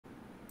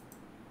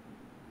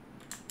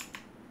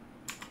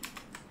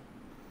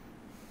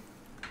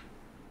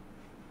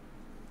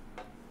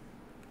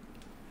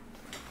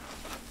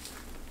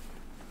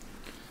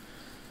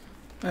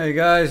Hey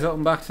guys,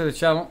 welcome back to the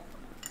channel.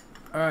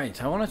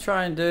 Alright, I want to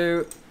try and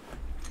do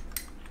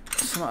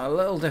something a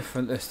little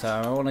different this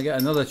time. I want to get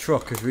another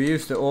truck because we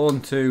used to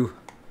own two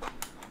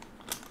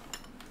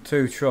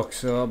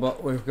trucks,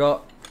 but we've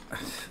got...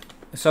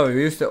 Sorry,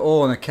 we used to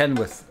own a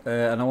Kenworth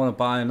and I want to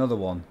buy another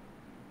one.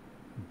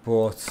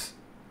 But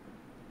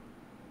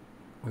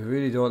we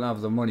really don't have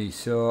the money,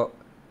 so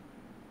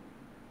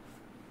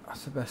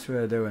that's the best way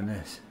of doing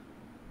this.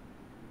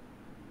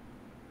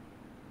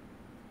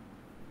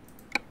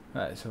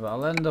 Right, so if I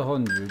lend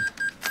 100,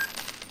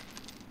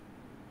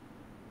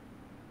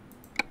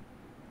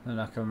 then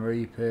I can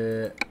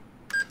repay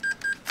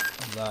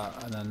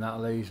that, and then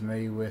that leaves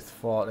me with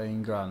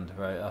 14 grand.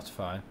 Right, that's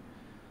fine.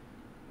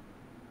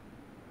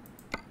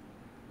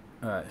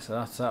 Right, so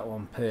that's that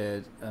one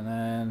paid, and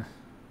then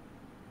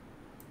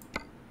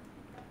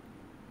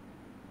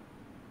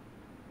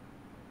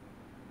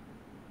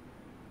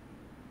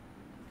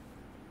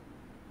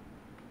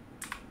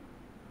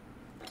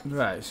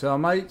right, so I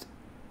might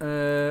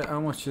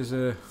how much is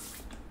a...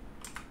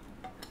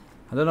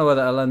 I don't know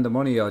whether I lend the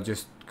money or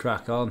just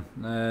crack on.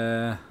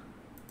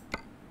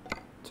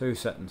 2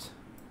 seconds.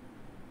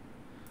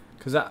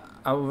 Because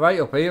I'm right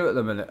up here at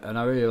the minute and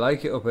I really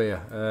like it up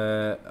here.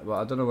 But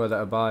I don't know whether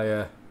to buy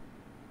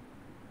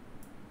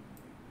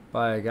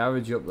a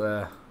garage up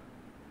there.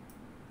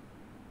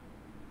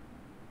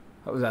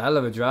 That was a hell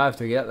of a drive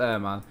to get there,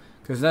 man.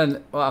 Because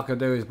then what I could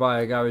do is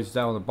buy a garage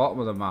down the bottom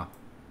of the map.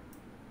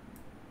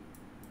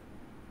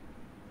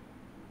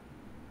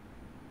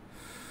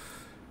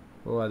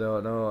 Oh, I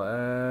don't know.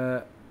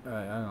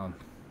 Right, hang on.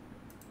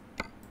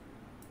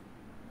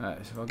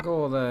 Right, so if I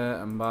go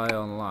there and buy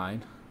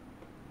online.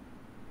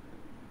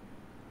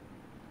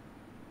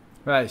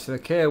 Right, so the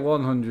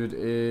K100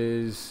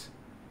 is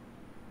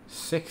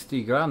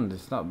 60 grand.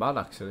 It's not bad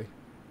actually.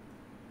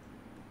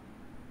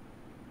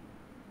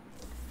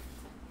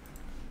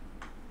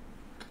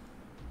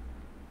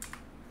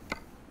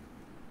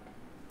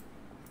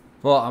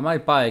 But I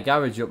might buy a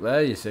garage up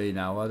there, you see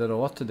now. I don't know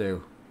what to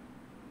do.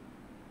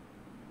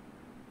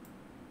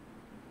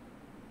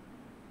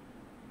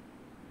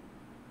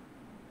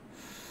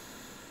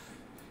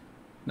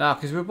 Nah,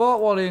 because we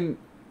bought one in...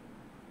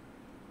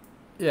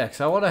 Yeah,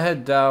 because I want to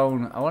head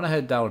down... I want to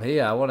head down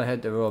here. I want to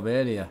head to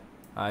Romania,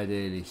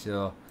 ideally.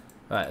 So,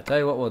 right, I'll tell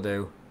you what we'll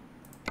do.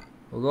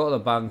 We'll go to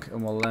the bank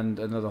and we'll lend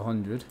another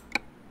 100.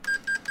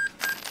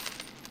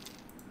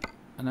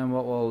 And then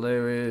what we'll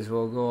do is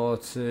we'll go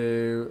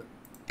to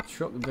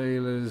truck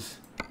dealers.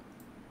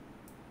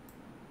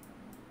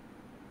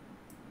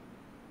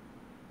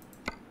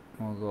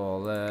 We'll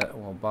go there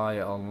and we'll buy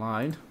it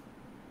online.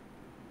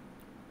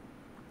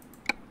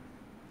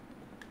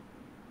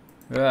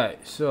 Right,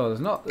 so there's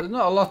not a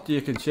lot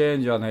you can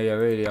change on here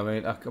really. I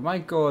mean, I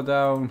might go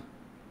down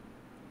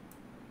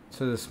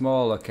to the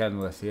smaller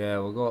Kenworth. Yeah,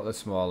 we'll go to the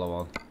smaller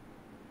one.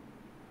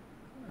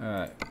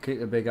 Alright, keep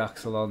the big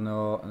axle on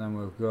though, and then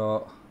we've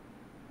got...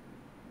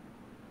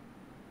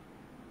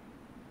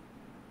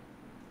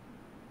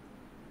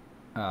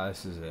 Ah,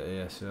 this is it,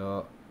 yeah,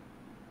 so...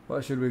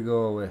 What should we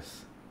go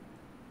with?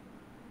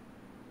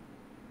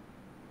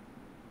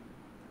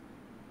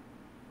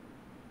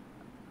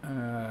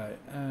 Alright,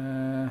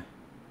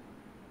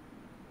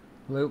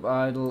 loop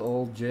idle,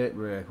 old Jake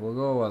brake. We'll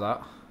go with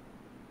that.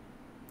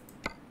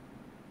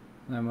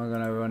 Then we're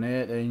going to run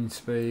 18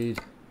 speed.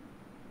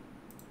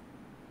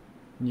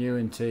 New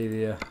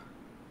interior.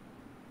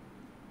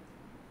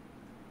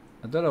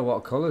 I don't know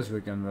what colours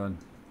we can run.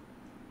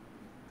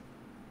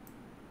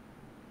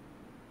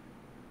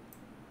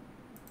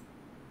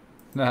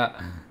 Nah,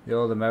 the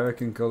old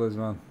American colours,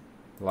 man.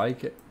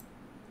 Like it.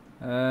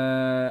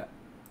 I'll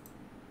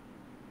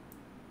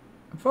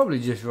probably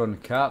just run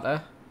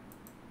Carter.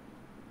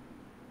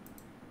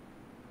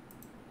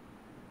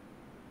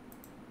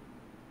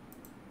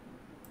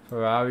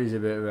 Ferrari's a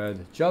bit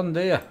red. John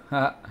Deere.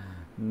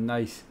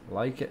 Nice.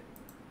 Like it.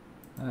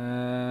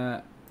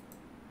 Yeah,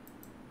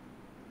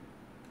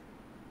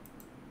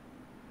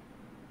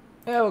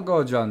 we'll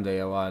go John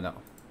Deere. Why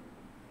not?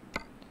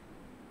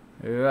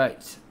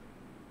 Right.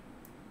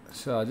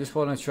 So I just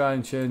want to try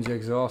and change the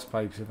exhaust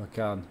pipes if I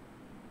can.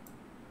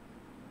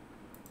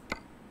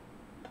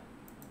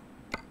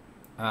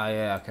 Ah,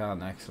 yeah, I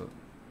can. Excellent.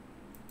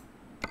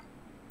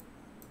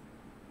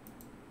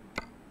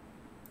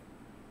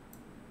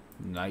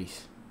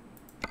 Nice.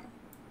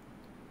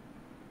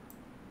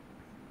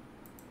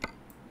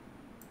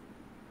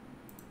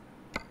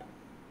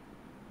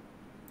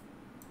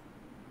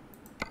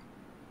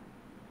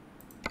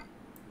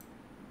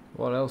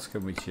 What else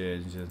can we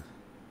change then?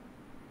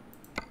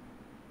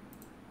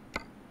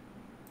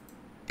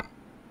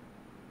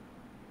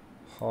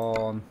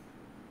 Horn.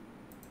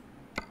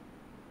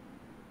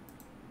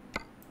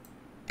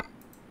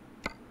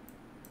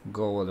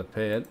 Go with the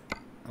paint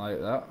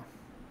like that.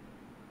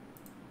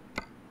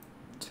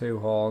 2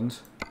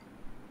 horns.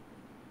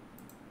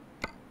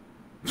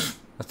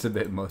 That's a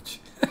bit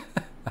much.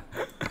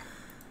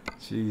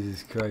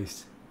 Jesus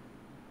Christ.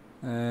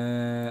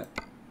 Can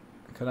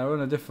I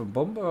run a different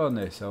bumper on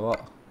this or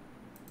what?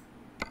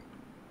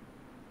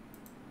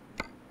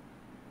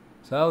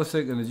 So I was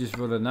thinking of just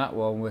running that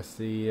one with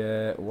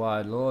the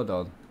wide load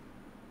on.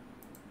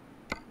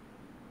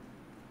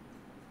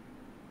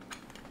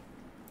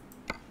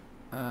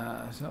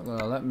 It's not going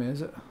to let me,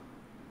 is it?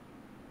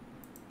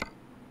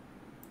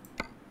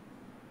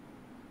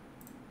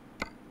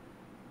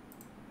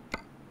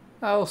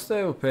 I'll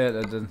stay with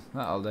painted and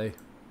that'll do.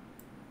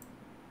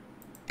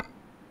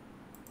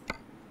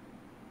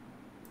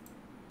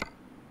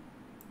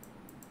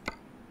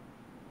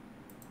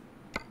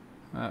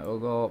 Right, we'll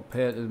go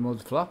painted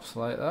mud flaps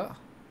like that.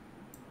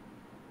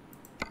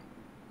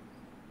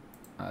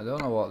 I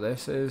don't know what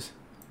this is.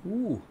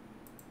 Ooh.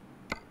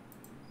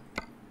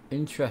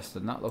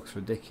 Interesting, that looks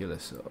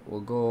ridiculous. So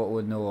we'll go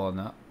with no on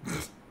that.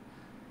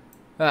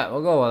 Right,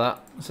 we'll go with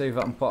that. See if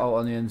I can put out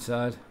on the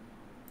inside.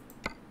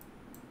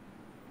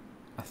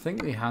 I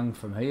think they hang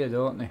from here,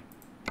 don't they?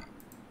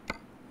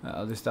 Right,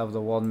 I'll just have the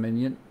one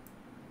minion.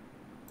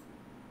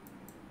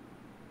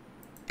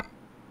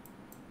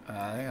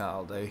 I think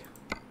that'll do.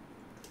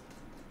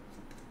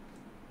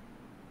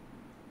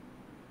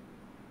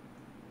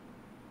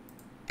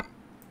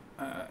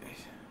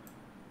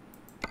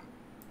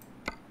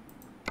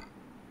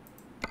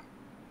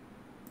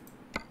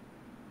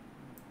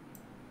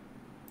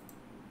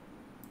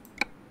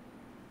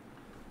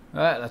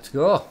 Right, let's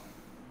go.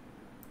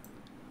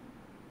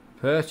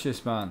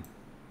 Purchase, man.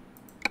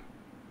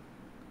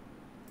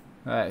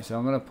 Right, so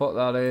I'm going to put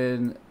that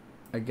in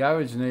a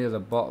garage near the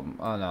bottom.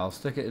 Oh no, I'll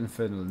stick it in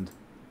Finland.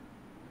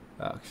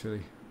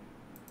 Actually.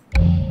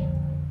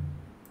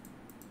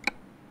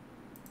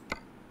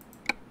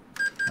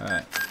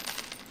 Alright.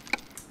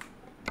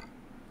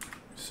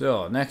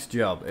 So, next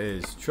job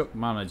is truck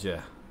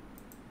manager.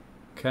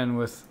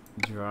 Kenworth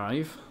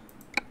Drive.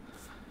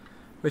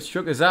 Which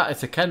truck is that?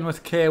 It's a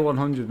Kenworth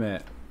K100,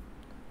 mate.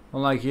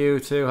 Unlike you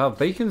two have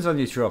beacons on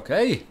your truck.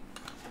 Hey!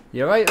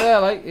 You're right there,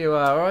 like you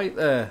are right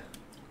there.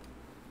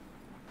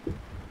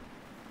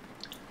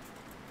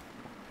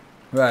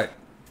 Right.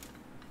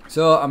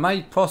 So, I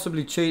might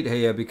possibly cheat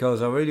here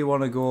because I really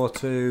want to go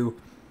to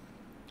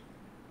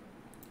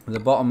the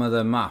bottom of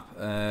the map.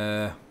 So,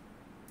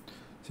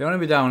 I want to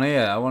be down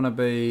here. I want to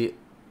be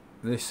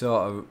this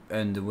sort of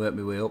end and work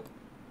my way up.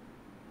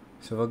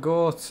 So, if I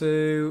go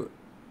to...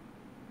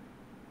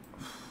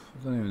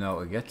 I don't even know how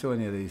to get to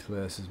any of these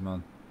places,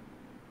 man.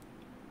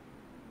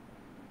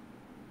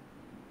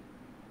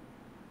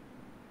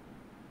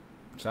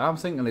 So I'm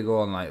thinking of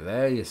going like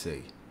there, you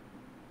see.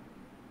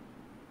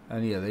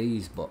 Any of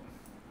these, but...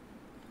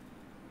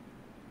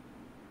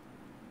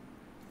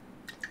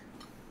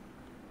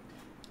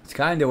 it's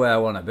kind of where I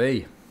want to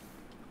be.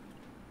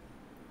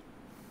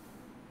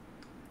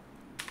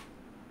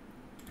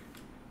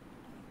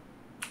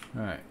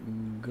 Right,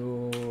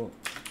 go...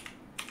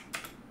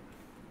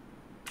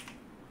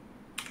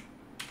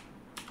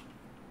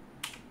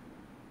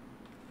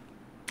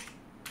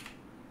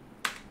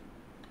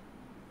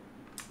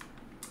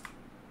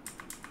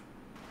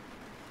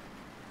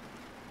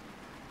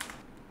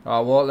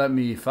 Oh, it won't let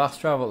me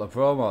fast travel to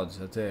promods,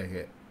 I take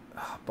it.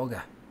 Ah, oh,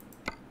 bugger.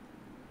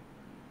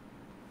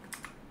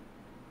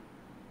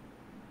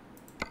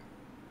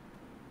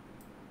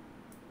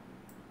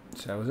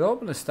 So I was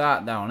hoping to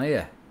start down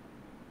here.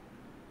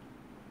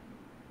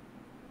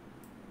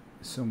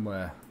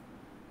 Somewhere.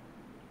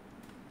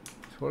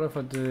 So what if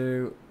I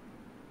do...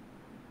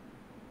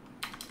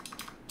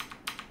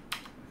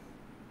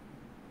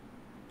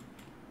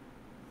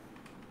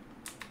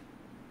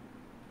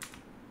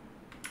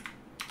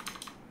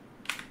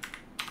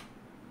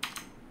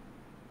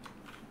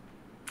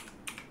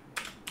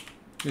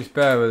 just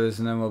bear with us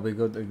and then we'll be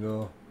good to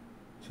go.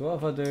 So what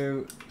if I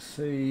do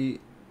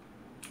C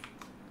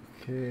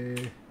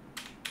K?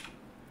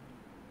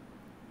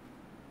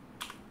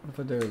 What if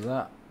I do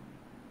that?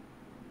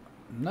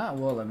 And that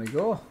won't let me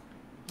go.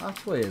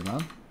 That's weird,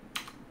 man.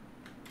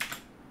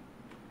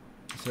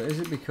 So is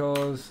it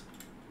because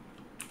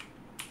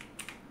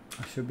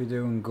I should be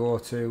doing go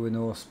to with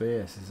no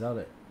space? Is that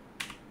it?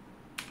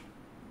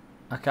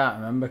 I can't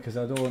remember because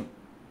I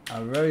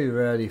very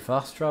rarely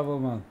fast travel,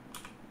 man.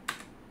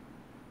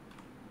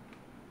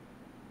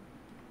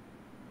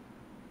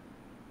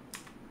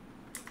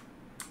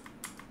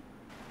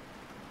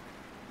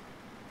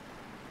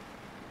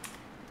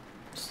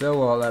 Still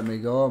won't let me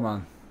go,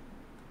 man.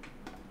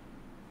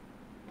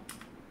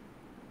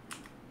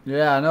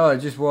 Yeah, I know, it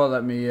just won't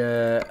let me,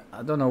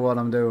 I don't know what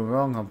I'm doing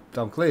wrong.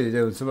 I'm clearly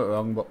doing something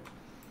wrong, but...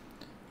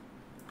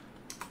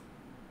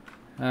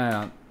 hang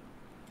on.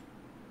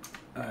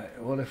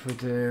 Alright, what if we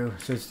do...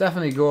 so it's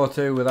definitely go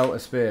to without a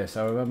space,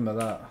 I remember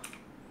that.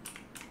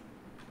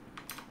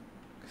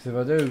 Because if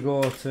I do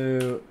go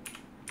to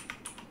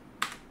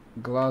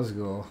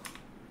Glasgow,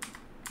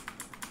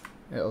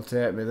 it'll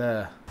take me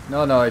there.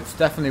 No, it's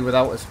definitely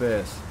without a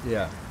space.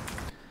 Yeah.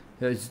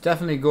 It's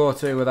definitely go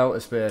to without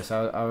a space.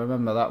 I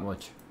remember that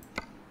much.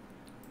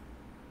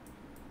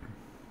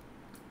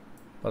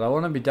 But I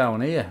want to be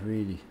down here,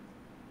 really.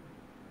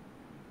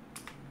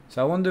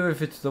 So I wonder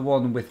if it's the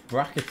one with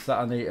brackets that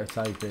I need to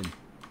type in.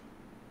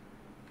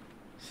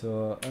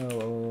 So,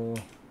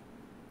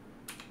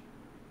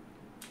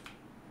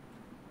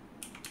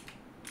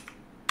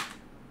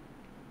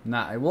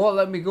 Nah, it won't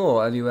let me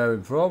go anywhere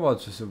in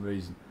promods for some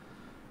reason.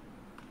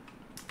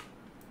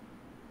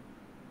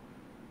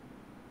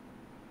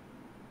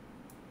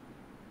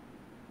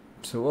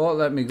 So it won't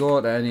let me go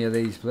to any of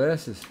these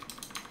places.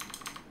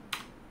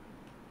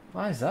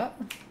 Why is that?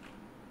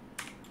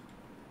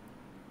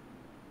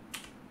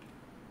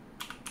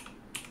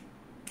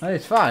 Hey,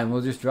 it's fine,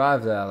 we'll just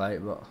drive there,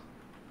 like, but...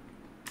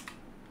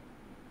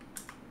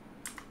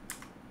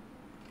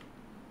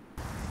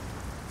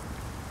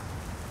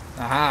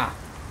 Aha!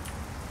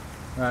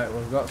 Right,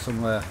 we've got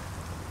somewhere.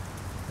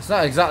 It's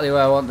not exactly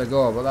where I want to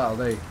go, but that'll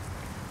do.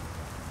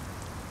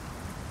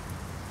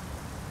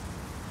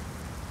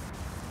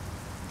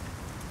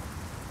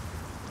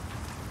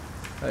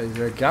 Is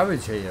there a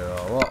garage here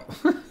or what?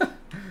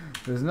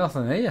 There's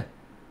nothing here.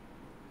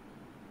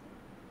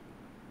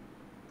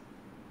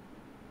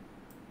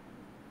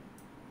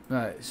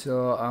 Right,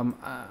 so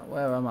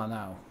where am I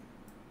now?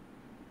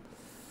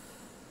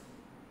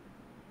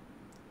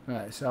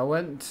 Right, so I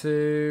went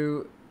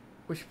to...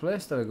 Which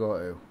place did I go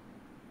to?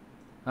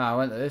 Ah, I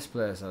went to this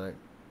place, I think.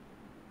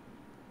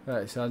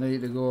 Right, so I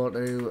need to go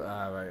to...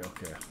 Ah, right,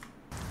 okay.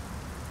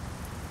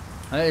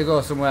 I need to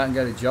go somewhere and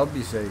get a job,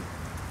 you see.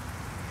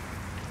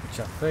 Which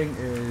I think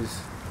is...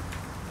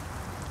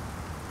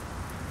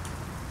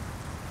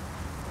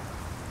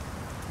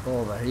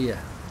 over here.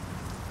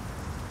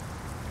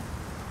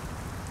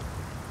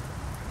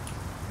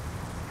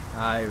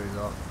 Ah, here we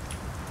go.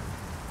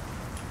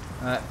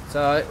 Right, it's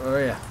alright,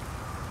 we're here.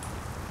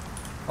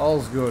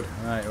 All's good.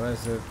 Right,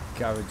 where's the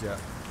garage at?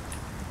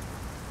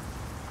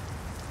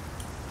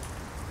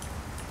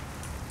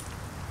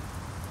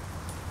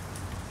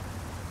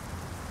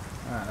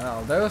 Right,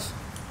 that'll do us.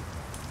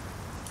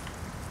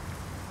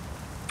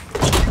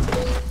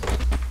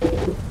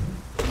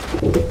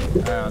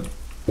 Hang on,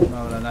 I'm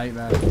having a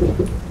nightmare.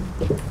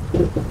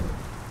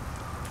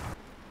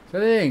 So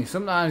the thing,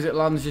 sometimes it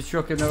lands your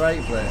truck in the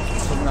right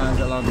place, sometimes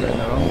it lands it in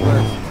the wrong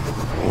place.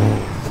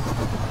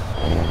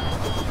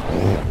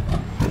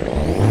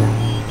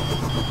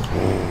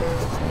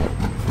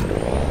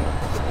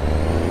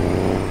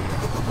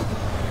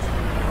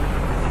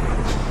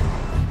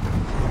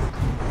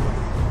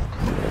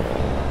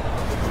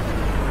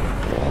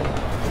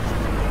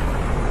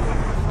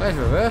 Where's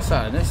reverse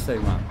at in this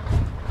thing, man?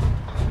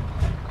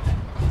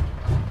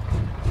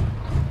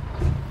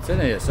 It's in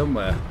here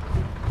somewhere.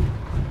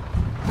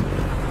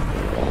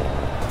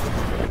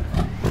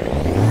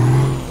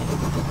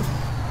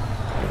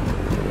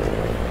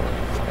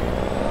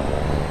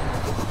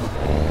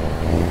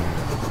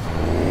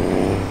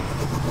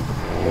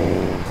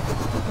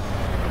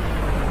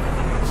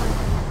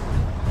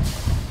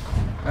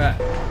 Right,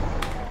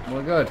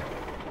 we're good.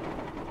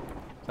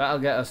 That'll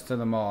get us to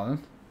the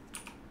morning.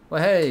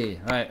 Well, hey,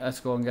 right,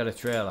 let's go and get a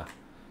trailer.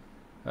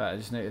 Right, I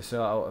just need to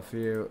sort out a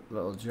few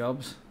little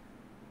jobs.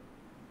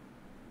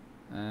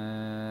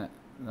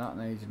 That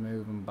needs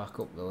moving back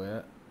up though,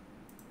 yeah.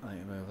 I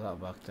need to move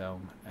that back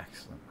down.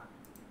 Excellent.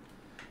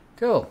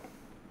 Cool.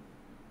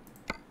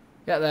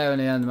 Get there in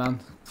the end,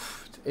 man.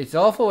 It's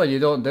awful when you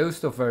don't do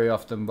stuff very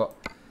often, but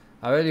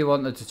I really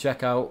wanted to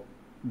check out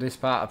this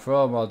part of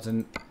promods,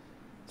 and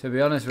to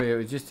be honest with you,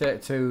 it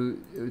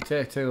would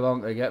take too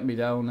long to get me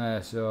down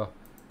there, so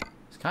I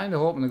was kind of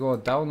hoping to go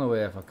down the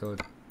way if I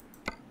could.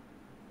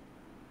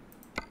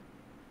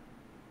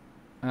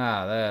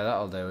 Ah, there,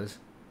 that'll do us.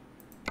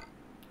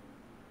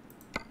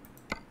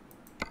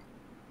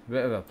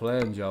 Bit of a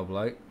plain job,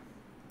 like.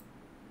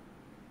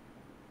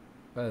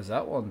 Where's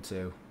that one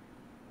to?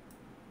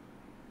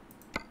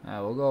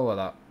 Ah, we'll go with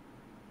that.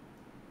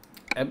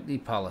 Empty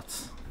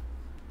pallets.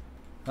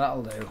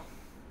 That'll do.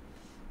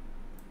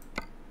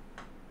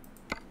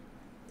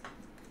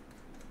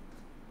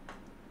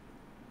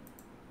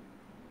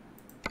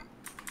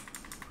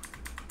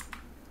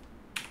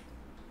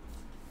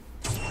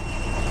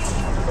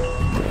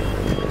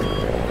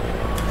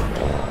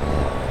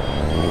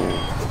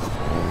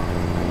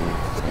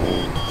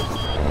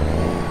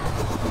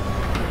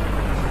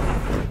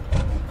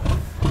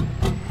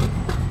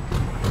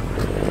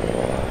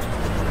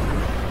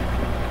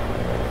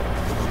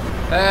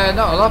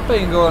 Not a lot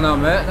been going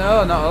on, mate.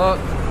 No, not a lot.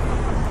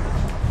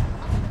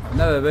 I've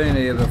never been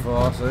here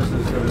before, so this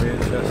is going to be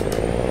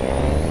interesting.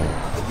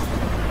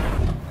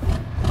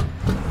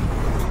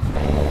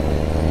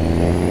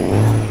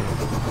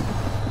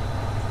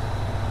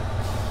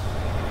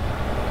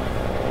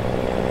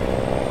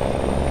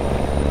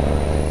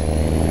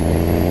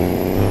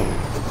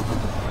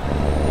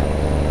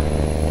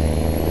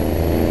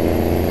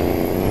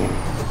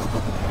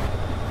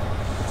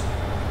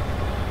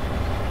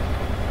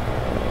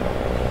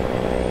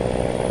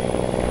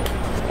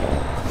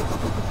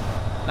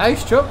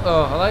 Nice truck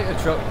though, I like the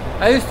truck.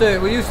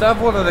 We used to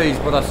have one of these,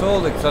 but I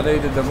sold it because I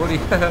needed the money.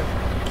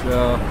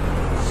 So.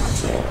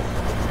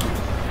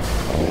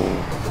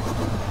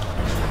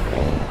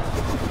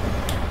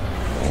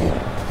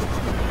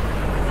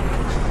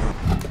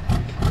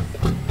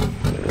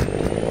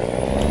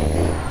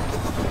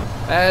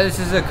 This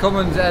is a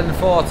Cummins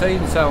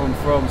N14 sound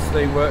from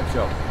Steam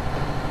Workshop.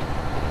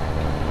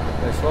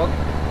 This one.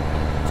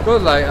 It's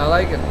good, like, I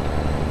like it.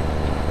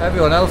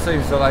 Everyone else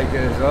seems to like it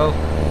as well.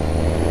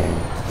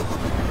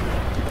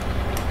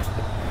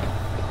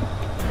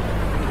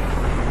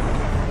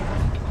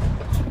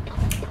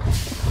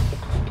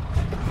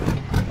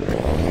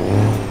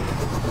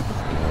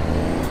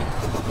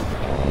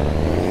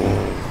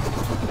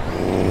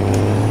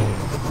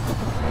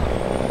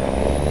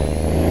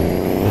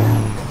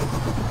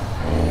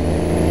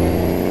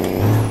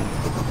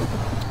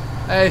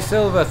 Hey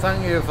Silver,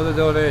 thank you for the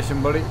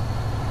donation, buddy.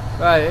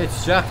 Right,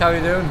 it's Jack, how you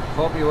doing?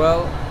 Hope you're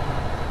well.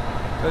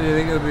 Don't you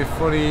think it would be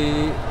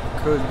funny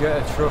could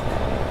get a truck?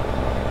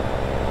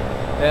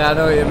 Yeah, I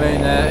know what you mean.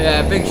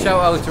 Yeah, big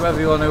shout out to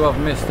everyone who I've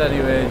missed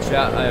anyway in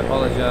chat, I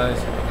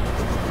apologise.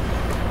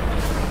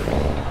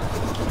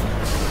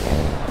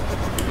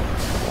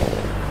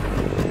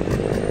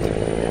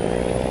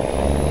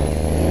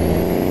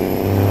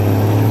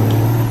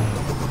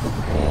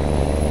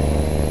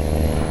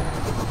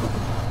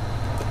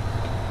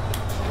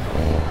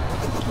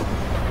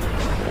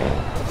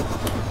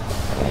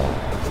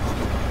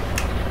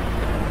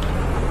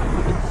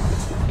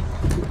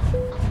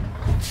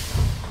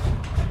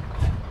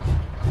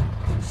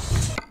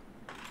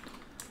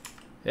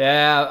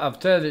 Yeah, I've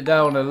turned it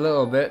down a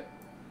little bit,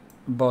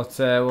 but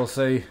we'll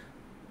see.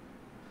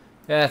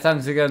 Yeah,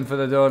 thanks again for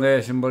the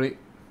donation, buddy.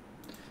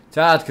 It's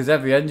hard because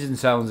every engine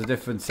sounds a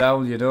different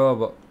sound, you know,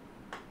 but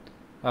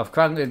I've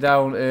cranked it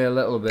down a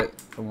little bit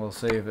and we'll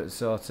see if it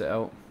sorts it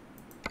out.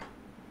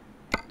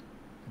 I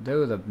do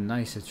with a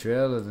nicer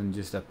trailer than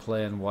just a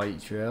plain white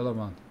trailer,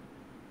 man.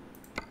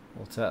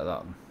 We'll take that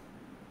one.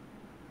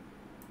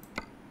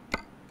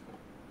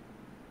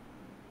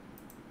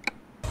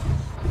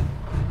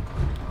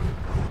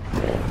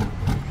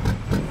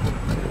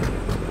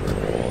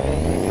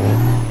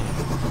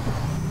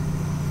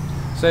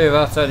 See if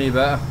that's any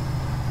better.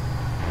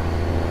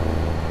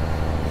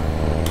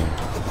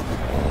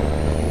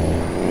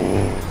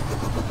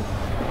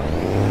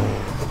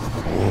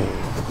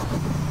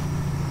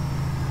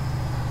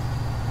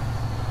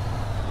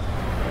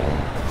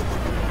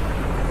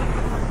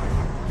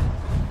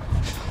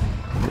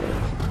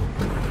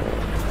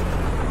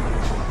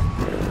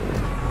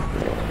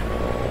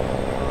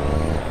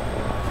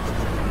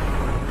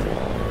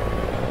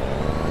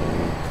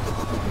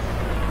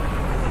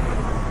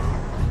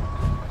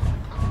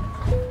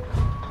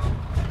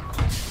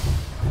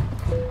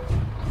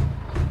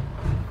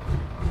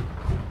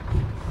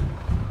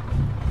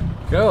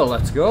 Cool,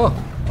 let's go.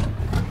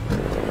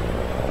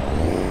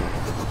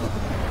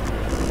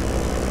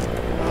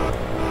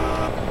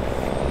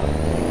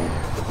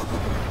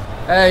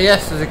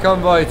 Yes, there's a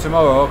convoy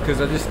tomorrow because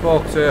I just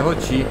spoke to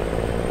Hutchie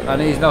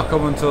and he's not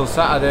coming until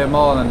Saturday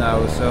morning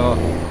now, so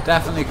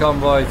definitely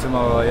convoy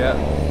tomorrow,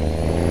 yeah.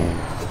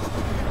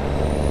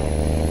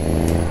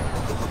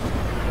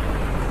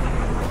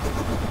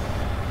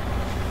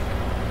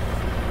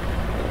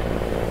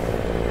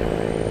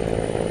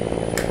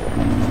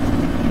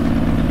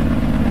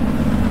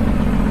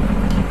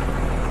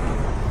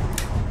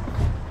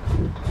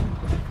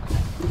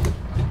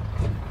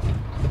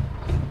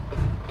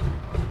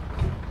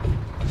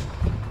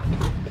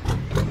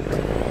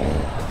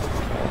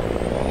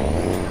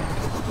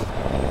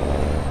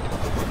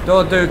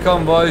 Don't do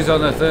convoys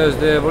on a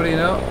Thursday, buddy,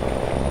 no.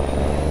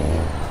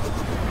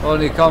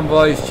 Only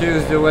convoys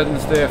Tuesday,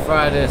 Wednesday,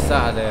 Friday,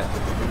 Saturday.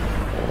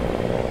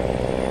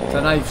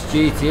 Tonight's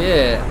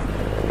GTA.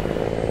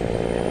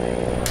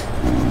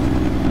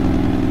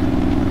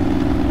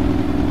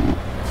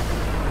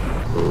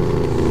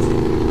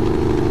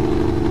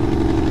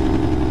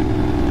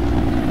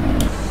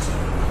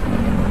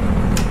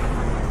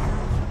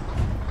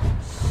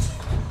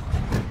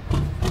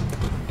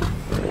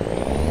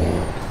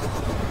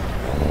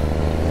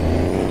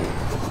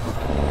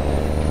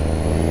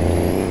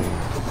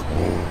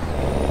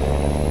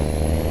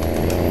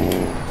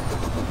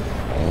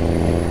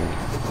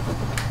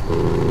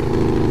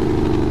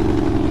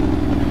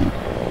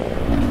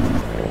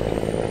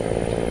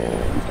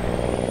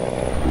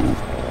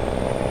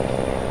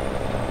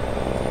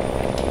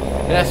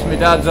 Yes, my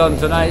dad's on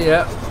tonight,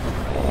 yeah.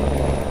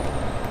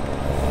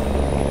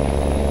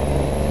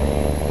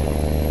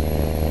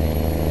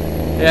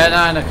 Yeah,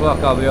 9 o'clock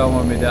I'll be on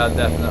with my dad,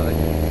 definitely.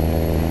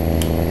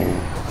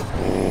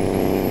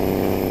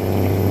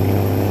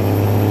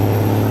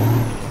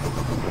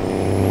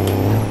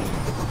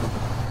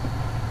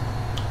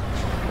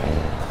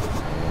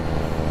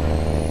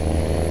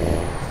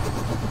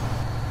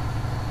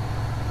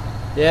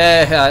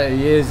 Yeah,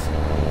 he is.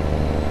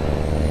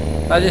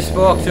 I just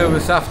spoke to him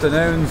this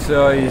afternoon,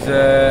 so he's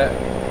yeah,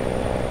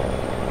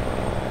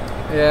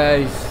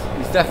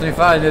 he's definitely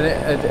finding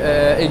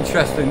it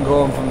interesting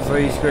going from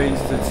 3 screens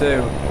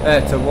to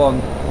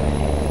 1.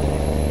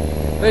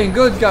 Been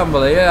good,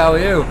 Gambler, yeah, how are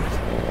you?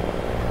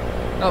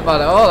 Not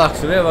bad at all,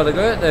 actually, I've had a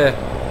great day.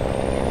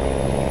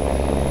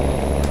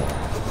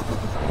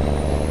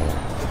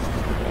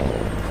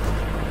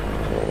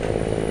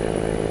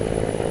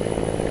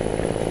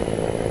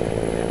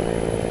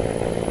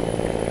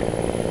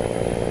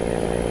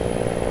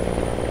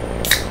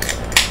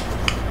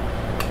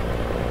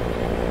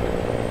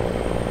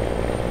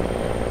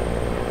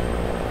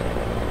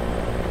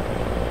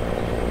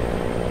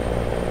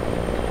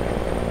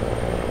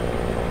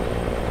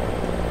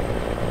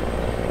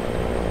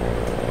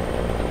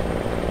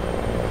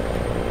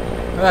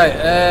 Right,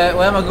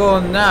 where am I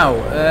going now?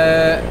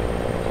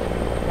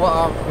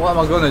 What am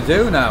I going to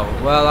do now?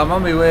 Well, I'm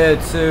on my way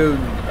to...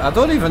 I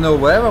don't even know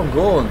where I'm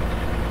going.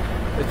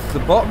 It's the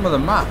bottom of the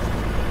map.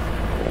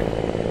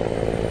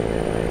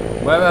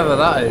 Wherever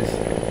that is.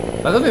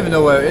 I don't even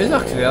know where it is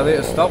actually. I need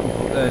to stop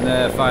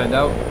and find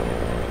out.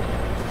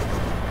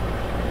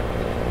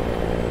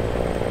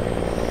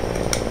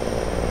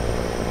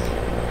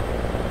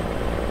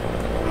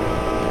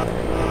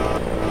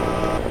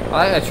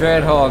 I like a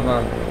train horn,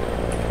 man.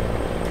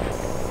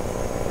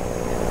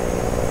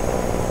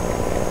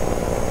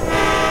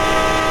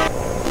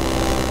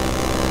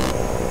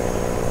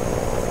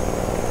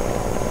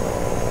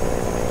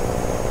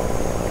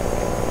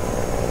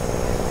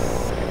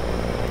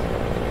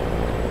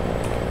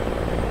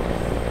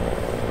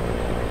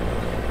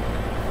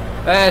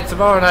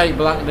 Tomorrow night,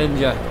 Black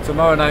Ninja.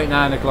 Tomorrow night,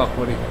 9 o'clock,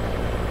 buddy.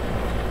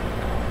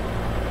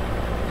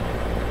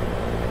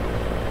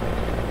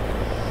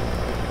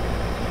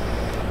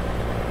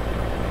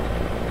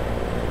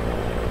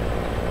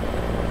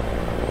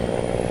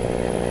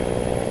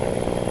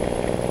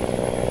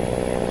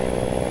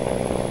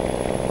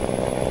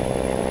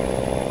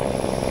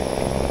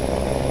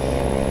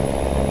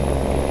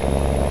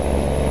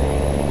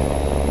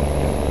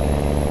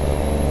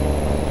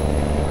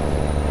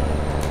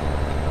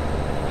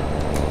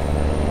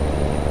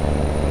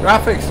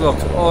 Graphics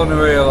looks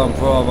unreal on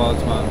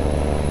promods, man.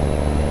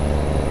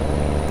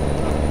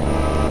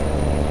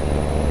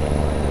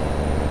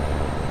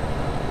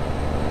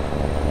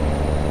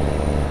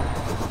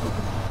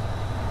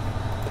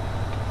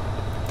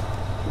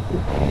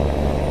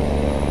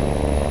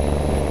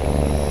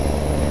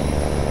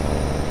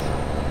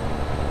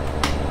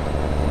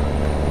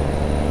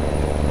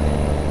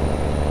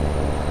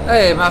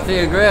 Hey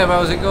Matthew Graham,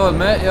 how's it going,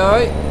 mate? You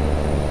alright?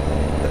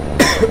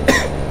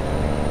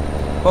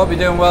 Hope you're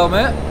doing well,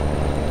 mate.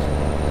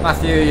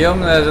 Matthew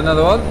Young, there's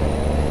another one.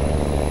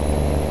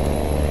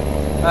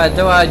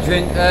 Do I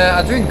drink?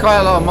 I drink quite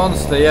a lot of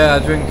Monster, yeah. I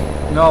drink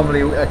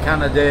normally a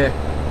can a day.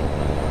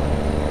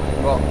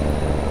 But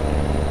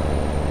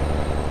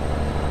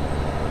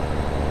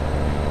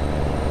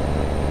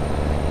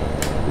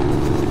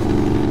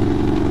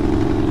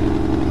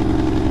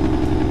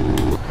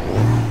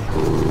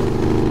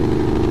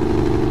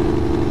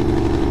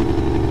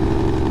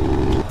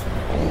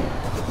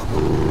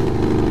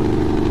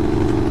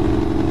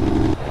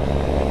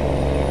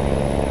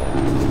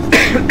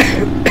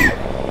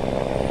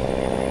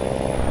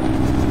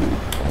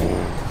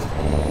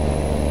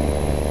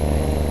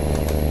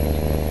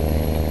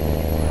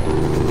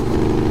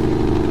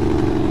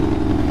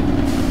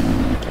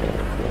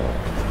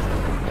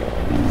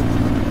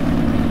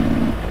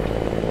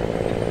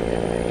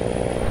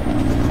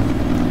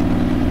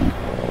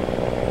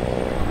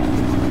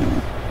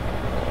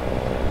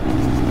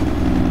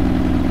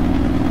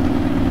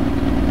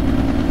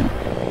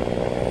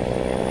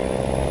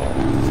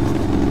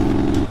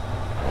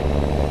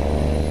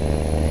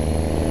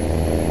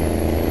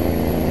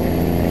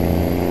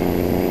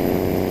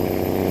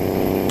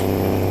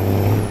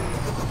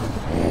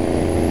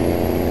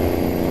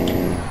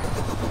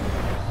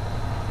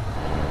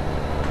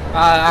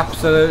I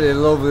absolutely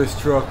love this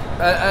truck,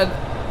 and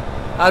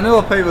I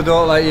know people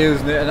don't like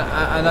using it, and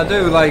I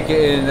do like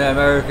it in the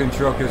American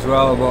truck as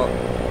well, but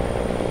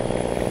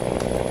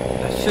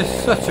it's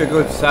just such a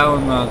good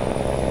sound, man.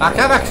 I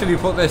can actually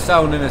put this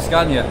sound in a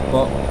Scania,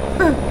 but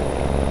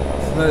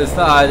it's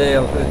not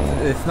ideal.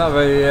 It's not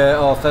very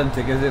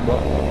authentic, is it?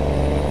 But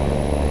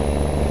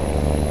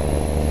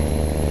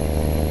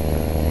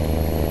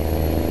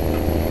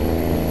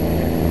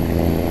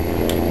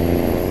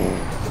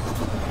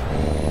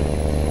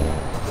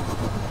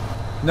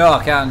no,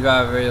 I can't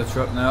drive a real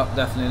truck, no,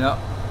 definitely not.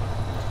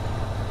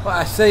 But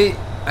I see,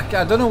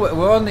 I don't know,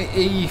 we're on the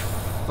E...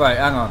 Right,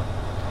 hang on.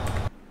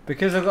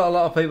 Because I've got a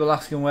lot of people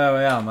asking where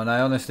I am, and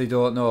I honestly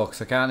don't know,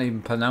 because I can't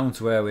even pronounce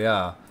where we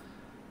are.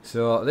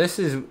 So, this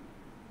is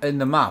in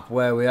the map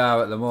where we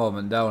are at the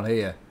moment, down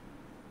here.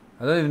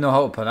 I don't even know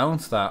how to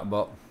pronounce that,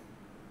 but...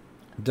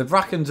 the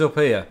Bracken's up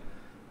here.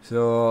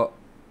 So,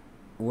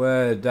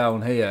 we're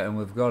down here, and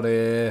we've got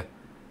a...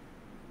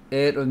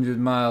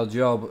 800-mile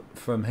job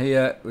from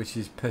here, which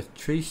is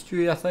Patrice,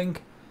 I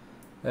think,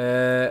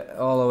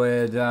 all the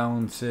way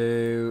down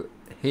to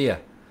here.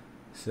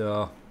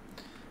 So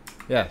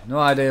yeah, no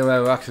idea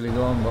where we're actually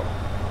going, but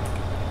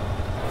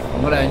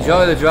I'm gonna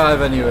enjoy the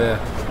drive anyway.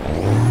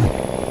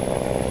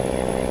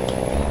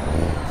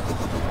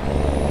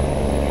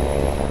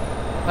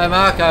 Hi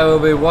Mark, I will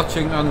be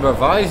watching and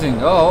revising.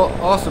 Oh,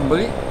 awesome,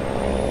 buddy.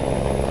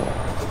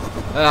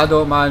 I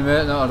don't mind,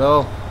 mate, not at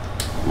all.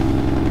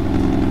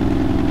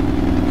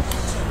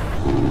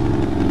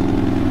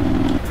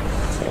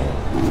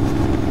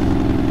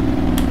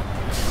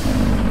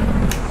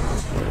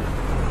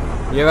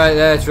 You're right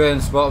there, train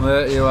spot,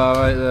 mate. You are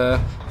right there.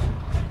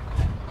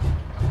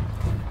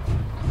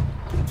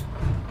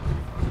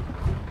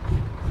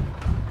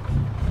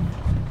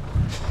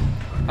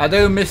 I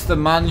do miss the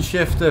man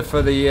shifter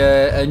for the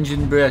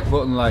engine brake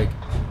button, like.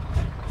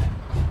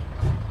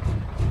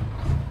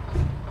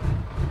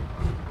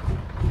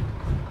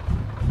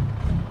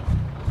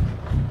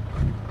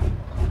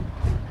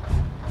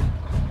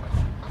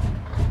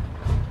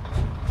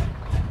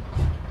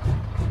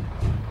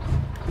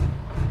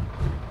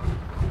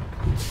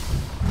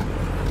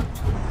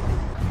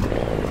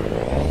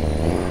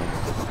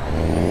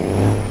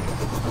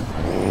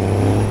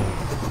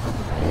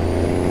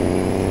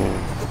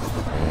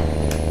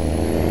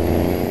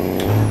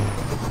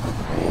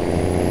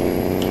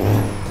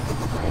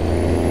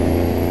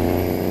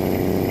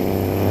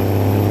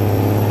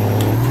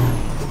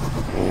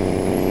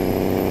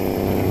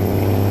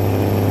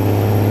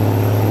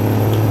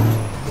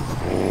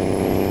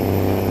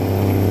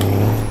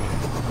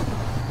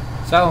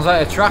 Sounds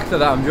like a tractor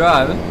that I'm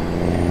driving.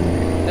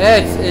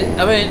 Yeah,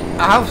 I mean,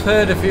 I have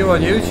heard a few on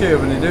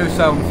YouTube and they do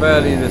sound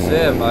fairly the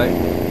same, like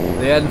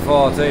the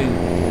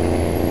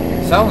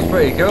N14. Sounds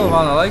pretty cool,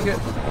 man, I like it.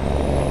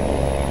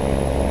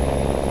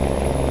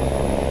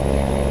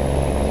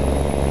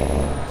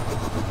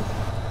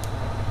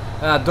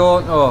 I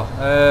don't know,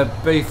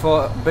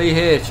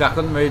 BH, I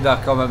couldn't read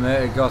that comment,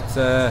 mate, it got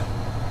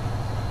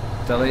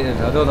deleted,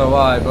 I don't know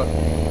why, but...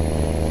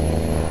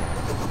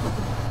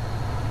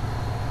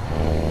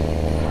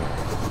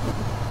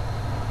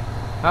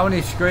 How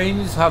many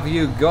screens have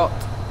you got,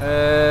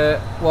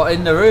 what,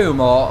 in the room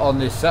or on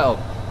this setup?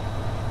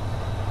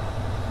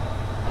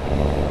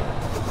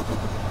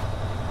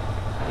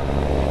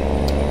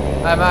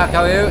 Hi Mark,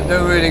 how are you?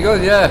 Doing really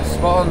good, yeah,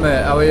 spot on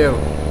mate, how are you?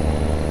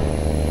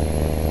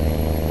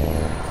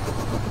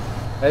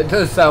 It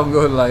does sound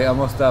good, like, I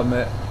must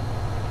admit.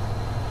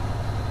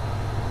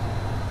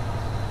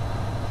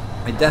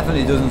 It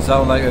definitely doesn't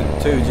sound like a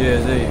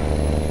 2JZ.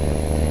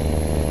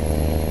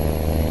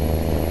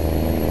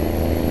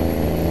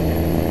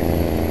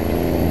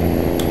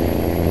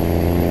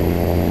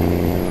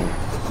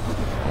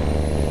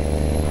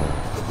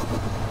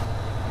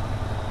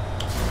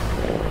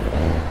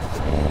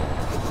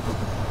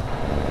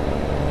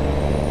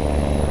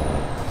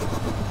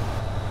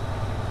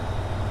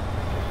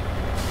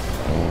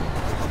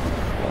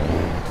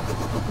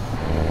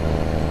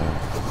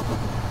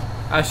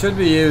 I should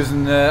be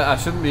using I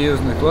shouldn't be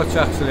using the clutch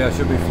actually, I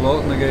should be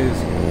floating the gears.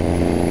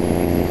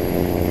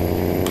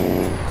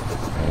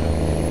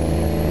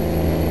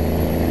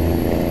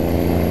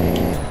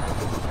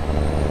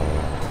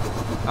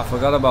 I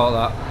forgot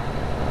about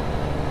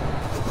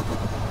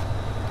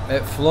that.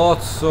 It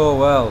floats so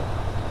well.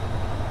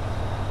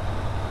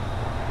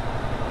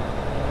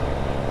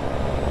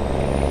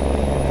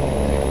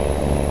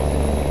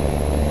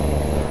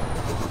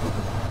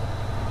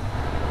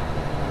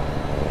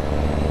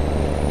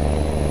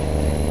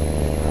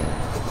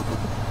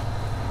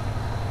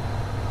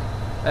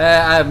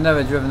 I've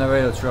never driven a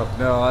real truck,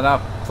 no, and I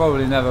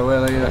probably never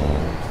will either.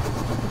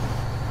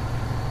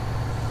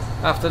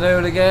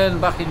 Afternoon again,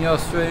 back in your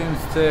streams,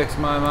 takes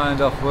my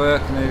mind off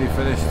work, nearly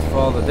finished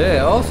for the day.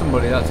 Awesome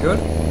buddy, that's good.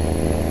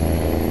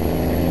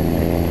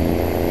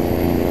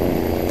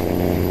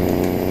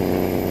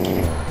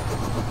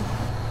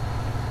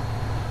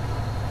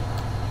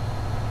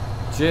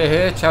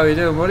 JH, how you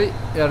doing buddy?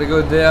 You had a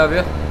good day, have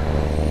you?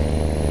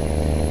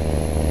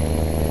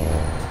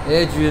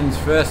 Adrian's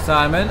first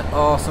time in,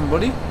 awesome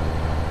buddy.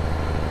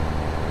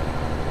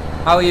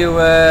 How are you,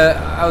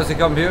 how's the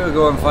computer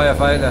going,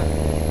 firefighter?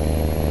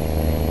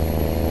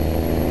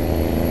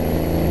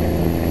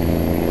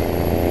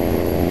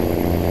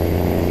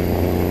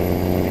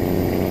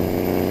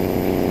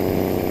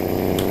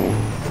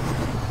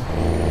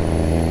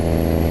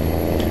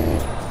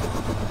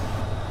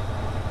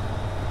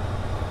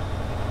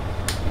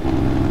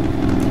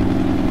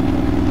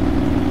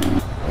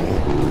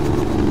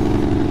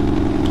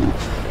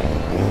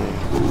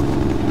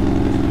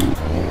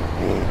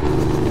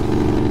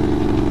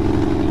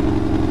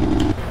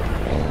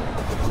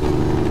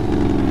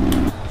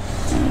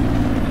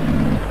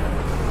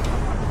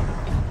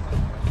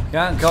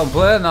 Can't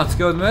complain, that's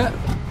good mate.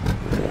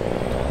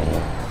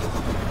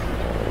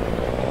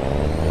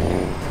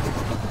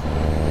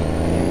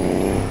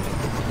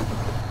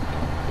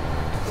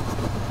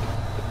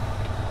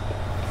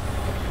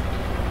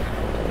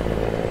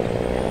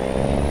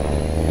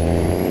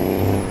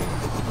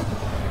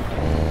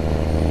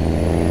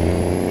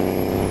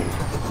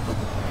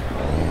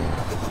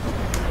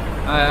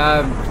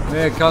 I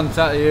made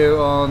contact you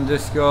on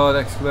Discord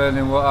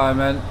explaining what I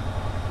meant.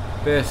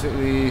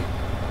 Basically,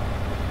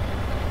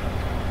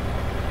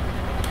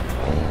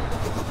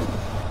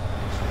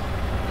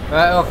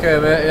 right, okay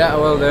mate, yeah I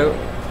will do.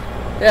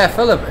 Yeah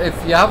Philip, if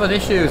you're having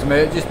issues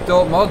mate, just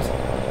don't mod.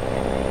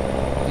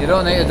 You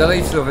don't need to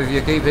delete stuff if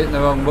you keep hitting the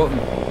wrong button.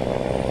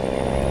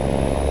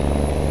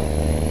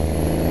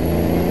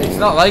 It's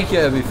not like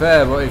it to be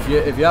fair, but if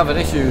you're having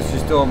issues,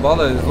 just don't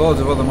bother, there's loads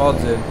of other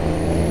mods in.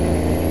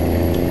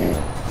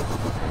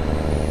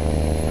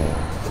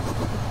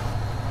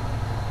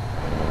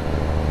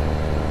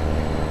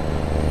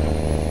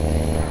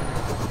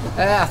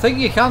 I think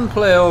you can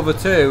play over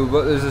 2,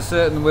 but there's a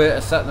certain way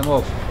to set them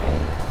up.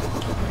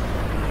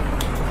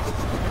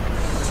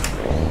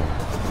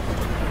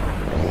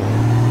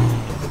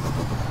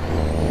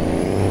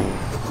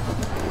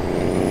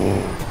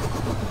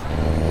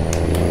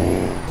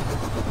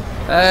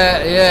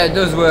 Yeah, it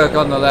does work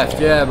on the left,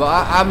 yeah, but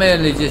I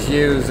mainly just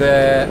use,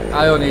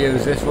 I only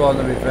use this one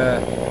to be fair.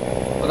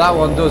 But that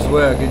one does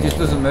work, it just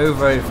doesn't move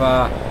very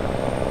far.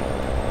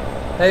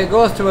 It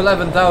goes to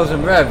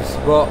 11,000 revs,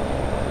 but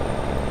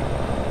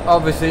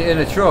obviously in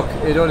a truck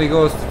it only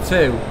goes to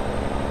 2.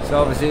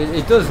 So obviously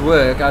it does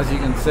work, as you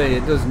can see,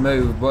 it does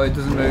move, but it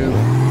doesn't move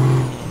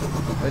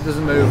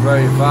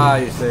very far,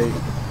 you see.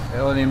 It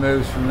only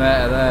moves from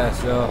there to there,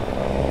 so.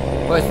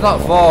 But it's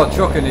not for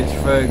trucking, it's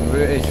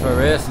for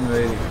racing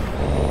really.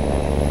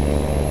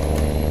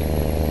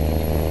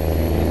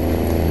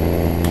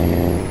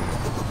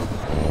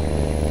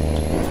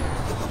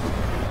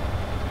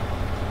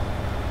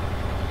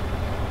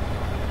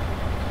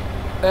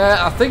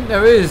 I think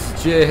there is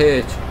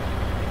JH,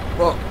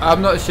 but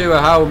I'm not sure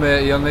how,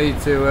 mate. You'll need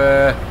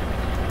to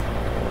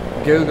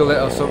Google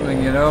it or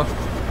something, you know.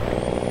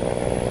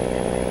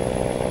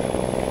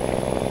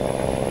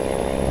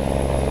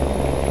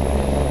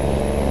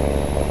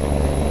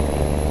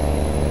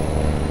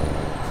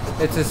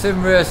 It's a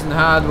sim racing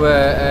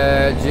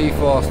hardware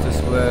G-force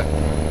display.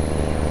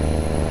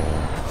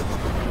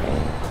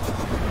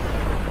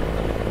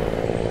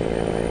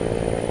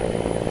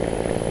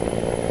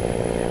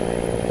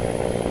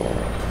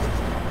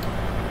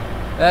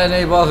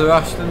 Any bother,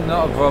 Ashton,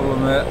 not a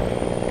problem, mate.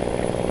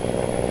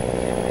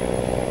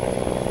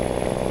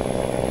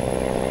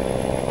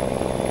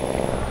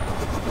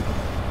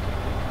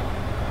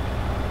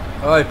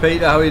 Hi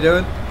Peter, how are you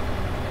doing?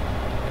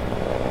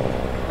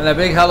 And a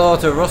big hello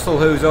to Russell,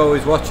 who's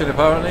always watching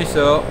apparently,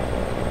 so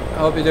I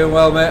hope you're doing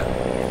well, mate.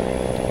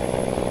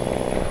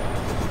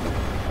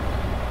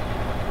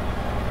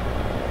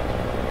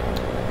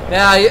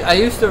 Yeah, I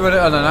used to run it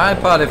on an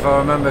iPad if I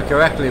remember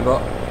correctly,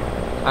 but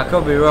I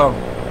could be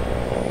wrong.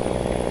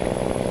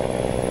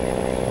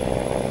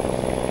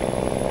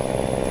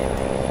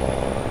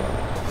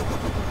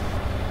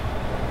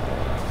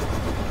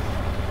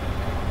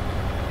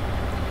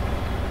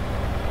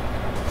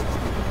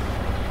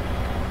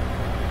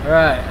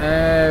 Right,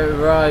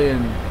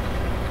 Ryan.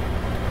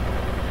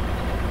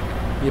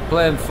 You're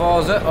playing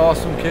Forza,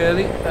 awesome,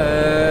 Curly.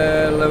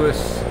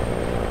 Lewis.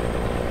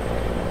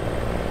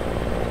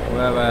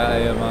 Where are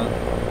you, man?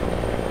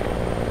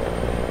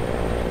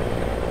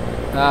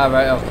 Ah,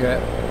 right, okay.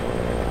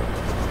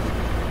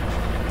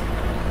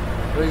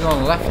 We're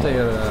going left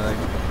here, I think.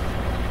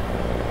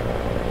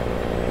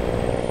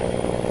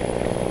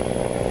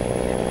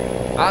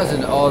 That's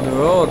an odd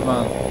road,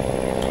 man.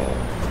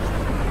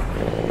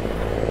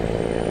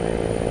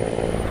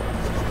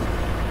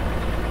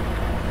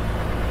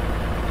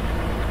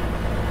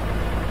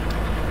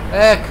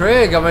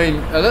 Craig, I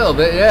mean, a little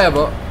bit, yeah,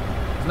 but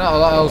there's not a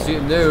lot else you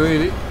can do,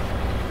 really,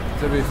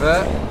 to be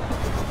fair.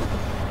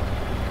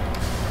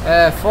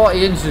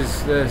 40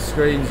 inches, the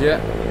screens, yeah.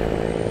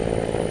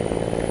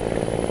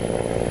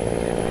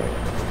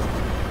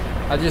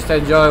 I just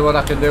enjoy what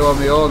I can do on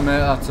my own, mate,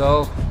 that's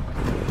all.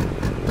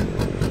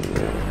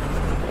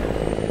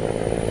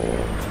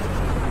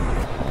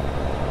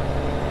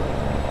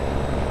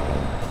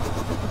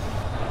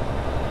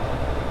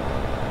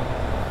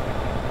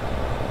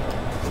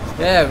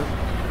 Yeah.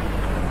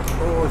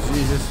 Oh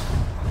Jesus.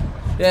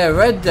 Yeah,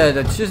 Red Dead,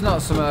 it's just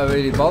not something that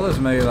really bothers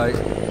me, like.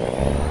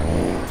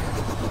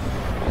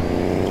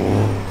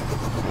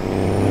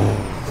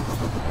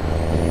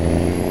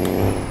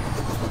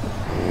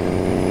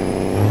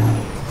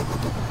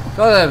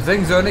 One of them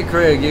things, isn't it,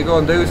 Craig? You go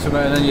and do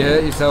something and then you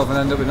hurt yourself and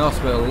end up in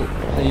hospital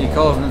and you're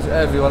causing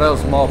everyone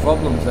else more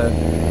problems then.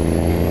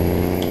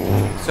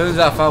 As soon as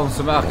I found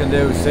something I can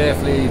do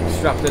safely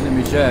strapped into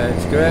my chair,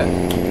 it's great.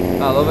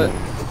 I love it.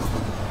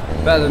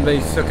 Better than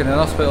being stuck in an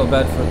hospital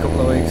bed for a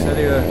couple of weeks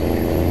anyway.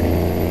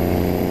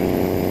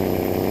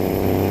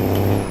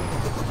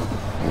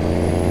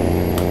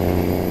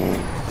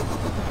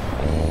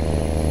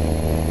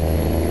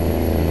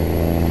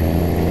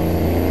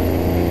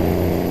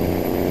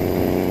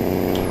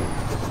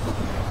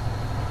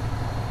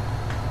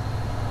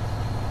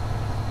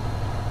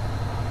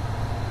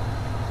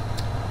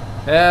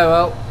 Yeah,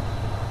 well,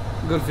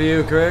 good for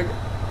you, Craig.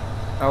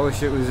 I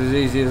wish it was as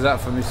easy as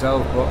that for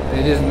myself, but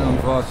it isn't,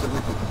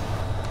 unfortunately.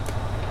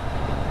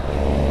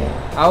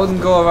 I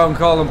wouldn't go around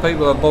calling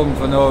people a bum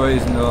for no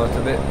reason though, it's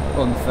a bit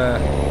unfair,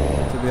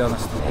 to be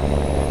honest.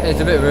 It's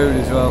a bit rude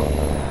as well.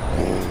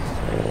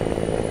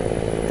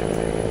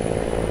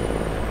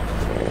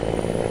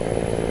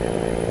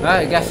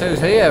 Right, guess who's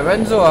here?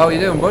 Renzo, how you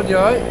doing, bud? You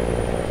alright?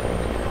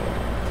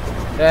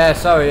 Yeah,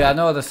 sorry, I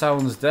know the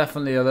sound's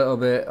definitely a little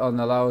bit on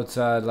the loud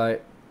side,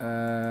 like,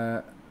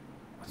 I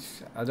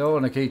don't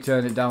want to keep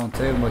turning it down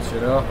too much,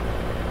 you know.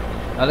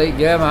 Elite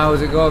Gamer,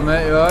 how's it going,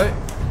 mate? You alright?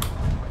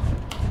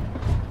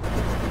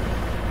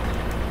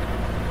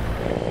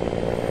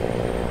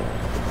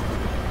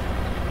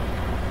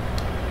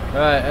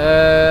 Right,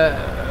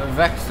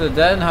 Vexter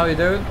Den, how you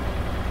doing?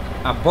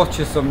 I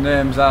butcher some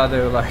names, I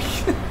do, like.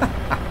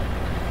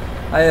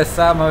 Hiya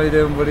Sam, how you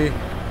doing, buddy?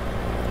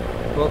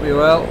 Hope you're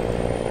well.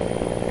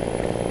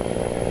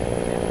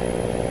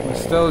 We're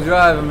still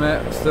driving,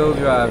 mate, we're still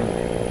driving.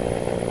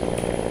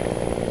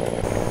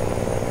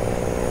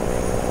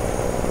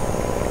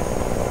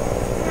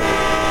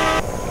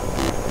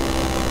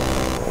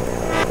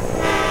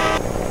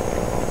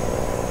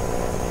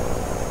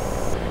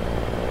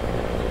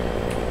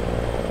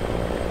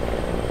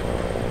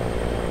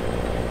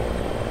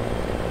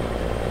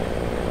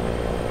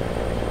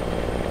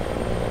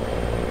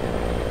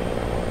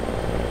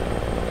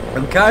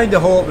 I'm kind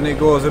of hoping it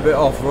goes a bit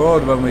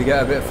off-road when we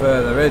get a bit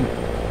further in.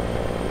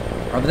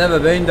 I've never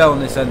been down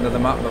this end of the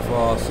map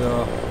before,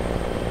 so...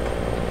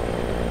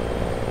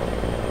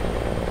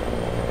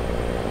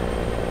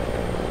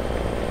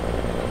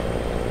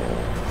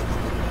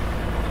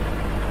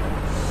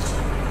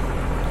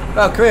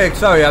 Well, Craig,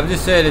 sorry, I'm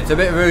just saying it's a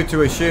bit rude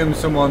to assume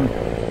someone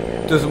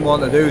doesn't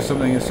want to do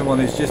something, if someone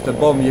is just a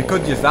bum, you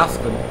could just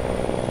ask them.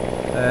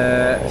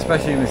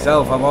 Especially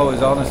myself, I'm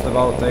always honest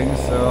about things,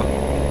 so.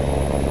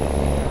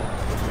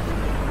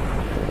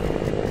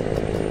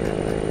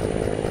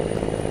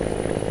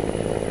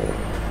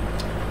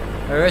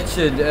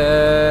 Richard,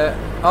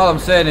 all I'm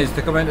saying is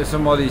to come into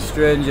somebody's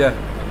stranger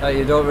that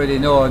you don't really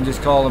know and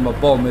just call them a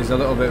bum is a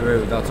little bit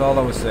rude. That's all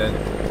I was saying.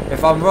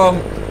 If I'm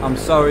wrong, I'm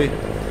sorry,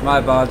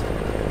 my bad,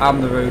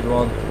 I'm the rude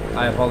one,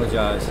 I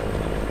apologise.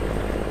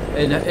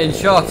 In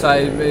short,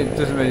 it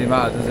doesn't really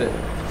matter, does it?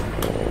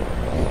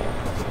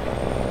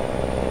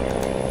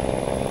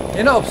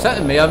 You're not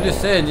upsetting me, I'm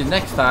just saying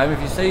next time if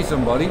you see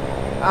somebody,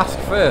 ask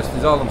first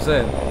is all I'm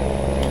saying.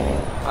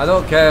 I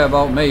don't care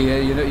about me,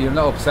 you've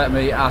not upset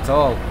me at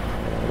all.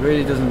 It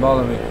really doesn't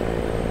bother me.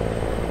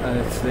 And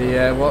it's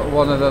the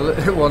one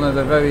of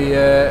the very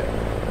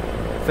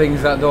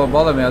things that don't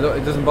bother me.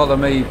 It doesn't bother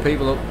me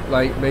people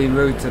like being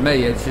rude to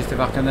me. It's just if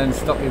I can then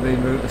stop you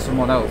being rude to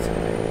someone else,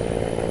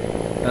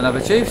 then I've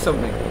achieved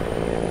something.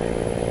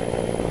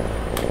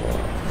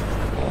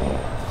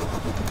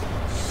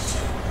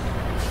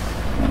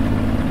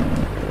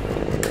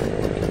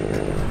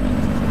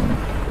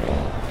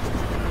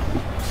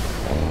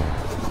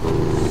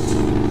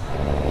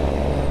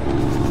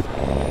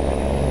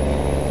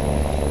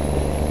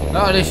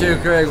 Not an issue,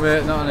 Craig,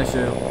 mate, not an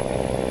issue.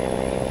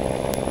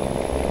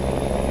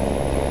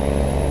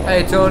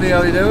 Hey Tony,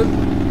 how you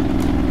doing?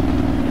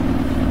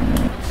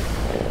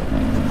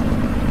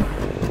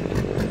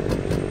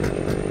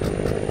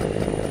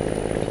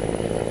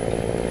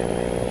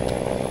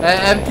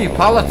 Empty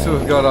pallets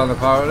we've got on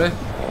apparently.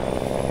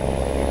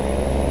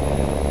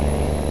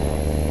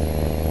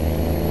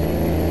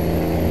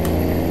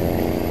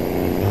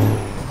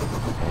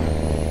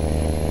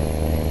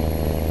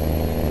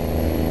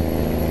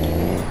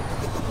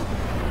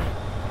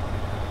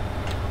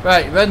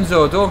 Right,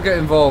 Renzo, don't get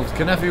involved.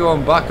 Can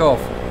everyone back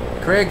off?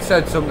 Craig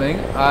said something.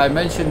 I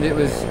mentioned it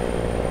was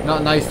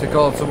not nice to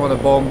call someone a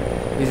bum.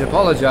 He's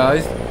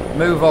apologised.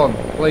 Move on,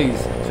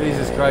 please.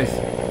 Jesus Christ.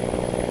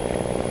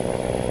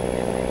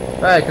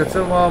 Right, could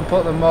someone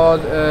put the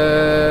mod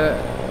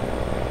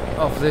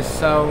off this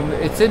sound?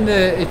 It's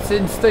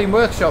in Steam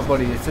Workshop,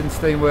 buddy. It's in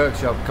Steam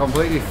Workshop,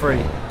 completely free.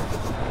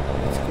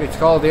 It's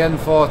called the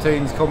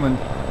N14's coming.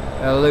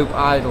 Loop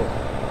idle.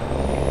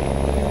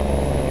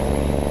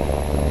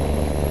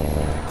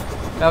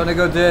 Having a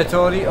good day,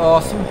 Tony?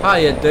 Awesome.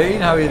 Hiya,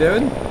 Dean. How are you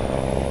doing?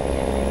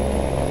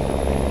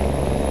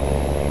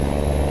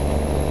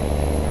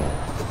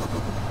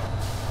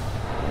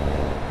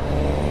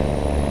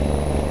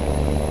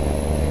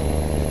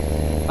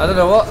 I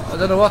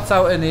don't know what's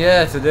out in the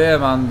air today,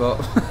 man,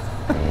 but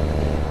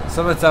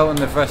something's out in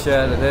the fresh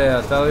air today,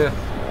 I tell you.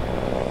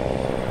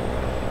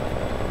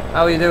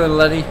 How are you doing,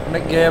 Lenny?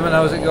 Mick Gaiman,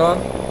 how's it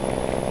going?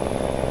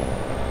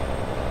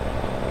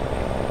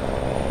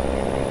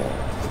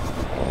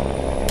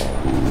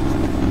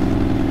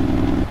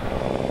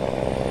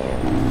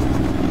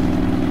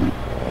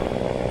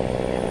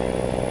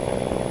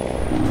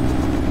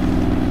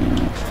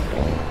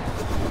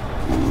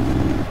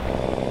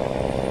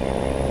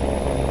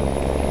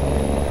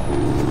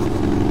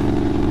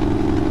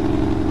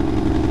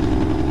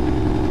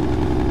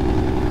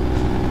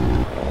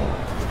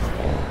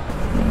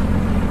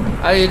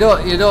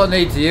 You don't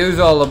need to use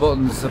all the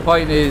buttons. The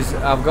point is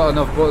I've got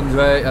enough buttons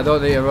where I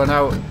don't need to run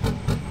out.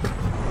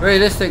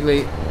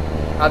 Realistically,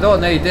 I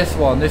don't need this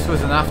one. This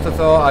was an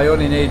afterthought. I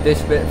only need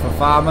this bit for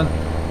farming,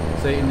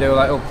 so you can do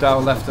like up,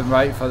 down, left and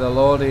right for the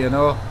loader, you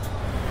know.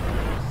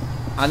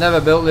 I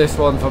never built this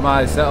one for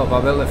my setup.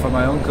 I built it for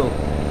my uncle,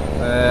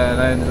 and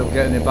I ended up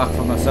getting it back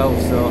for myself.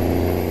 So.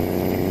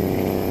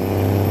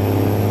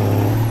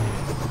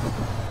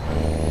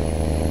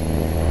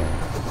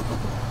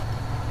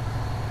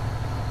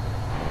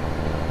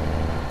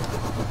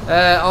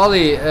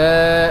 Ollie,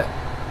 I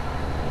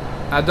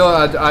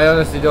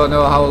honestly don't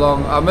know how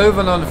long. I'm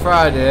moving on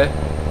Friday,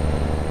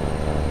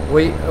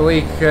 week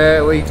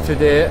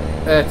today,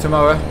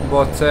 tomorrow,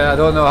 but I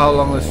don't know how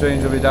long the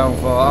streams will be down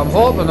for. I'm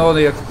hoping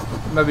only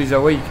maybe a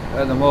week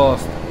at the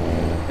most.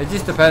 It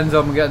just depends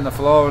on getting the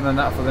flooring and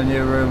that for the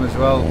new room as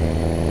well,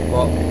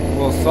 but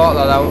we'll sort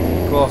that out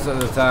closer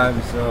to the time.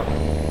 So.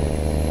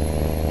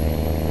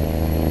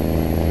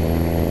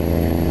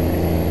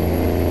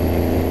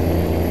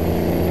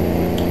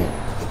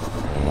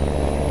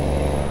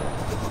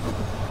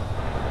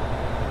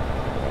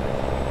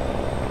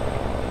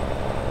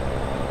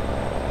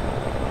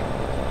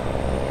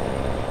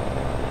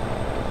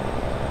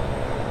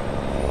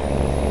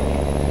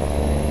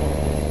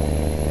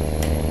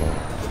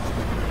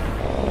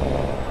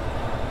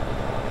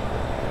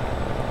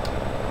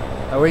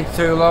 A week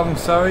too long,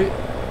 sorry.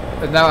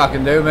 There's now I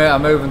can do, mate.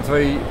 I'm moving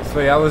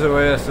three hours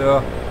away, so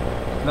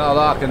not a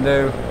lot I can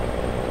do.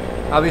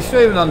 I'll be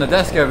streaming on the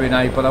desk every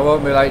night, but I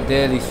won't be like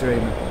daily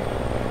streaming,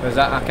 because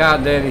I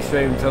can't daily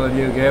stream until the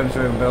new games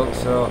room built.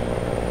 So,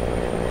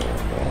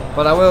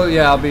 but I will.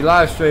 Yeah, I'll be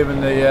live streaming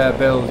the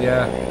build.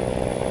 Yeah.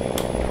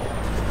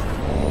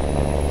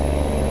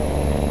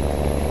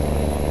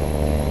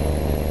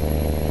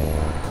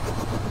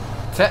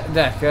 tech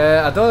deck.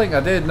 I don't think I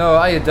did. No,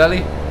 hiya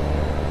Delhi.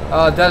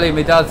 Oh, Delhi,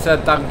 my dad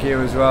said thank you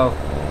as well.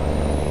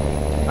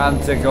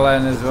 And to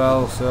Glenn as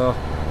well, so.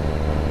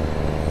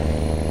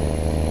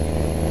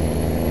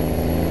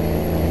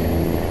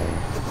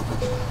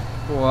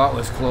 Oh, that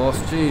was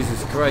close.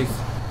 Jesus Christ.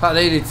 That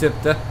nearly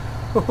tipped her.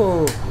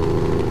 Oh.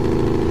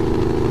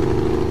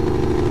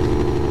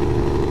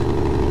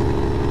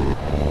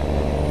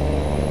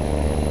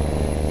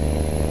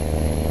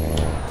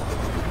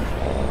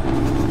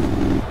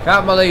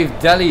 Can't believe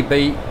Delhi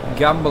beat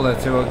Gambler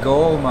to a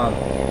goal, man.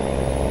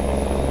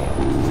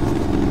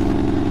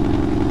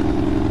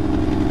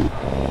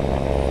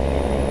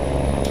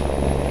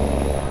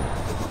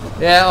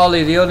 Yeah,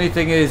 Ollie, the only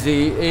thing is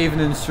the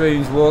evening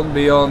streams won't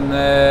be on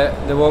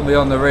they won't be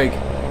on the rig.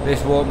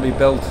 This won't be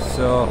built,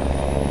 so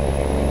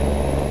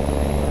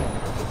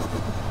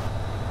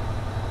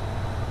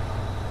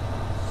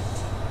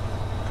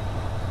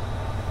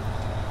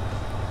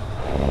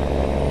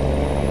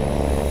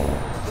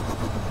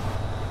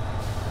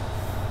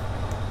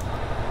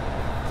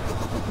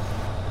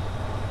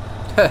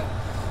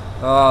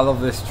oh, I love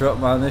this truck,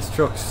 man. This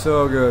truck's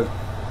so good.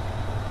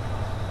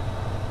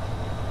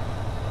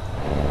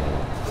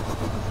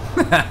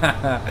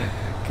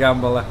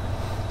 Gambler.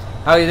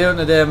 How you doing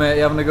today, mate?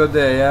 You having a good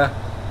day, yeah?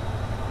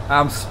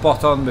 I'm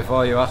spot on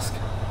before you ask.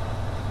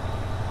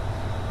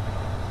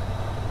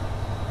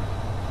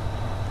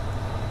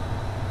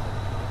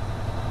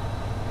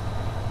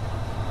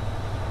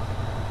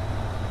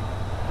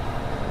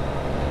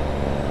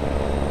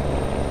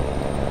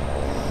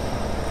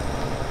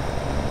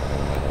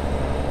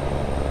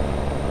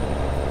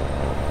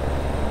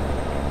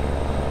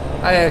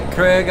 Hiya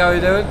Craig, how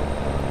you doing?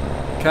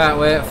 Can't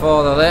wait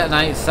for the late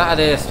night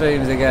Saturday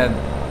streams again.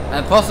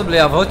 And possibly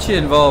have Hutchie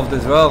involved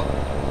as well.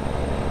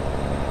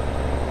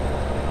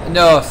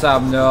 No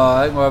Sam, no,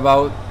 I think we're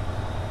about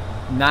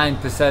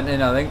 9%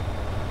 in, I think.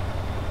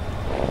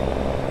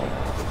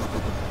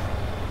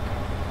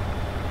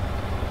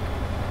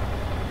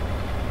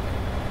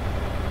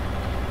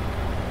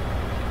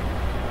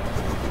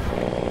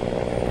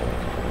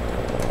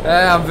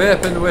 I'm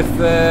vaping with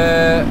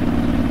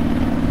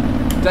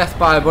Death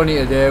by a Bunny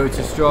today, which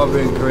is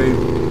strawberry and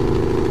cream.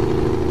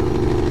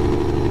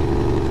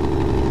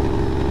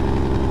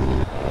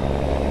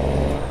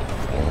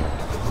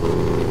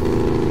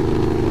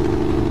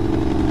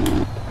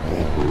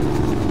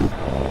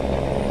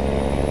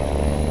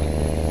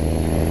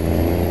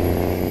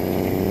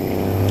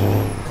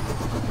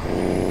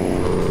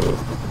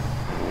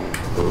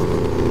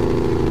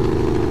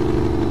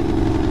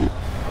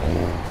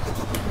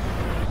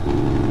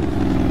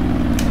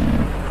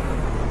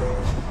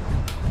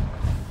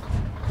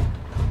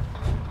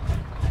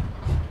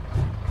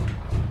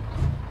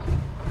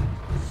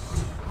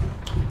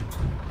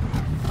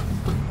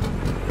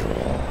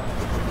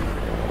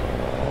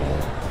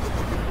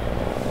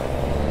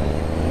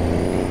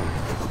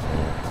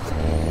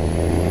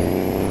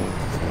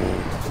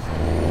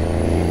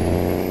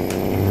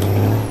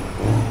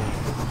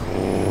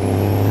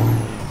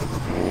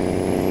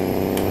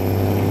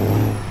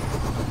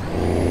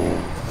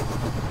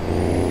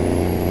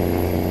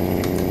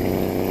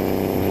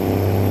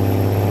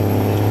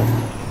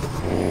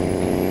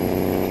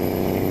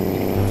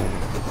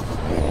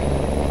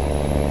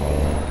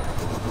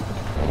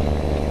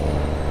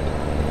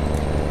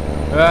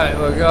 Right,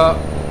 we've got,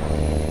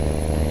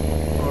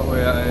 what are we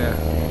at here?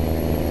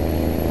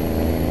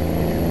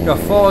 We've got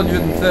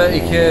 430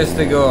 Ks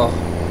to go.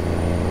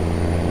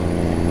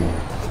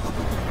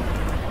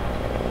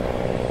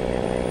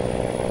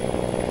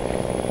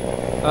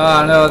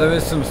 Ah no, there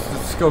is some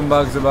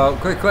scumbags about.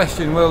 Quick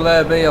question, will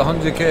there be a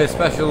 100k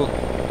special?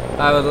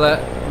 I would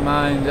let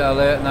mind a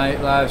late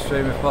night live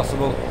stream if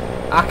possible.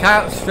 I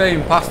can't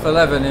stream past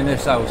 11 in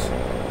this house.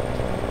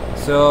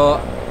 So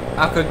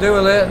I could do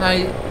a late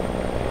night,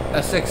 a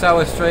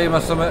 6-hour stream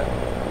or something,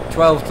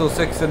 12 till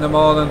 6 in the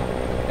morning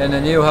in a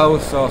new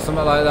house or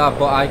something like that,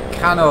 but I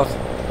cannot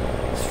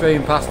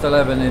stream past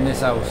 11 in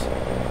this house.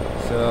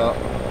 So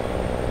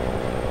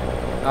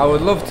I would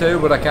love to,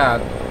 but I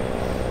can't.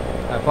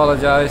 I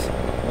apologise,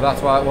 but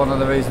that's why one of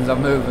the reasons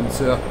I'm moving.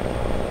 So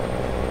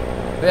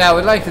but yeah, I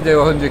would like to do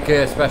a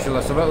 100k special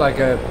or something, like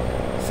a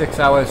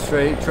 6-hour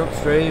truck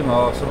stream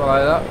or something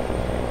like that.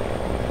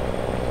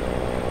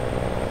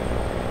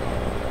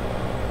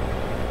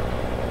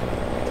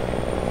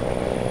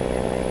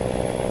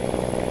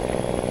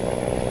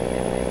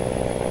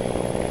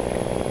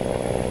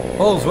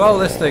 Pulls well,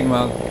 this thing,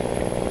 man.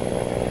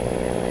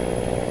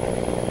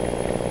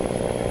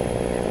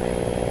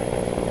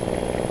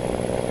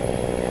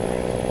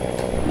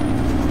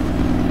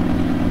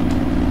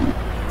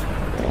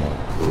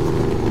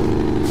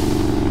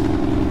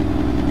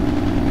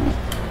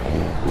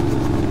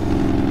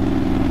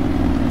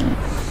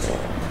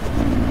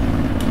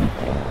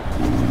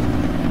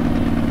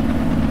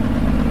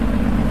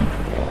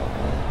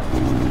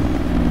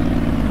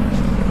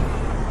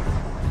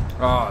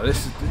 Oh,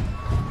 this is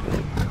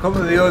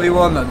probably the only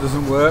one that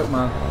doesn't work,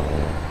 man.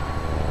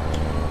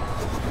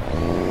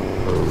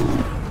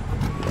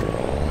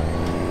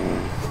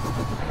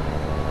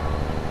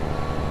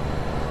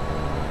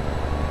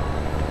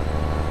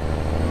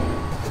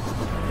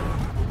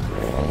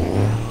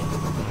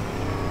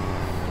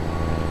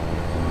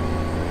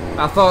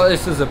 I thought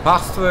this was a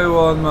pass-through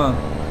one, man.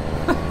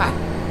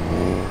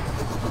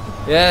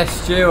 Yeah,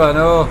 Stu, I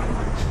know.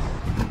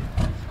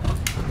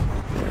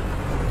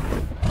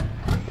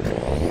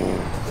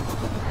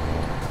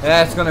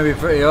 Yeah, it's going to be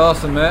pretty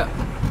awesome, mate.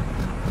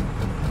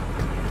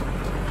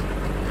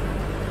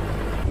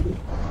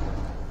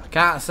 I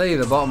can't see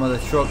the bottom of the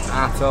truck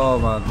at all,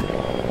 man.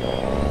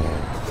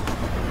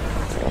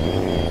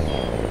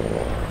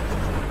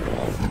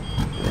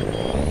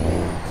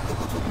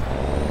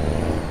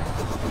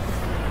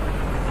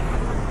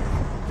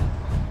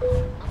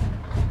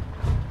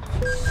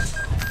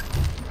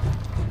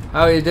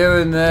 How are you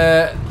doing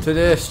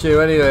today, Stu?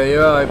 Anyway,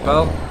 you alright,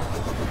 pal?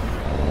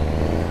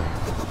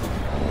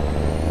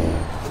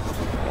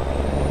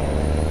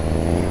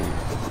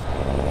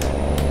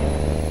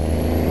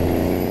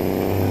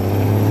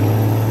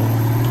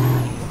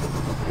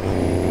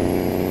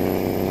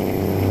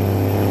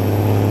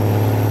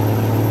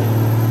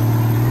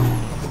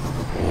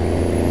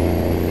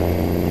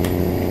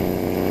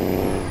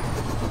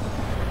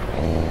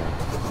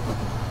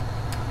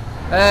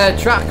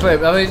 Track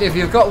clip. I mean, if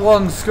you've got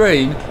one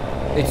screen,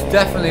 it's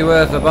definitely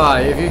worth a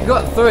buy. If you've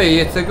got three,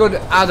 it's a good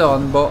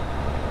add-on, but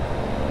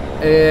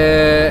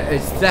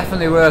it's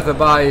definitely worth a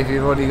buy if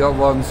you've only got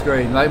one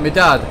screen. Like my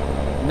dad,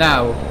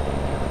 now,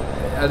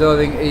 I don't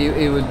think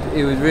he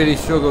would really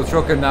struggle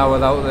trucking now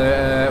without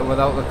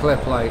the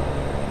clip, like.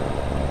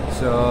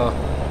 So.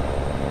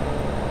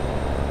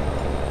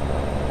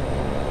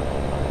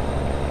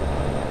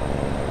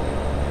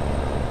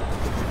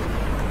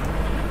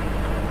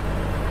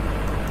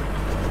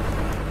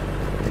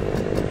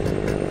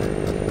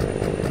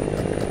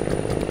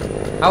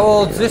 How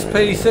old's this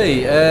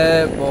PC?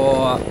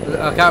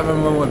 I can't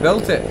remember when we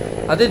built it.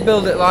 I did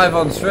build it live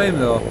on stream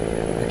though.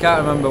 I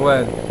can't remember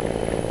when.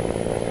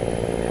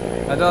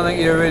 I don't think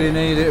you really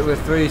need it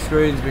with 3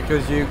 screens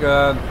because you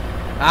can...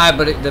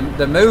 but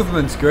the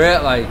movement's great,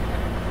 like.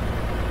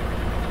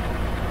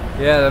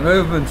 Yeah, the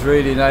movement's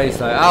really nice.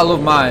 Like, I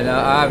love mine.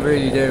 I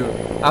really do.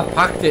 I've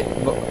packed it,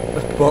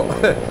 but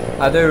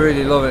I do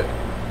really love it.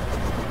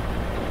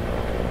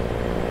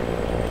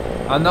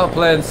 I'm not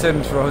playing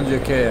Sims for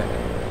 100k.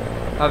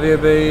 Have you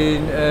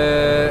been,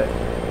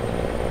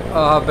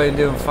 I've been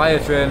doing fire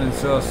training,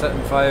 so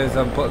setting fires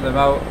and putting them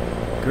out.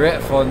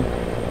 Great fun.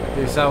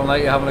 You sound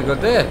like you're having a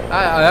good day.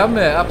 I am,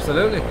 mate,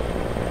 absolutely.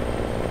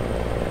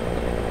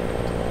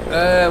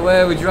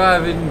 Where are we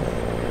driving?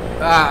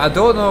 I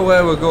don't know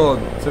where we're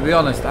going, to be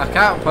honest. I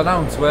can't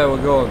pronounce where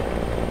we're going.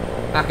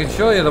 I can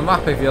show you the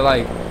map if you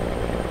like.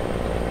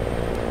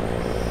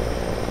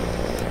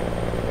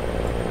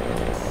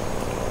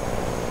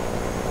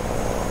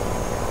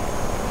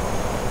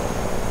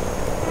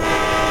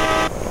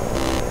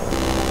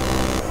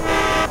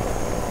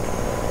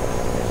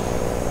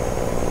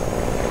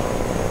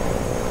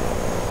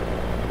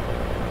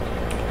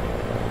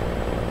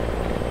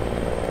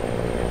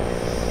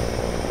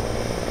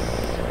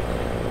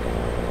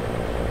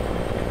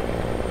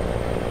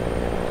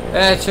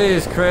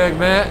 Cheers, Craig,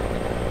 mate.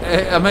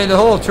 I mean, the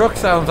whole truck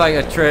sounds like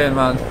a train,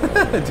 man.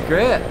 It's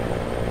great.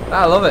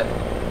 I love it.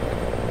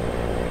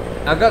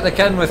 I've got the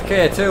Kenworth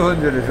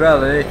K200 as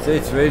well, and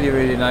it's really,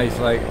 really nice,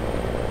 like.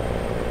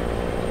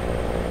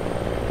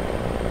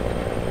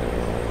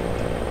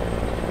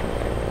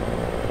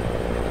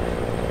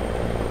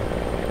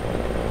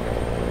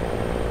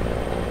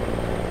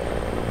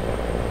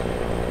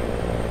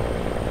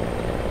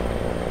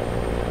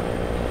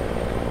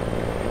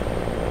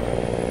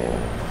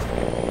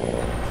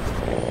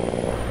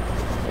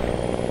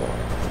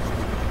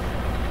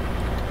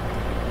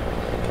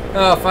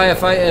 Oh,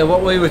 firefighter,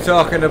 what we were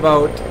talking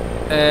about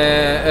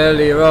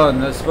earlier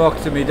on, I spoke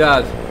to my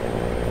dad.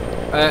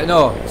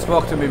 No,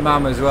 spoke to my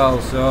mum as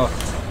well, so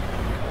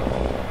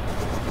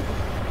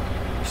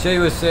she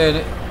was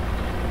saying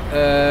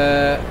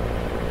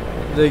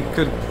they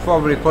could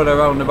probably put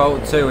around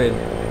about 2 in,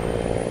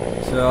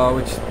 so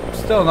which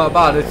still not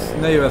bad. It's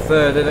near a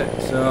third, isn't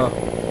it? So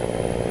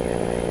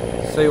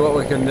see what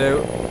we can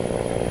do.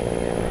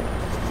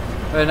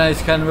 Very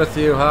nice Kenworth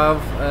you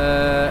have.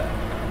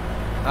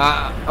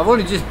 I've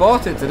only just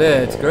bought it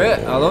today. It's great.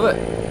 I love it.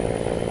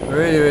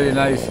 Really, really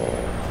nice.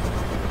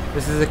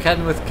 This is a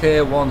Kenworth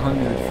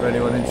K100 for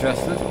anyone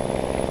interested.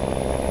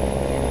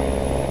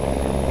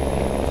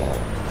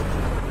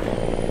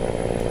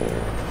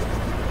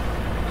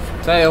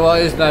 Tell you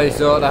what is nice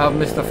though, to have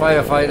Mr.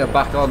 Firefighter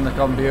back on the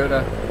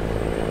computer.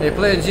 Are you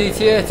playing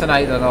GTA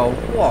tonight then, or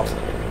what?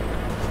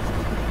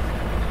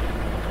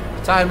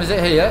 What time is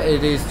it here?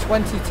 It is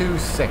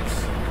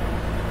 22:06.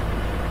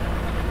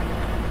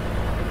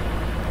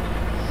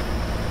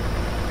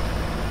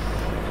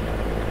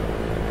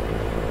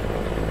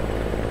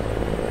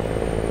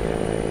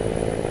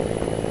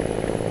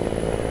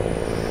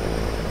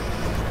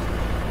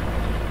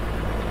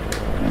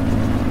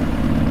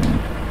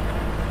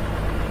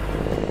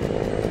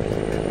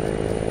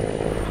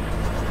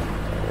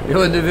 You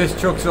wonder if this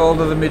truck's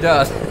older than my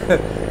dad.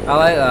 I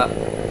like that.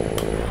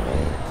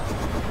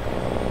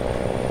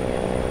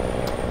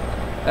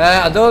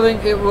 I don't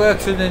think it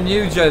works in the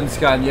new gen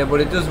Scania, but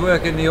it does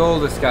work in the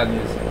older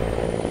Scanias.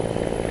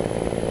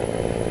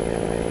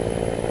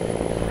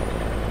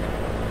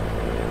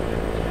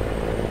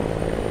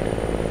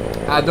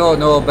 I don't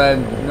know,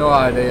 Ben. No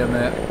idea,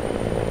 mate.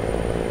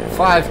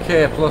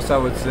 5k plus, I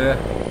would say.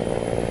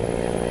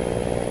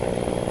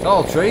 It's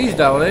all trees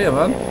down here,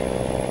 man.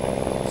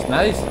 It's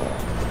nice.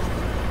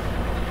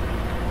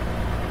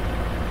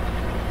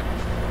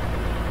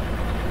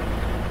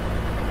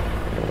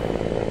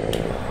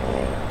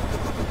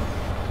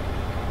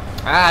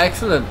 Ah,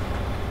 excellent.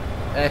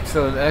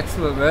 Excellent,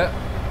 excellent, mate.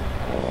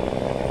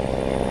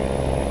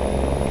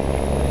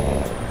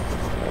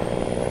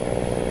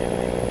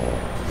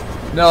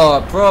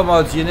 No,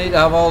 promods, you need to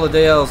have all the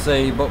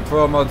DLC, but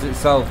promods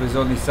itself is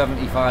only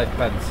 75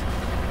 pence.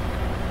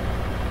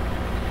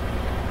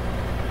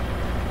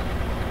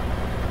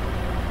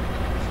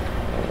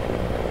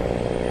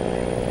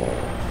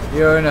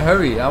 You're in a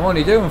hurry. I'm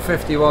only doing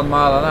 51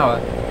 mile an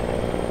hour.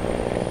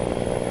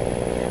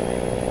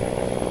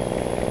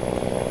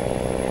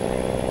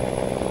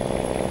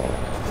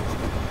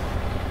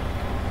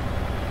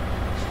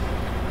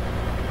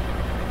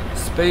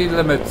 Speed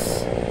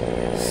limits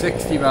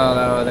 60 mile an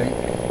hour, I think.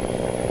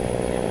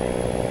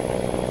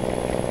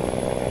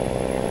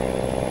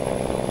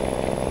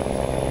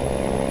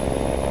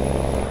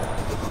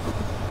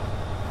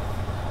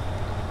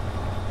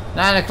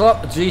 £9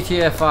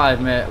 GTA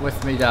 5, mate,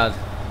 with me dad.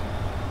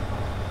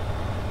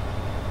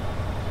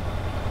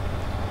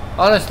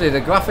 Honestly,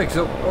 the graphics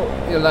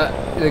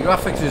the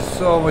graphics is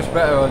so much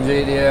better on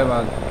GTA,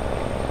 man.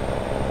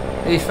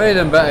 He's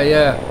feeling better,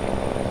 yeah.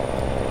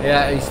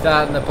 Yeah, he's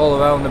starting to pull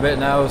around a bit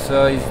now,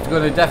 so he's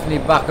going to definitely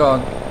back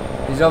on.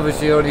 He's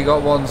obviously only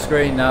got one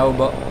screen now,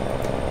 but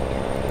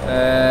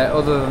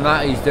other than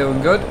that, he's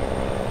doing good.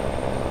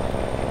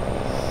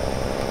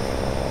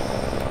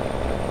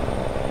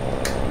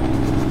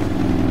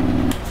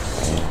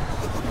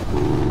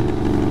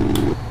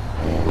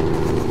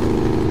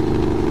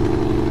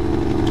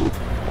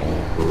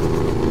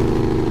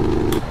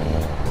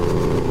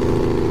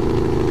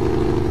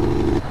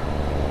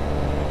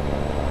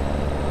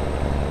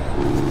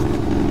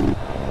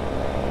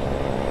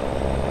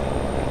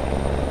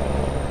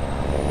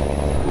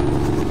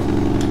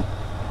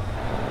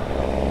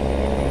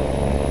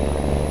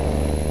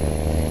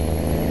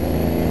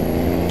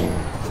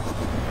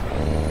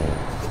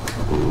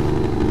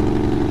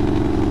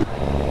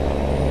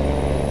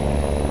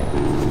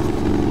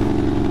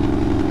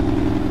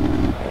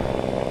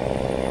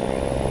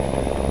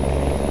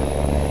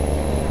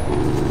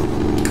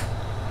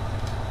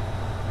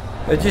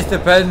 It just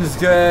depends,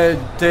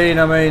 Dean.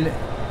 I mean,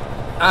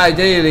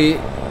 ideally,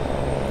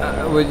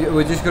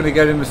 we're just going to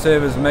get him the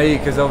same as me,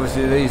 because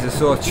obviously these are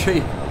so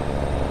cheap.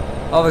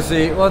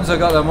 Obviously, once I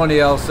got the money,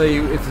 I'll see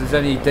if there's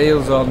any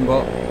deals on,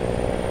 but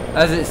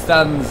as it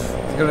stands,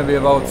 it's going to be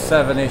about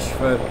 7-ish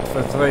for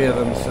 3 of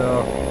them.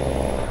 So,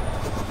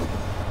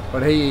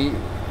 but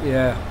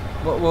yeah,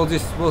 but we'll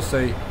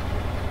see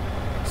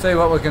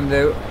what we can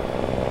do.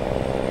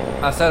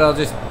 I said I'll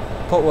just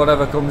put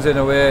whatever comes in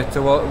away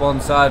to one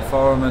side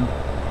for him and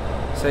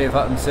see if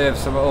I can save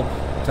some up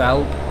to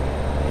help.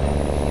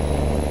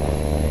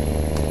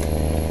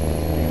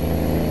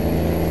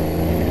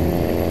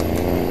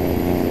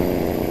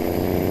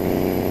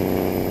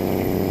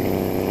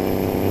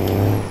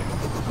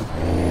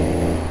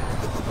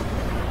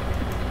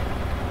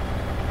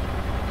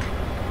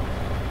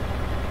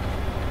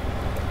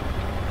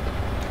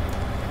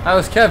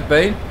 How's Kev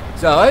been?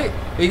 It's alright.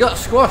 He got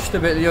squashed a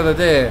bit the other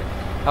day.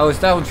 I was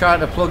down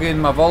trying to plug in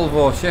my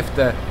Volvo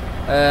shifter,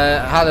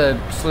 had a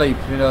sleep,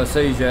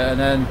 seizure, and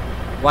then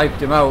wiped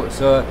him out.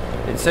 So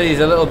it sees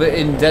a little bit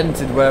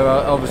indented where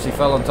I obviously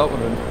fell on top of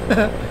him.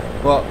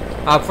 But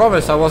I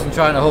promise I wasn't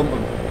trying to hump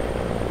him.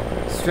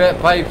 Straight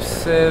pipes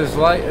saves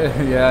light.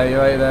 Yeah, you're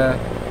right there.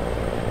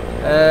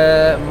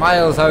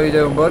 Miles, how you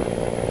doing, bud?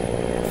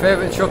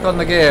 Favourite truck on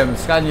the game?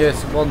 Scania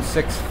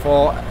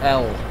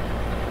 164L.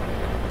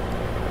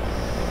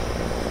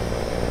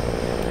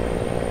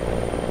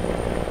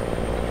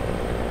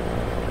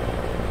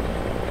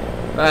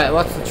 Right,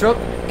 what's the truck?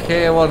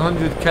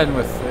 K100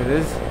 Kenworth, it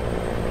is.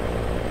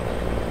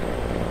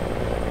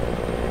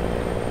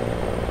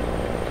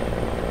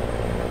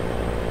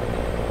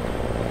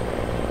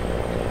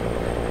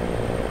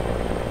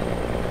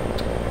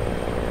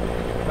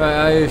 Right,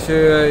 are you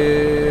sure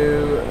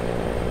you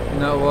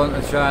not want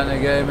to try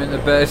and get him into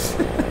base?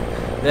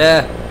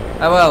 Yeah,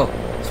 well,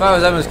 as far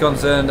as Emma's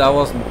concerned, I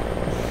wasn't.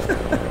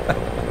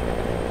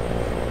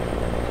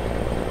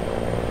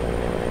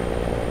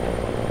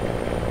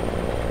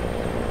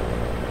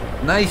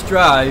 Nice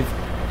drive.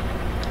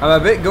 I'm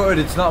a bit gutted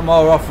it's not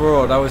more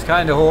off-road. I was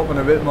kind of hoping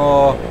a bit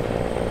more,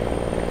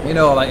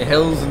 like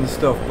hills and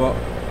stuff, but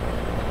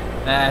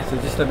it's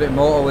just a bit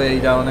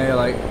motorway down here,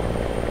 like.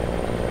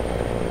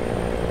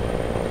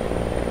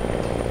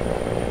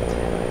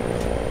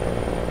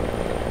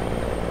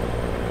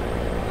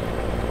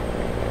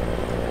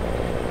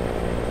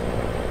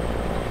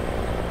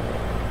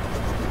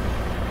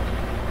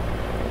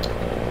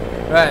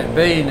 Right,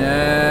 Bean,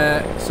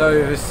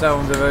 sorry if this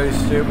sounds a very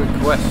stupid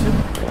question.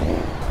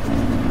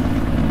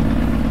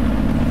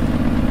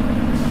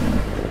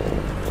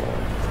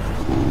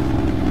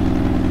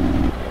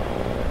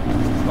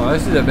 Oh,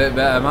 this is a bit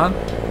better, man.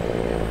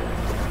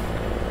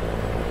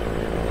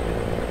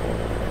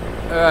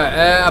 Alright,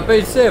 I've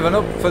been saving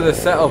up for the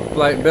setup,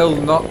 like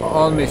building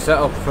on my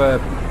setup for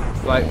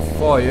like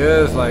 4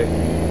 years, like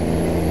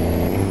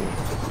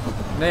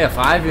near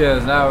 5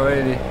 years now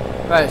really.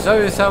 Right,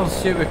 sorry this sounds a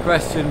stupid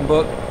question,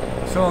 but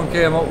someone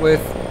came up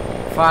with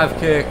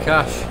 5k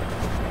cash.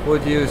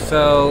 Would you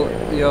sell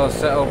your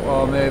setup,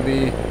 or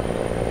maybe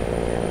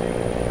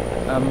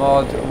a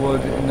mod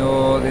would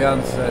know the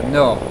answer?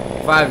 No.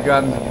 5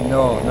 grand,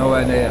 no,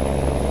 nowhere near.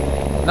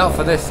 Not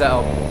for this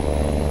setup.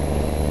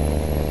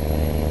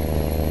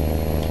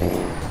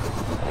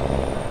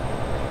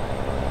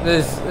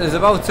 There's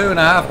about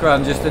 2.5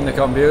 grand just in the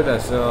computer,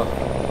 so.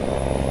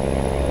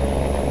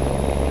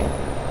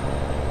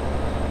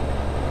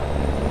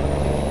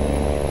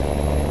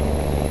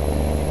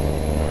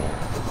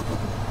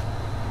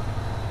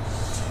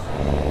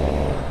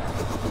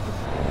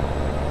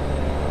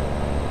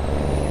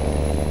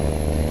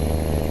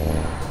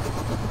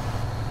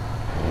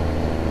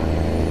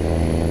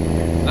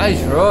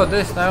 Nice road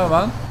this now,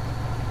 man.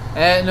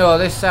 No,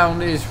 this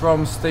sound is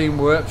from Steam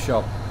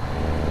Workshop.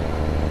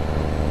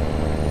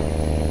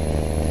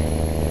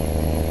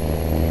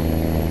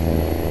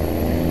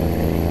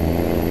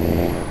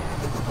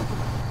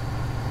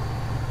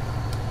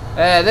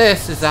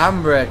 This is the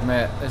handbrake,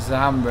 mate. This is the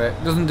handbrake.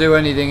 Doesn't do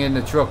anything in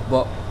the truck,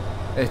 but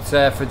it's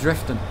for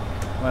drifting.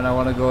 When I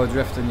want to go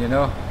drifting, you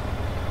know.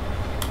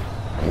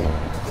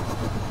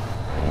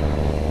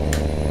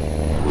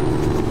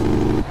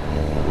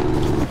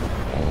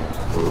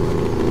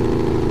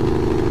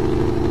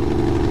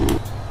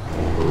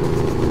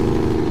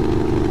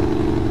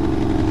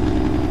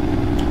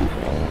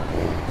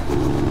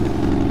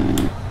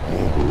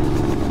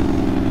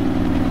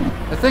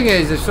 The thing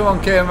is, if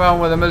someone came around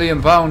with £1 million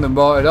and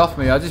bought it off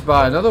me, I'd just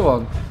buy another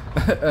one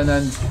and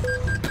then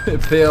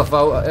pay off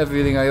out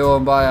everything I owe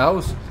and buy a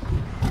house.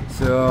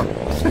 So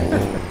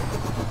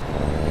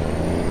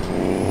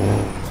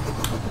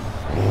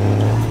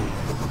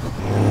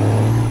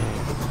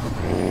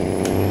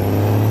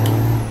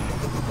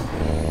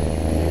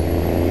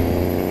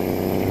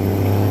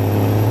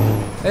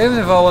even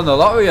if I won the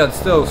lottery, I'd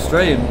still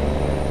stream.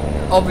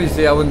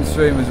 Obviously I wouldn't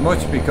stream as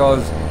much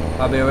because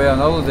I'd be away on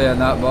holiday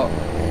and that, but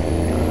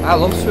I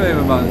love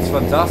streaming, man. It's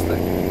fantastic.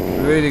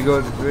 Really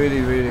good.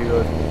 Really, really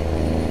good.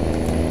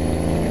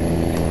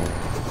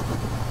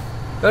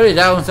 The only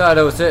downside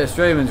I would say to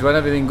streaming is when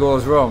everything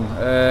goes wrong.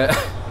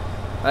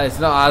 It's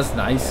not as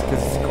nice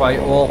because it's quite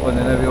open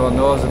and everyone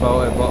knows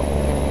about it, but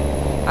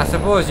I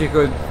suppose you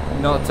could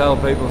not tell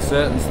people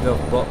certain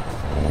stuff, but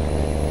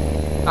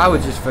I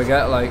would just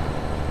forget, like,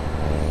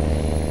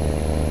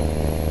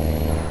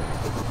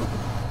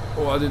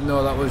 oh, I didn't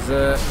know that was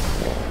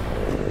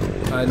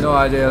I had no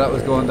idea that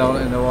was going down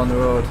in the one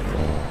road.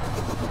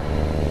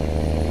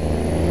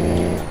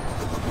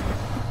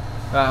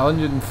 Right,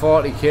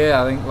 140k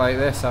I think, like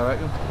this, I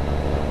reckon.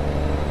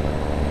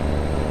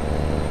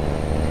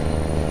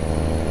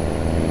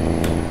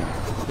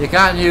 You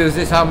can't use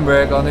this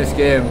handbrake on this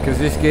game because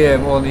this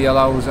game only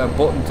allows a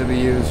button to be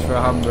used for a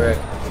handbrake.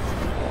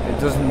 It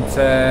doesn't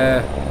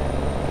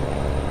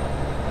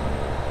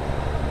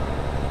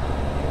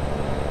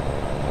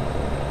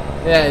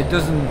yeah, it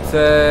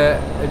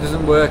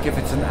doesn't work if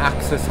it's an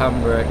axis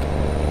handbrake.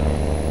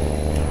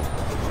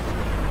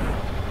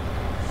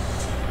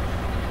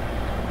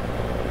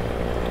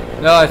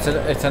 No,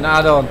 it's an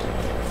add-on.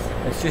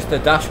 It's just a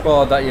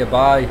dashboard that you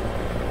buy.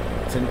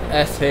 It's an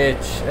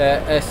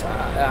SRH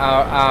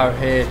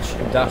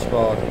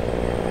dashboard.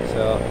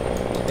 So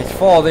it's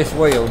for this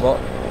wheel, but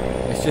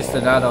it's just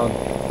an add-on.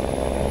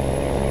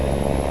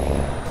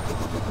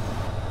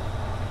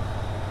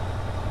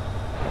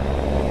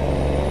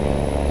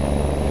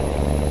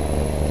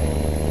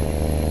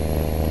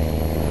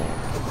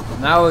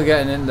 Now we're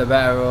getting into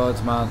better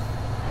roads, man.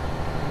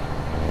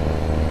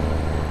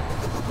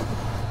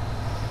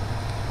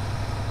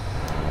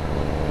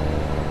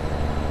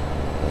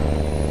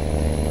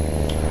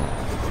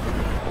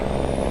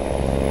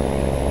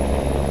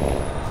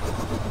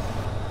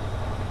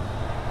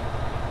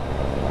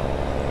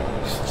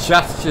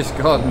 Chat's just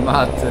gone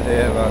mad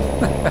today, man.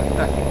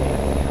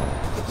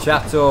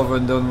 Chat's over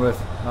and done with,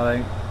 I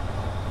think.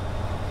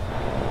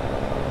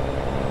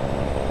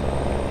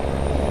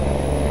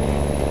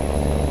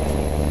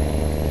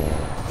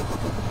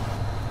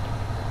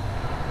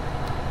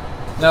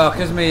 No,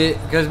 because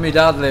me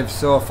dad lives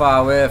so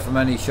far away from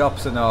any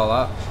shops and all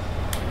that.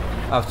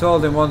 I've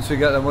told him once we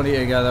get the money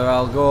together,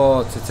 I'll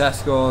go to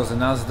Tesco's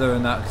and Asda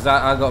and that, because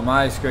I got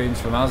my screens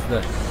from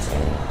Asda,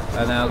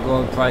 and I'll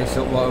go and price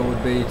up what it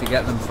would be to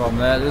get them from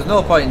there. There's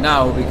no point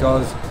now,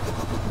 because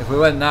if we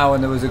went now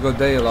and there was a good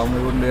deal on,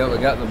 we wouldn't be able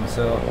to get them.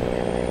 So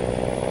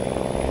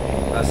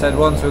I said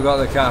once we got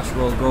the cash,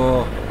 we'll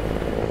go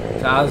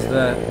to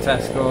Asda,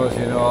 Tesco's,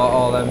 you know,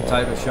 all them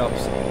type of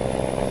shops.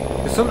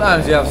 Because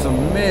sometimes you have some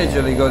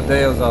majorly good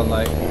deals on,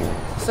 like,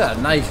 it's a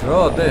nice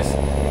road, this.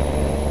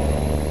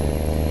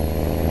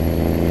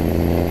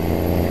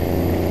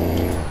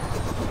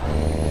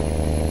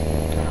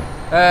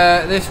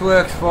 This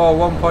works for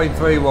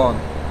 1.31.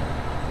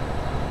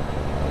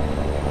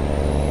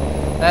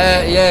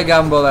 Yeah,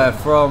 Gamble there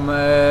from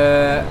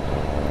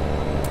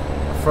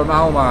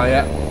Almar,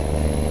 yeah.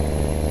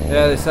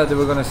 Yeah, they said they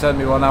were going to send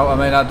me one out. I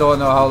mean, I don't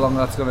know how long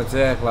that's going to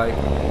take, like.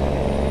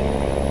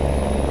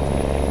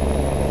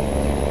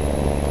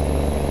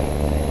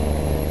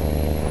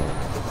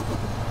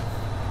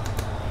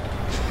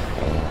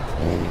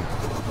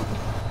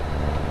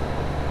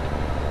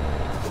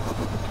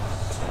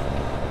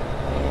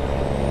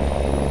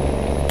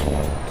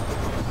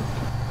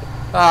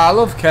 Ah, I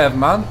love Kev,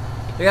 man.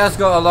 He has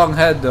got a long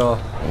head, though.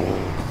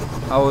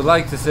 I would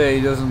like to say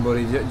he doesn't, but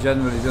he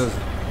generally does.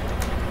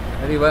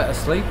 Are he went to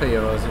sleep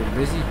here, or is he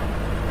busy?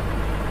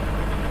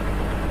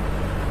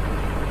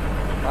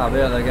 I'll be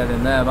able to get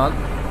in there,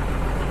 man.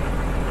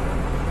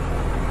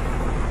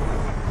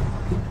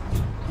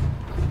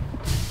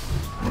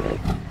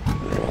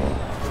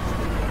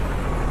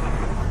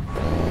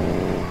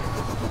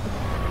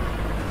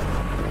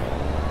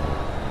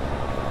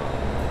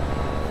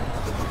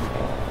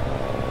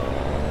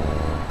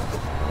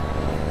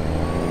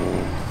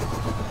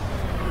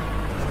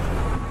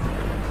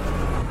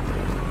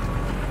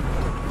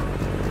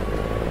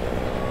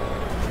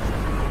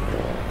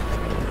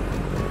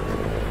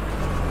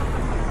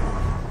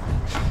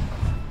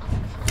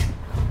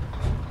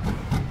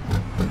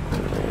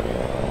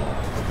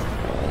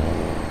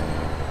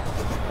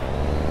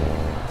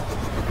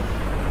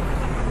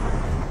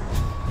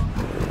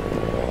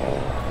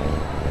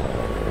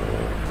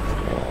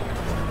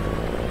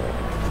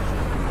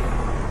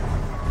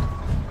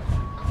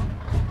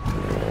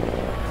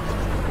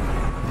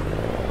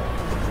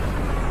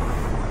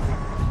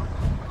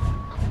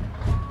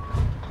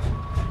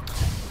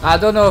 I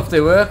don't know if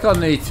they work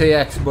on the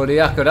TX, buddy.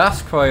 I could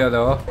ask for you,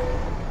 though.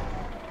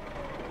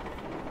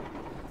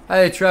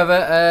 Hey,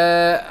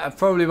 Trevor.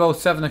 Probably about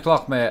 7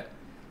 o'clock, mate.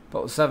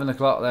 About 7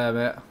 o'clock there,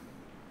 mate.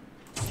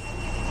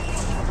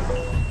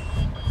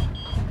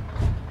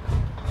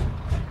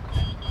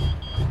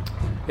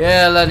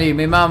 Yeah, Lenny.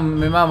 My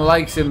mum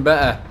likes him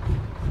better.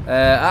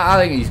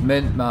 I think he's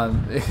mint,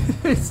 man.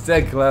 It's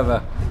dead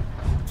clever.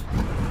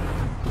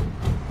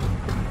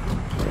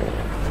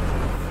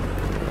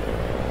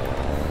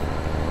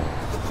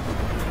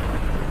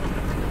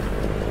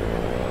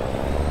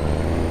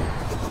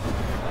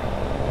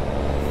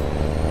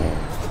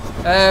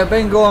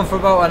 Been going for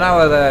about an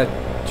hour there,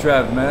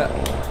 Trev, mate.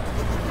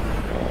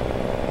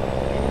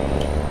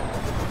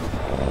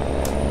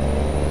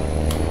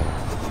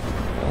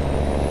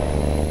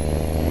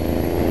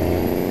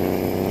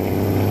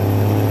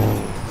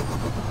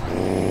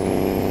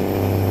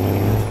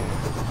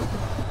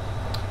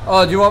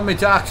 Oh, do you want me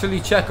to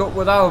actually check up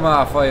with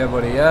Almar for you,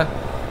 buddy, yeah?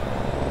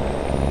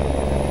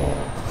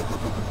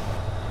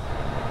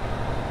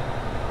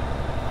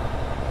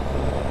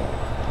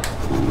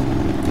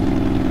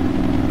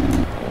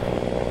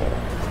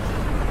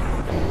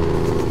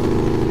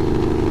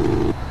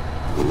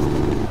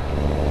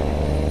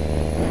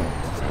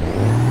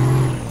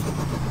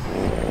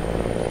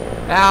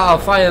 Yeah, I'll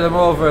fire them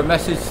over a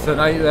message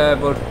tonight there,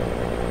 bud.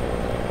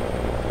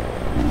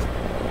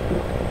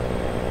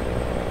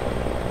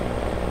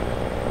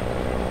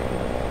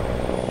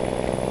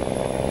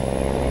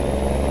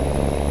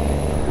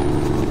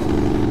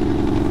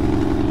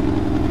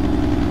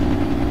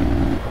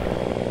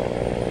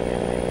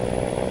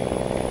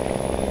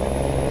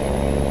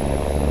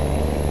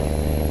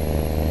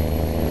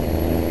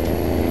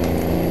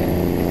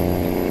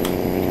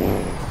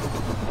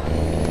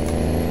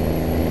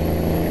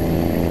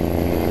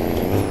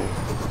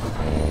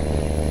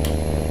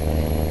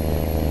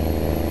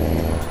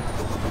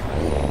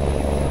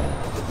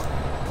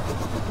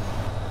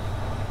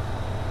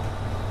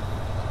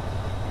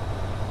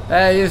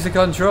 Use the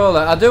controller.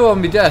 I do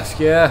on my desk,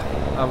 yeah.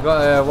 I've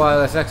got a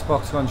wireless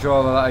Xbox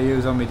controller that I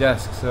use on my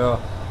desk,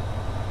 so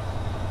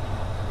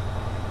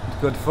it's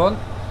good fun.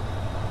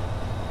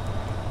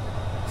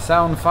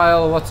 Sound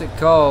file, what's it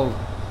called?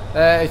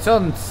 It's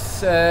on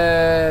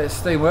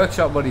Steam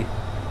Workshop, buddy.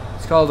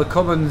 It's called the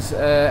Cummins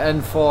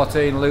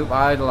N14 Loop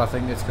Idle, I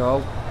think it's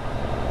called.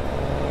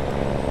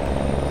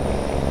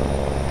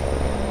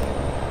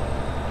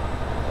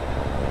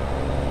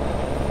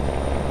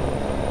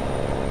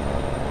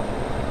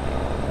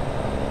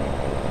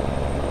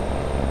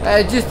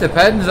 It just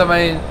depends. I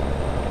mean,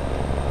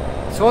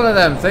 it's one of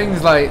them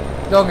things, like,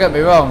 don't get me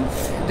wrong,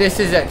 this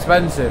is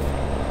expensive,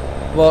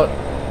 but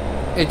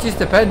it just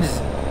depends.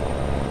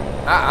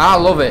 I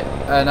love it,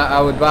 and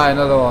I would buy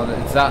another one.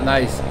 It's that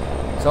nice.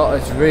 So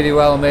it's really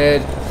well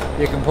made.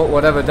 You can put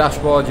whatever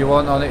dashboard you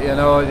want on it, you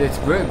know. It's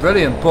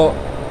brilliant, but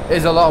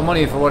it's a lot of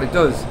money for what it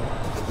does.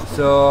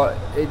 So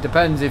it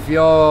depends if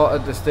you're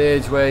at the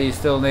stage where you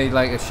still need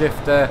like a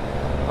shifter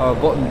or a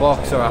button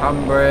box or a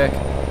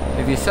handbrake.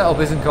 If your setup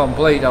isn't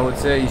complete, I would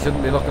say you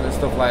shouldn't be looking at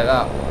stuff like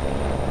that.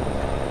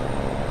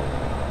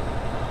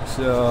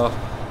 So,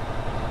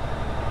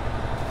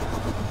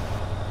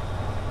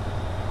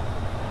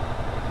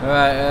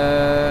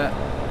 right,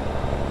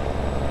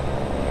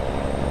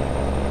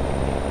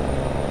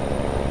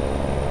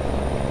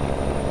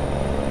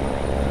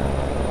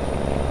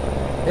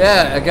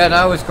 Yeah, again,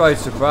 I was quite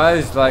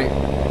surprised. Like,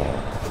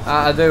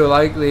 I do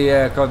like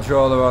the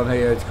controller on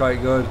here. It's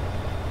quite good.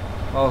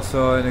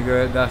 Also,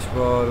 integrate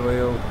dashboard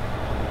wheel.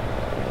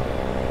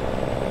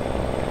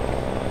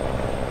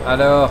 I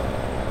know.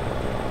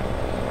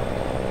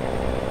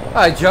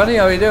 Hi Johnny,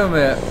 how you doing,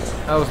 mate?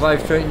 How's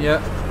life treating you?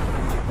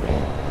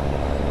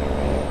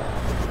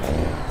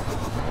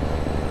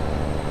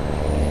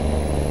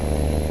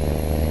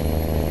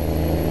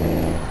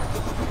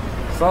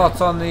 Thoughts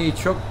on the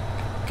truck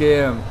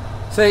game?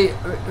 See,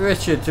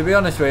 Richard, to be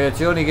honest with you, it's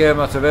the only game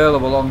that's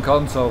available on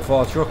console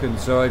for trucking.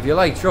 So if you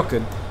like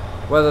trucking,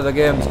 whether the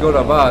game's good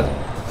or bad,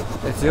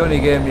 it's the only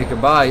game you can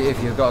buy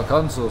if you've got a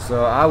console.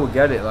 So I would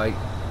get it, like.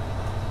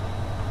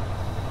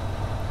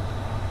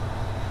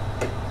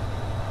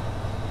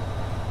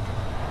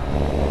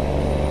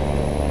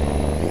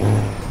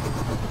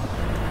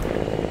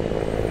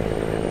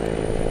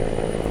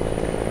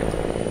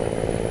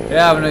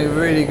 Yeah, having a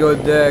really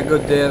good day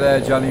there,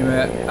 Johnny,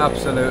 mate.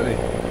 Absolutely.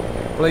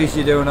 Pleased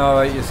you're doing all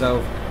right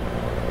yourself.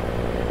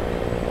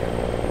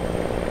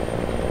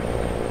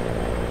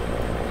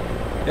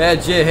 Yeah,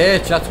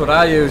 JH, that's what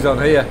I use on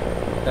here.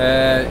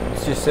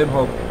 It's just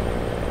SimHub.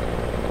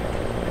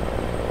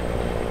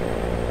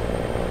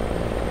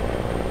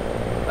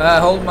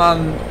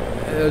 Holtman,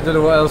 I don't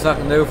know what else I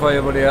can do for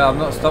you, buddy. I'm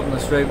not stopping the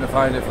stream to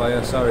find it for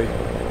you, sorry.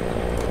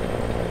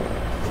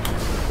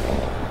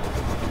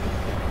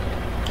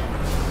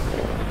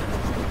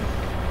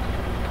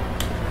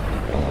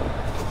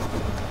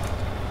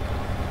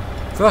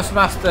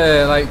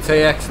 Thrustmaster like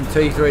TX and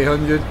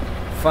T300,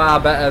 far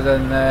better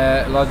than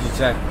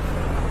Logitech.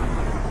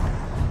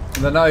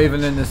 They're not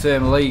even in the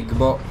same league,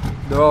 but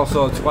they're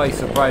also twice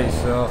the price.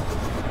 So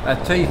a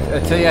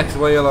TX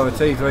wheel or a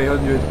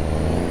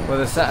T300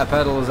 with a set of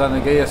pedals and a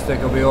gear stick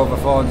will be over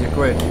 400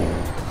 quid.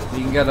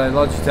 You can get a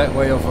Logitech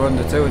wheel for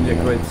under 200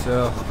 quid.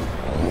 So.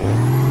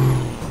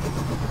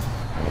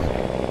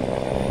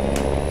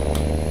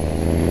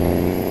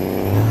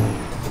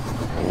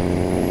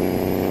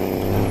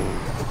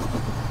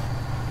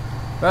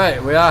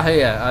 Right, we are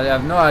here. I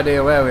have no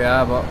idea where we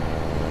are, but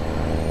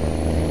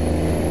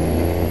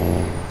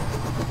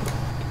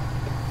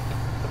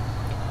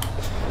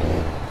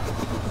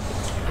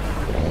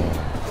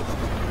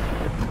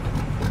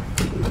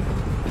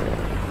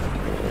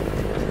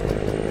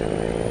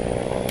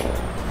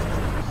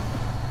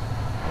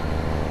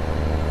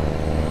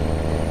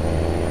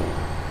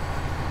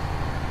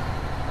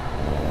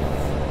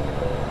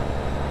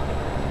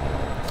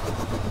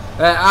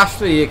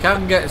Ashley, you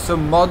can get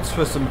some mods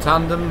for some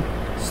tandem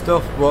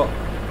stuff, but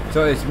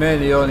so it's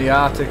mainly only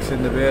Arctics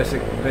in the base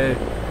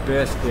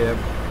game.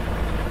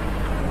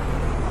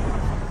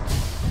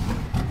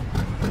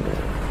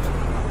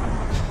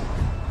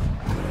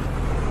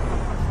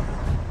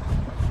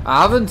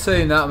 I haven't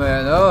seen that,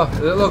 mate. No, does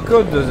it look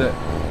good? Does it?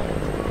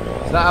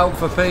 Is that out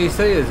for PC?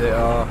 Is it,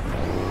 or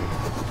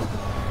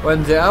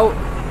when's it out?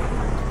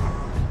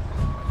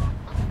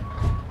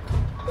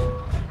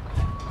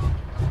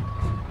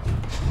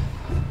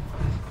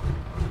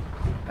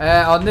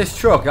 On this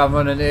truck I'm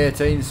running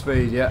 18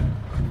 speed, yeah.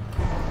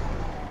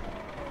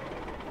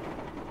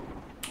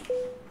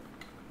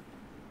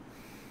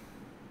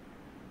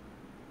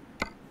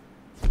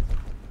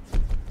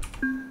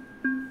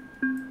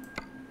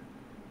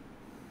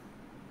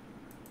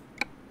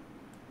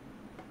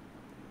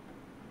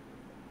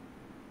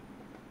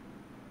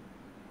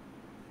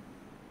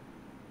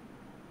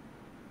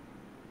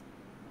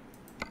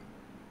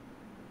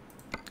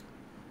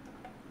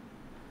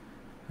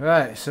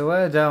 Right, so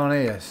we're down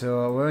here,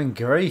 so we're in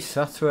Greece,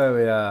 that's where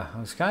we are. I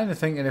was kind of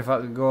thinking if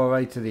I could go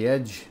right to the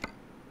edge.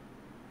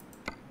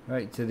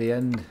 Right to the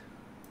end.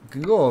 We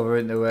can go over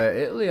into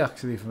Italy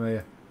actually from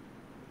here.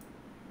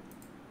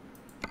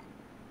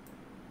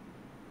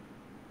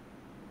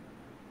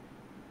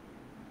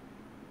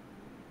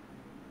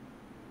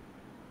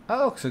 That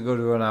looks a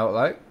good run out,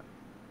 like.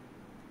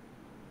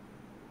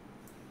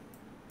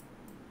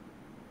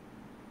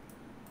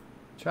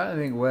 Trying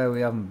to think where we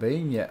haven't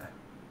been yet.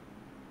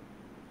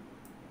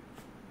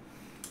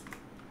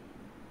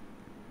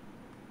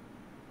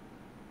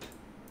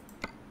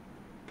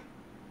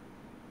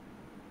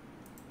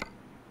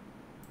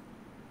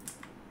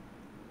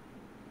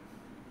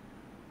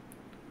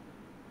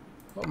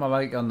 What am I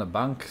like on the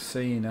bank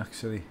scene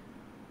actually?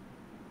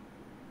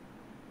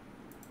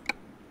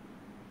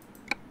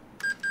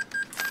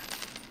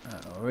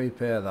 I'll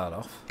repair that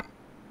off.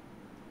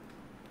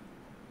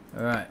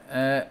 Alright,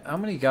 how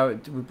many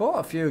garages? We bought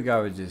a few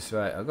garages,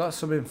 right? I got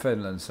some in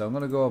Finland, so I'm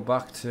going to go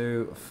back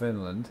to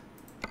Finland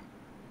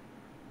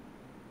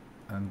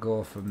and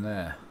go from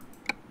there.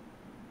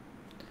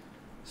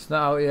 It's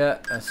not out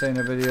yet. I've seen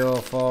a video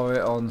for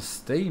it on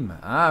Steam.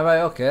 Ah,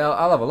 right, okay,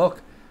 I'll have a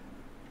look.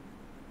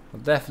 I'll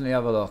definitely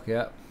have a look,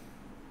 yeah.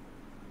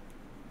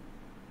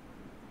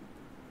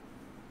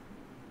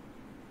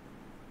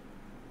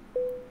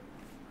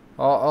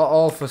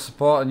 All for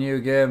supporting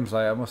new games,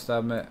 like, I must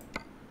admit.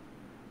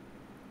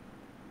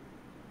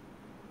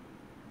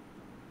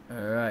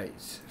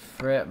 Alright,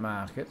 freight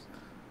market.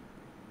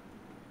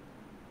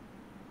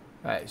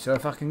 Right, so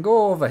if I can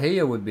go over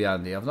here would be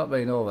handy. I've not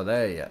been over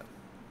there yet.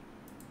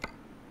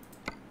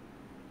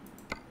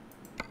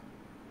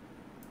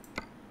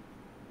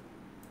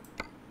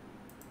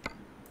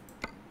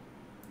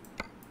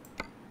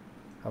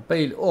 I've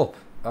been up.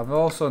 I've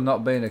also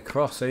not been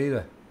across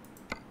either.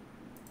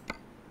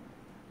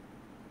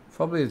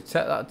 Probably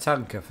take that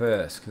tanker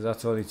first, because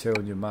that's only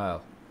 200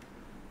 mile.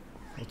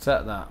 I'll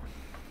take that.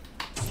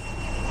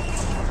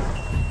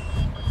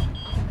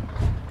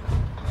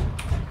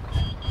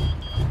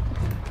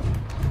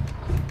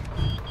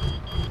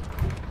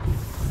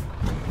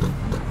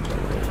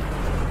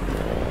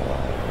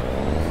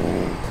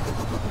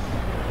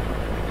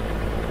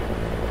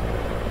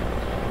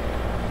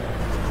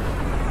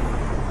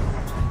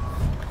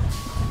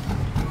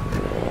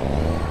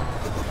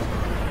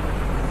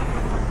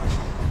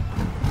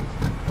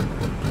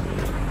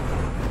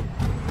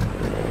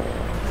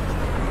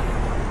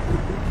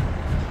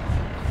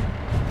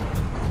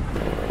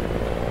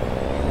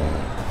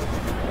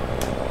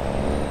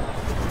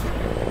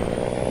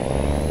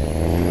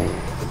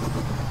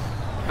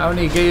 How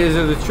many gears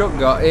has the truck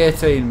got?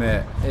 18,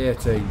 mate.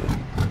 18.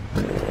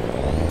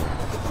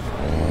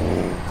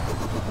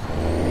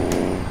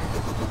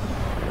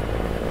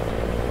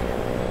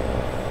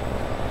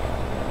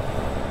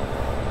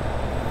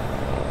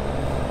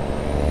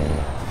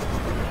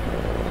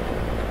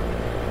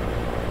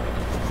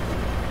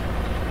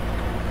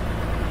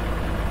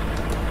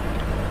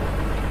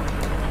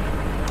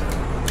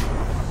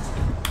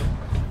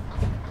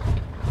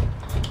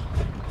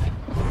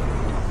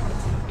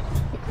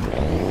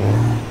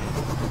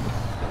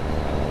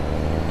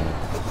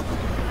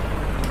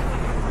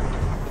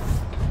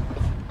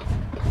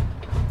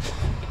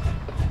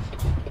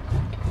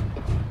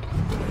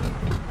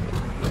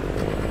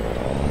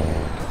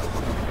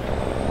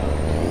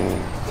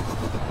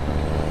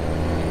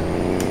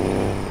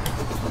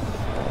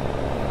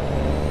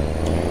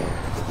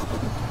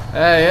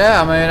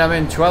 Yeah, I mean, I'm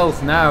in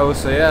 12th now,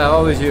 so yeah, I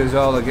always use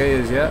all the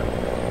gears, yeah.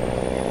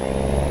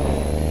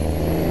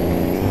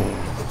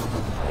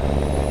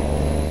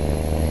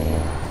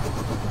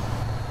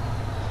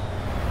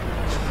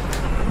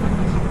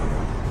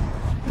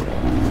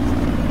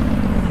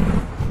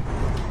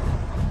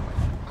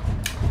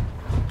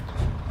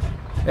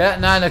 Yeah,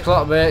 9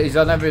 o'clock, mate. He's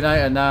on every night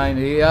at 9.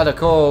 He had a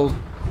cold,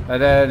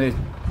 and then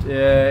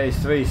his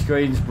 3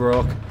 screens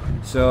broke,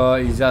 so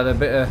he's had a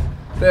bit of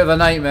a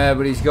nightmare.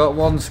 But he's got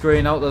 1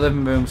 screen out the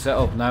living room set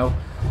up now,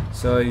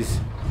 so he's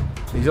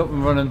up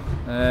and running,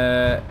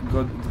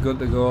 good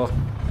to go.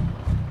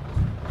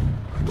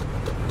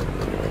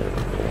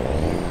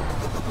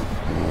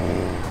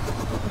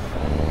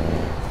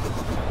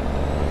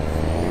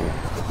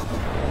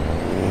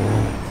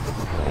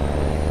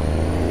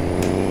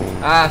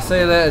 See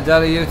you later,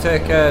 Daddy. You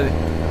take care.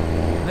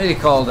 Nearly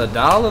called her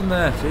darling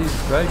there.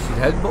 Jesus Christ, she'd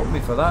headbutt me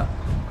for that.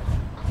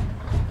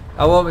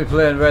 I won't be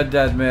playing Red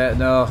Dead, mate.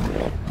 No.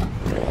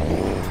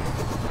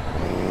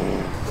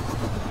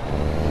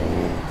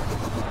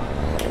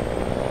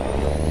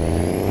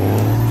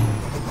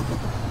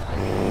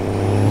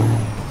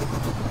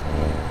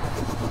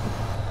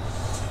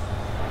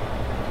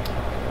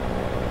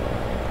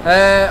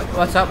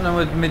 What's happening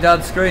with my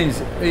dad's screens?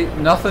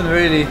 Nothing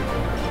really.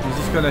 He's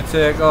just going to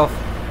take off.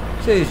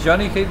 Cheers,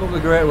 Johnny. Keep up the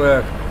great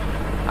work.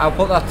 I'll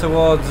put that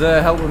towards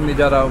helping me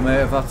dad out,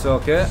 mate, if that's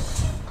okay.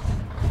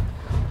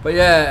 But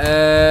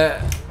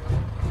yeah,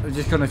 I'm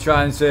just going to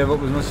try and save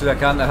up as much as I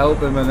can to help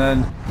him, and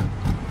then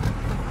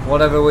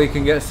whatever we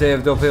can get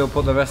saved up, he'll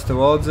put the rest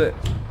towards it.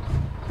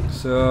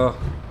 So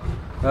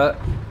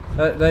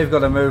they've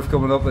got a move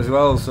coming up as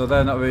well, so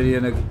they're not really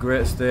in a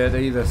great state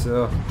either.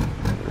 So,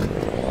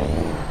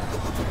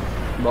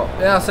 but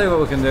yeah, I'll see what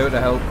we can do to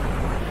help.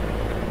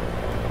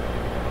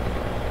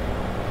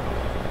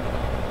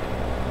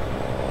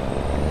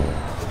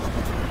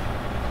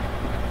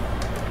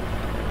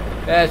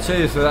 Yeah,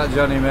 cheers for that,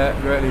 Johnny, mate.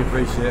 Greatly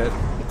appreciated.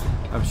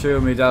 I'm sure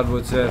my dad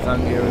would say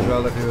thank you as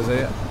well if he was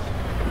here.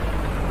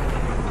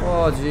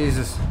 Oh,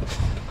 Jesus.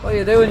 What are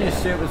you doing, you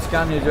stupid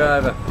Scania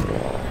driver?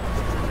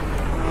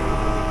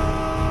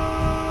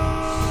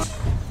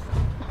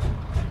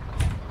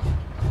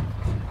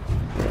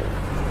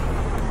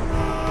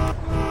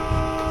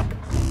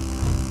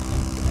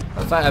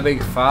 That's like a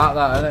big fart,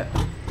 that, isn't it?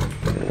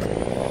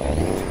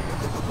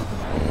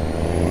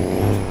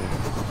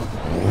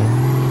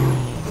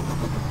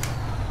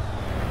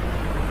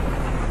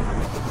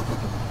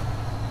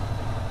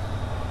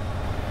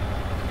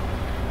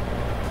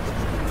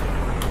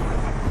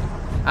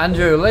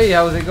 Andrew Lee,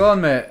 how's it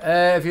going, mate?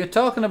 If you're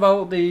talking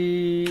about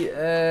the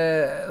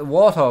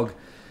Warthog,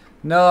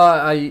 no,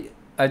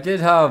 I did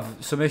have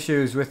some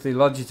issues with the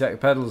Logitech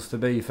pedals, to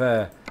be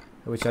fair,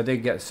 which I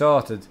did get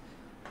sorted.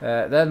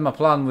 Then my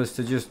plan was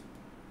to just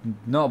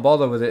not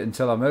bother with it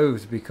until I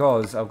moved,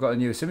 because I've got a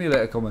new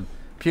simulator coming,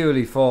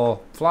 purely for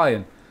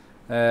flying.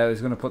 I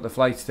was going to put the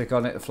flight stick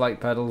on it, the flight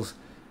pedals,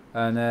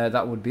 and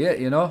that would be it,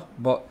 you know.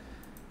 But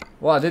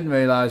what I didn't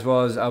realise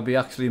was I'll be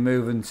actually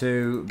moving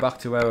back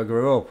to where I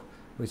grew up,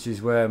 which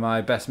is where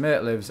my best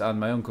mate lives, and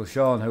my Uncle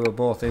Sean, who are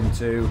both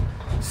into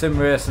sim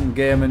racing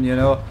gaming, you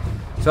know.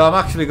 So I'm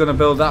actually going to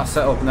build that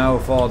setup now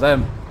for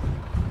them.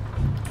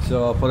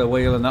 So I'll put a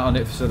wheel and that on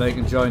it so they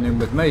can join in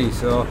with me.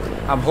 So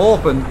I'm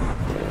hoping,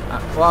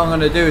 what I'm going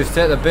to do is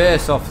take the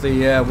base off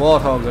the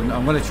Warthog, and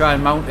I'm going to try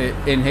and mount it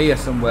in here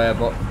somewhere,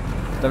 but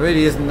there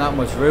really isn't that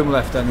much room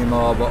left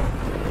anymore. But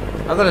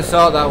I'm going to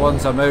sort that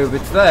once I move.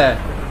 It's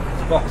there,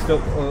 it's boxed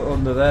up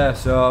under there,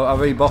 so I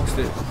reboxed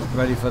it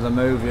ready for the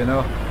move, you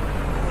know.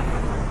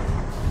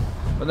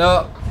 But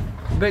no,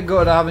 a bit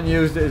good I haven't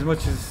used it as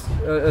much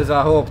as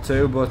I hope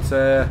to, but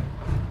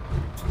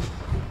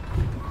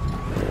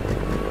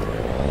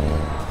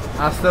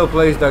I'm still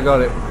pleased I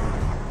got it.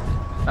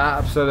 I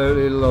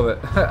absolutely love it.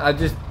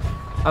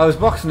 I was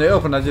boxing it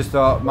up and I just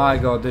thought, my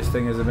god, this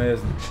thing is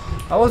amazing.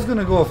 I was going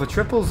to go for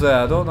triples there.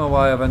 I don't know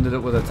why I've ended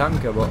up with a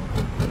tanker, but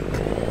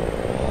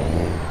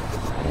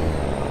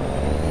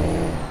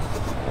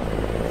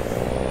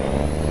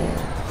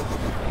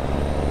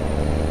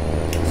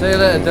see you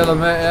later, Dylan,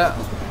 mate. Yeah.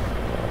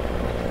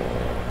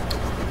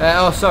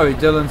 Oh, sorry,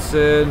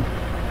 Dylanson.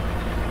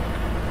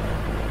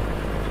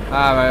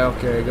 Alright,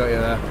 okay, got you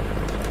there.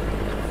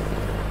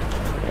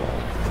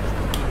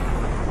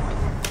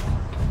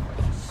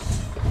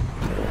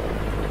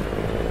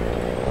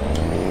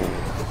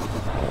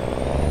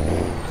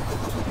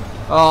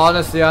 Oh,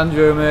 honestly,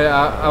 Andrew, mate,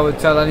 I would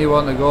tell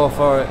anyone to go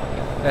for it.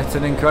 It's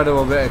an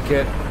incredible bit of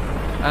kit,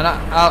 and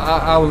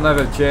I will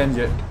never change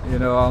it. You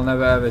know, I'll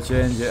never ever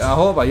change it. I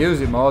hope I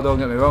use it more, don't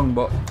get me wrong,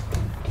 but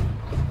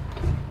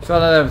it's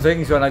one of them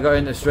things when I got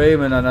into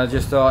streaming and I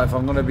just thought, if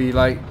I'm going to be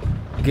like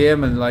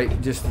gaming,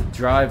 like just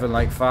driving,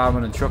 like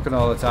farming and trucking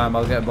all the time,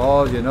 I'll get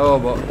bored, you know.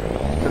 But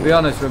to be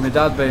honest, with my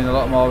dad being a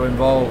lot more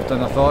involved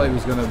than I thought he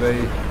was going to be,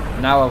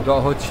 now I've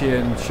got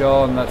Hutchie and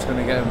Sean that's going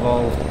to get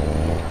involved.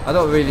 I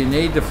don't really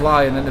need the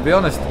flying, and to be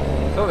honest,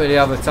 I don't really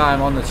have the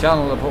time on the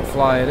channel to put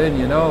flying in,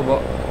 you know.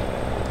 But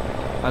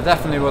I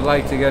definitely would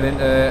like to get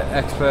into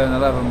Expert and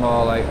 11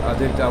 more. Like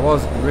I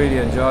was really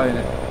enjoying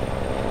it.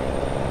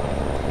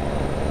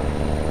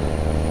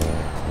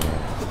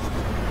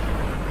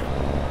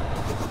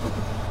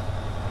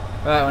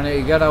 Right, we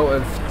need to get out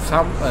of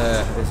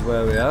Tampa is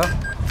where we are.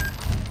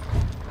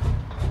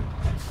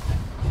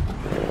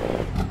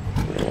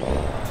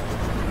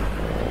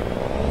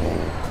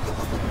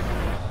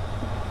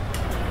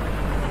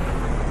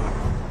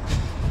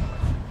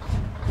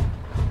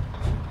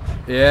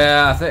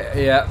 Yeah, I think,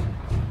 yeah.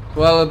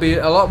 Well, there'll be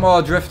a lot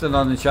more drifting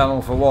on the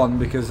channel for one,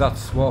 because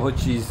that's what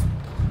Hutchie's,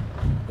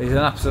 he's an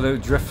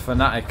absolute drift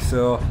fanatic,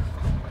 so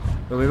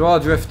there'll be more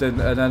drifting,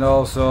 and then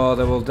also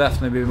there will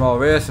definitely be more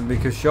racing,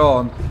 because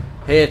Sean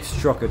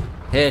hates trucking,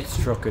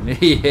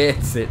 he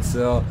hates it,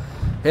 so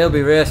he'll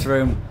be race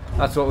room.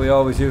 That's what we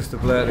always used to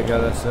play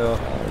together, so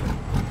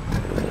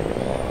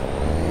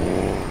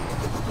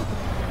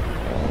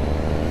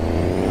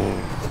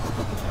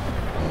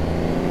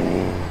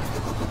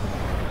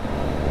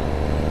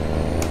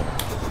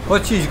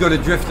Hutchie's good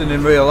at drifting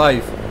in real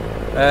life,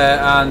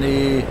 and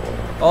he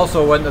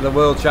also went to the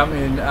world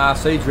champion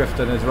RC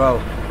drifting as well.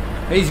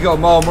 He's got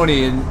more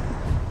money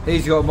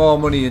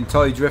in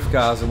toy drift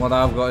cars than what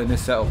I've got in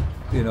this setup,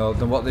 you know,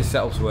 than what this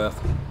setup's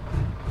worth.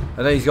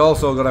 And then he's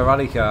also got a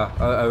rally car,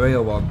 a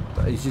real one.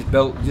 He's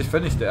just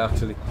finished it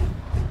actually.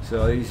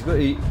 So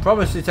he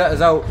promised to take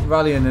us out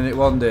rallying in it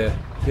one day.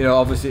 You know,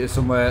 obviously to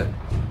somewhere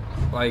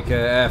like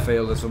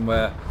airfield or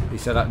somewhere. He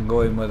said I can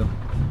go in with him.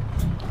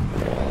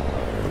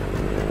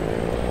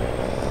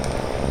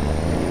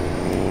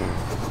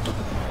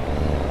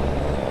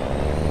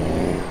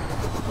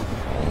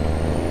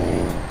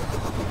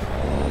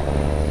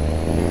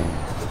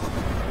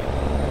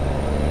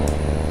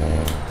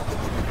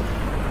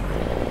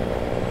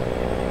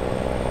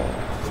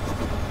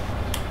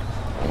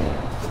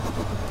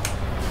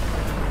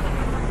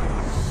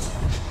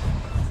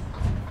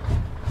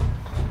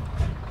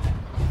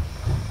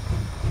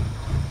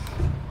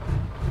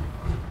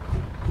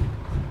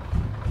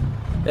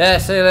 Yeah,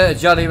 see you later,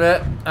 Johnny,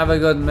 mate. Have a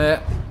good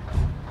mate.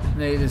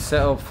 Need to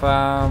set up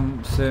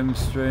farm, sim,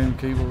 stream,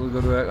 keep up the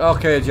good work.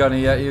 Okay,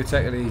 Johnny, yeah, you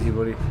take it easy,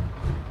 buddy.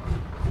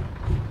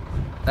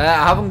 I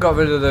haven't got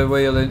rid of the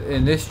wheel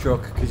in this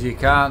truck, because you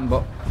can't,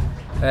 but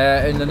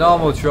in the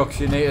normal trucks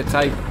you need to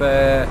type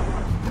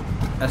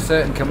a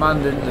certain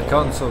command into the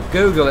console.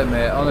 Google it,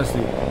 mate,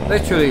 honestly.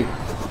 Literally,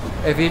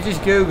 if you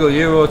just Google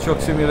Euro Truck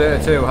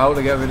Simulator 2, how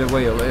to get rid of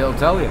wheel, it'll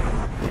tell you.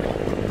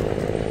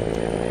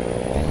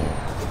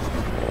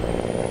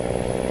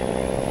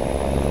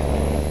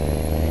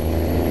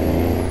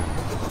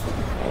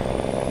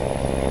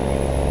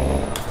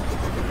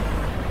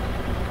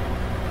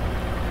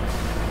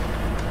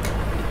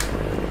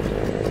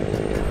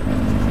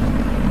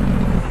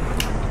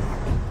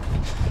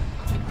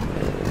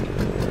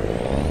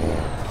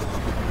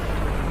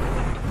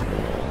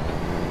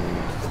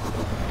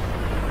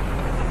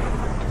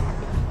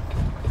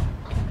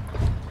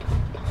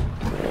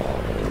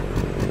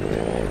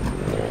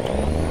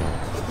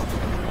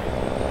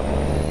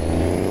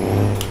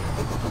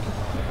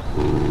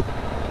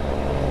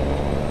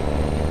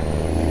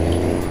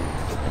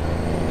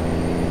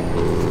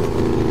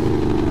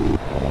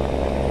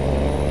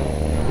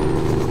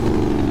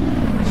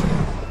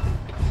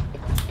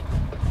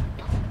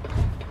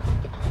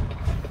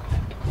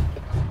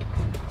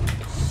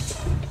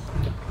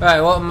 Right,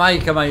 what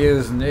mic am I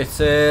using? It's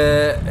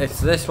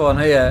this one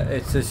here.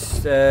 It's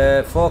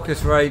a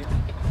Focusrite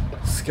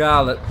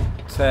Scarlett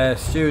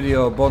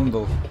Studio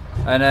bundle,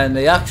 and then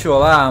the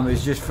actual arm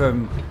is just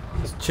from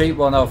cheap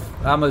one off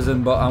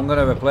Amazon. But I'm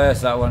gonna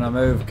replace that when I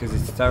move because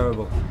it's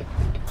terrible.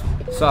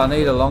 So I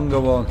need a longer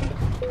one.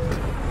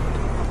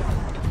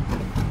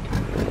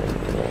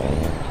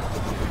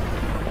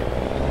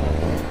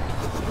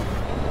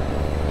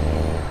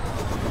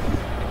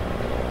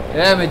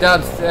 Yeah, my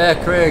dad's,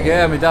 Craig,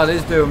 yeah, my dad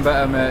is doing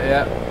better, mate,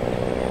 yeah.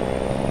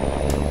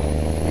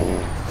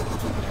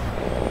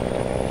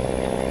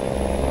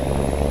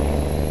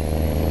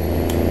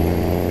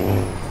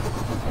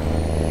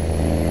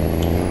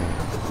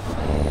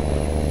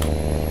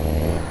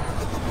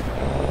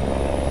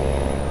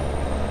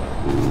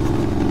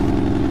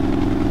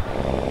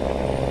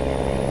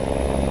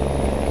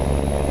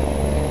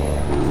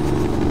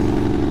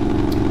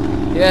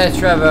 Yeah,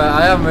 Trevor,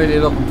 I am really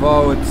looking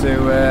forward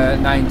to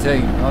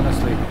 19,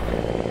 honestly.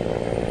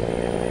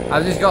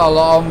 I've just got a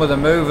lot on with the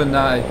move and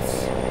that.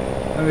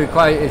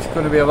 It's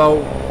going to be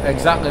about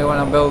exactly when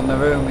I'm building the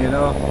room, you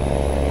know.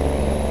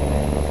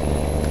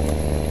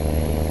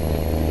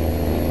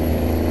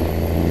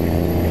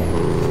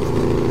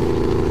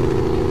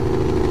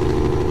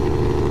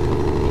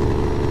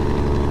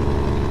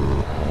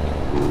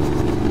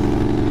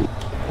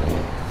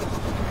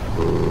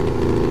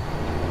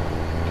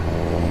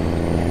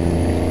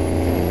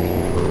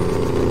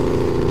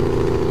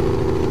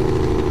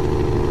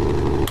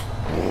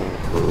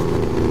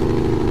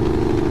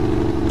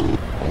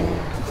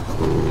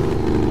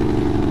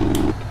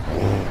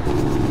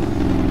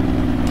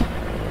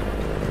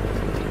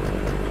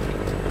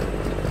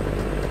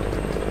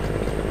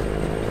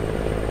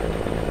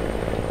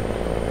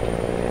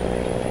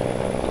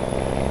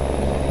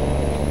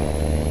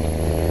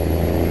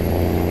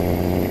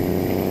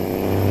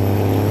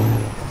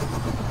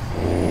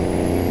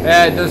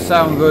 Yeah, it does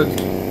sound good,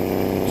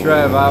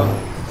 Trev.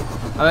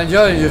 I'm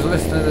enjoying just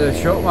listening to the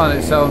truck, man.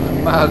 It sounds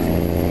mad.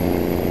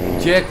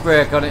 Jake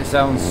brake on it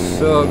sounds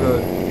so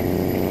good.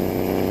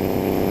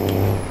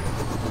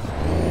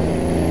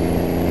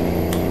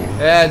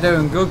 Yeah,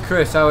 doing good,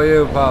 Chris. How are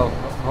you, pal?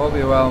 Hope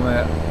you're well,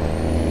 mate.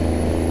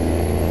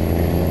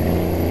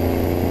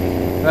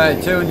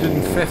 Right,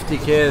 250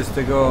 k's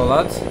to go,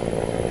 lads.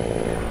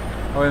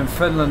 We're in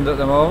Finland at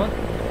the moment.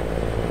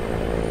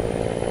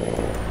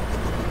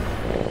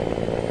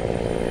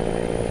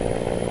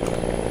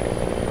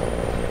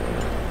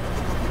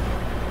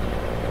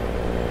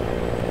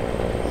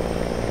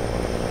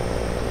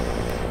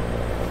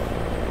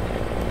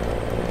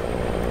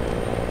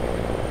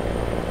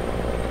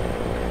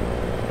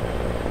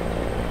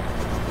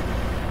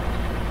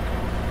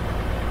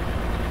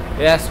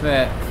 Yes,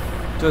 mate.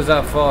 Does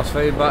have force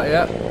feedback,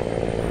 yeah.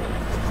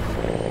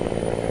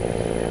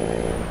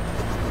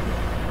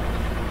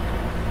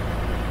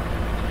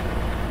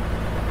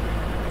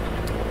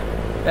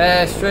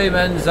 Stream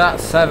ends at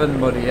 7,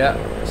 buddy, yeah.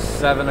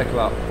 7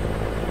 o'clock.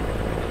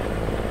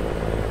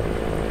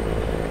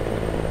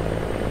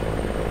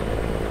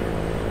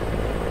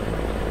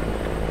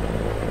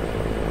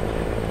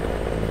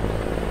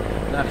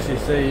 Actually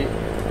see,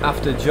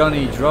 after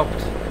Johnny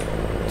dropped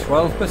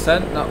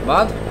 12%, not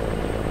bad.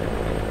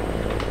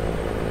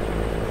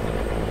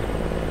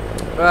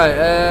 Right,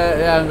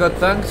 yeah, I'm good,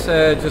 thanks.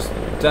 Just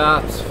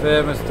darts,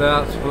 famous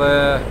darts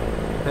player.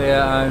 Here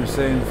I'm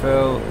seeing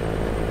Phil.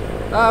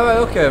 Ah, right,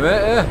 okay,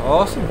 mate, yeah,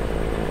 awesome.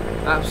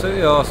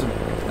 Absolutely awesome.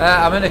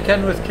 I'm in a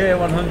Kenworth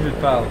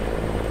K100, pal.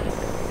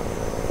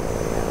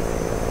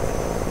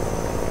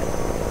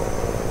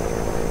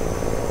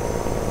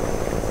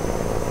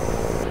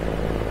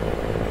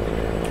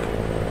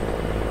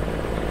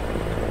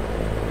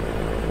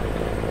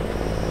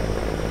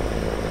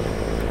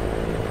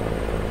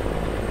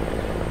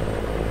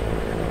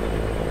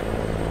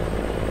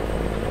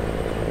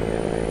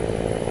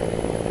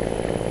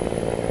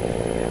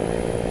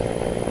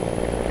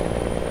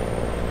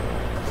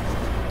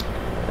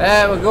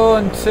 We're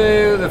going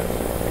to the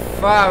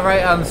far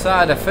right hand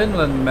side of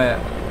Finland, mate.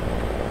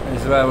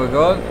 Is where we're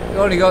going. We've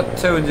only got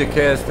 200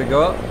 k's to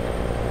go.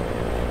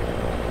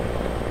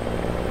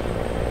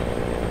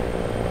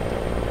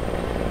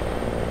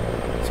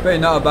 It's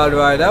been not a bad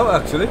ride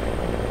out, actually.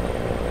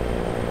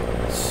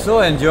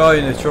 So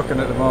enjoying the trucking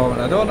at the moment.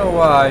 I don't know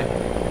why,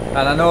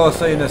 and I know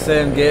seeing the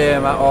same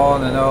game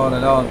on and on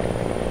and on,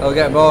 it'll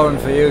get boring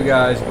for you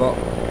guys, but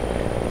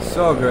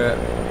so great.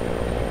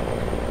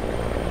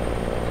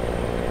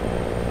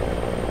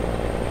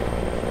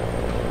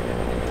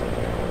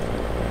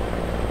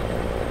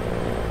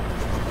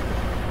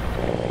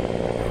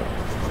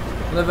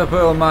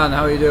 Liverpool man,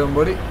 how you doing,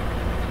 buddy?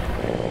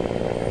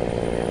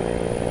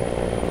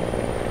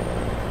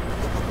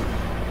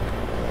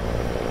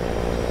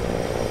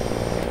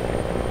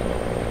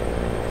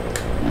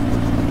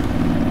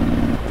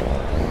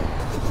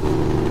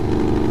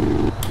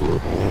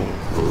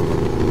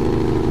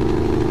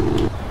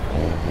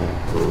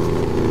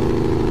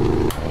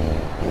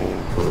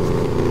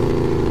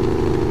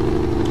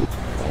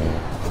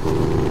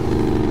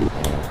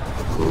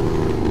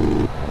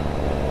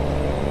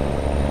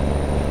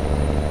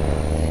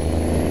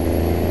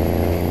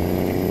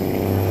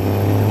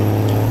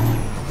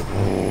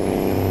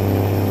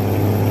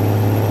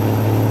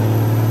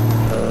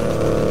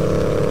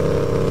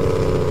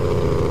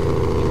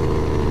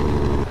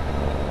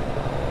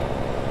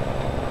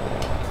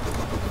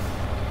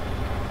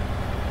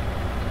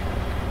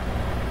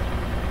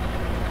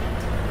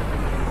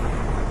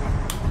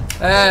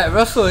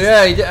 Russell,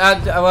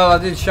 yeah, well, I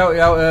did shout you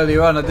out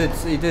earlier on.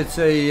 He did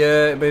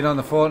say being on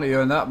the phone to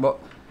you and that, but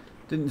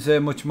didn't say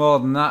much more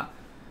than that.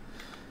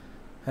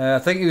 I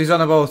think he was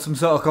on about some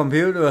sort of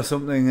computer or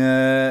something.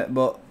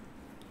 But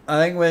I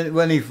think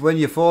when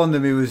you phoned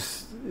him, he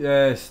was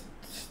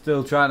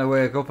still trying to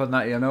wake up and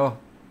that, you know.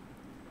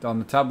 On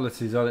the tablets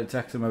he's on, it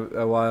takes him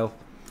a while.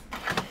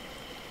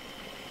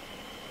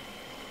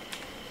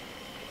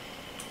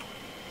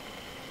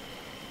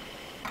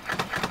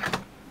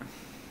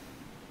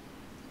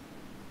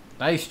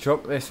 Nice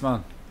truck, this,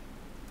 man.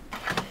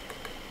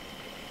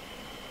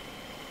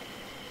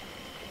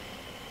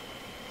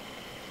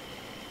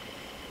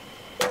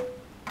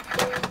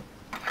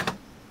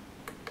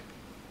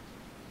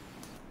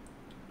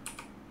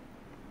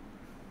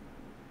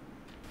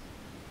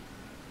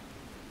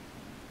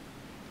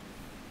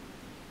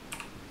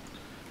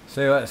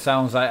 See what it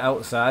sounds like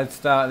outside.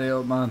 Start it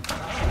up, man.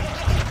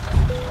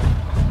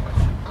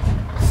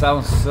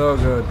 Sounds so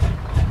good.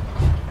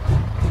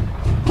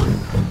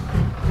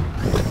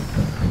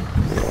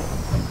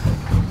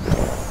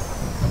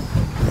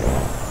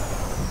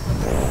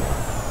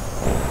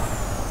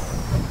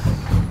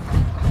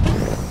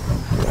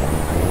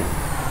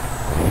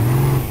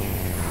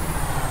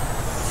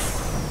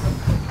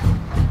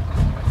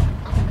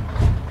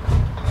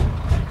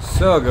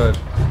 So good.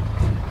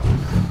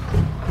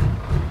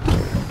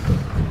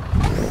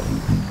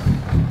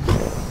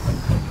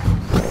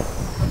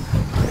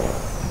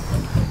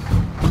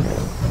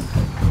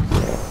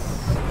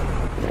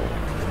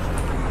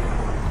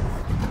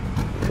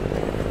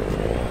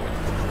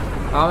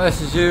 I'll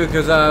message you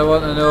because I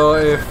want to know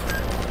if...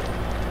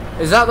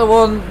 Is that the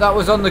one that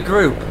was on the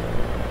group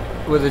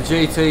with the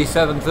GT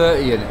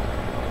 730 in it?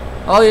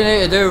 All you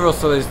need to do,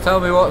 Russell, is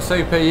tell me what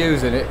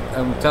CPU's in it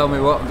and tell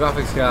me what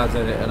graphics card's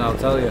in it and I'll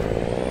tell you.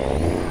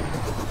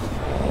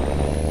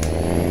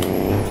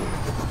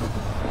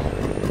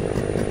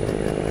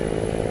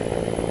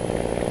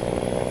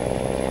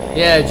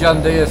 Yeah,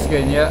 John Deere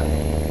skin, yeah.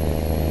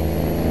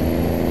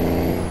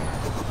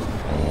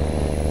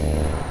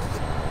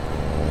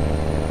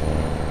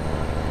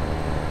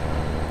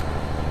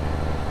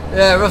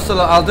 Yeah, Russell,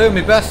 I'll do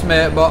my best,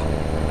 mate, but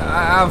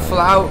I'm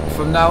flat out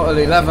from now till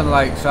 11,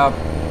 like, so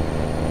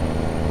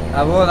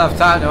I won't have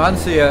time to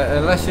answer you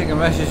unless you can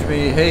message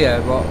me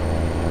here, but...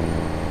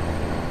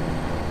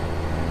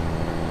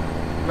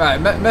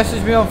 Right,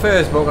 message me on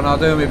Facebook and I'll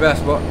do my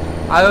best, but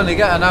I only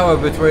get an hour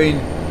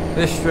between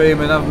this stream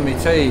and having me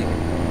tea,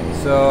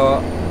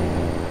 so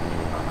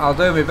I'll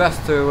do my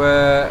best to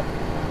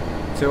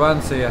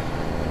answer you.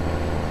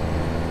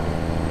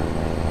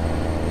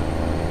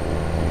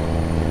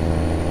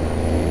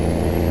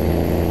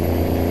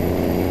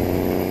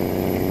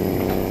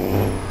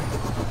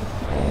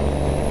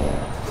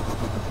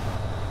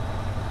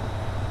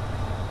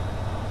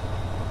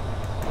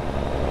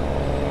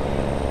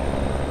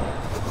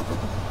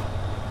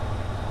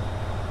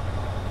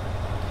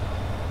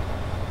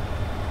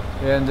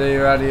 AMD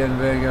Radeon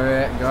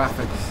Vega 8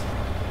 graphics.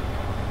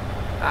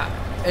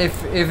 If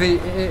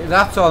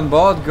that's on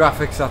board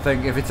graphics, I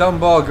think. If it's on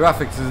board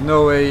graphics, there's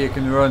no way you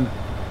can run.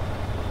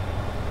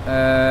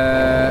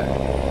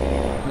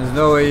 There's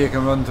no way you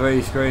can run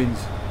 3 screens.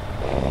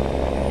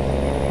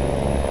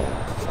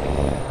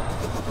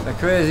 A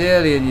crazy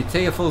alien, your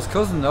Tearful's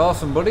cousin.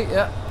 Awesome, buddy.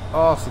 Yeah,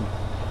 awesome.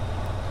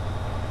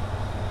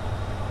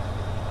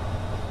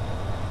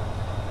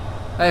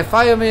 Hey,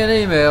 fire me an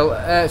email,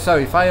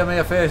 sorry, fire me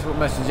a Facebook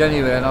message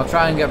anyway and I'll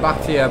try and get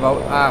back to you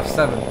about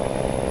 7:30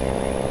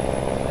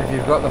 if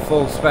you've got the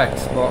full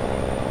specs, but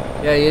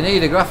yeah, you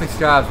need a graphics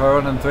card for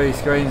running 3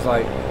 screens,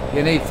 like,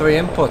 you need 3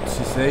 inputs,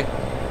 you see,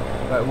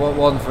 like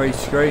one for each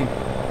screen.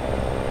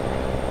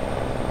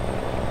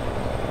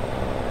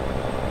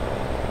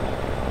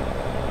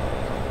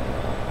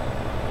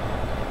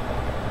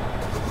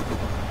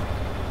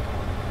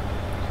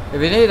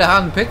 If you need a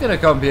hand picking a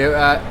computer,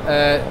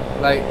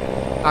 like,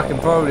 I can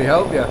probably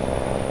help you.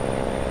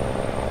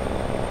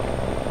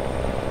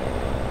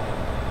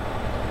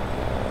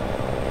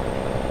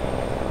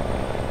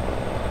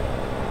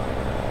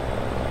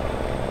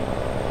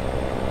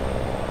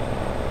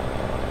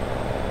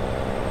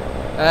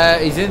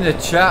 He's in the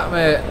chat,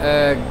 mate,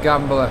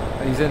 Gambler.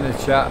 He's in the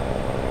chat.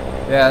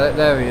 Yeah,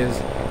 there he is.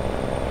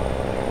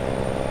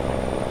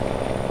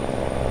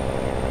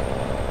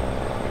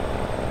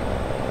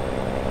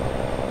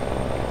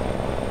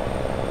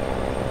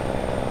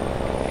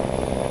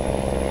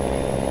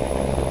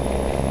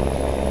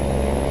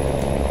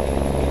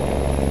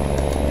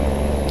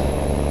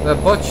 The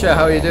Butcher,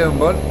 how you doing,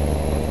 bud?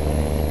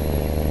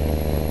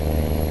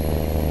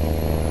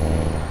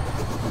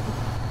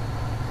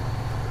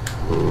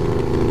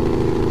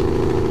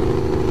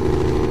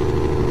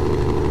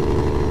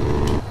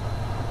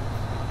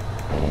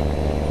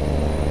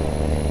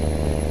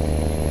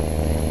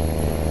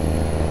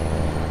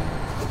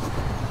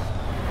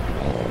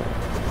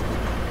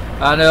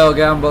 I know,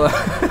 Gambler.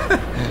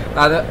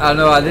 I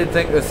know, I did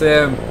think the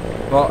same,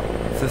 but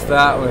to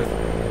start with.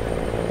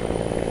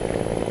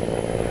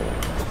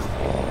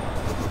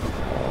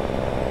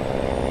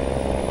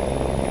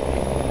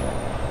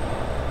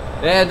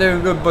 Yeah,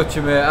 doing good,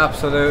 Butcher, mate,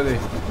 absolutely.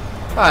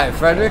 Alright,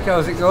 Frederick,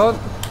 how's it going?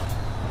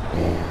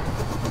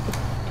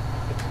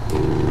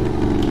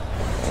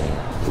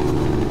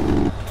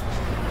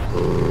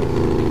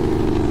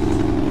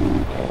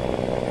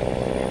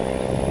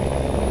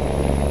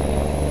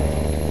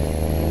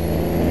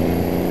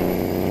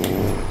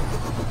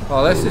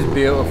 Oh, this is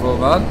beautiful,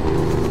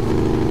 man.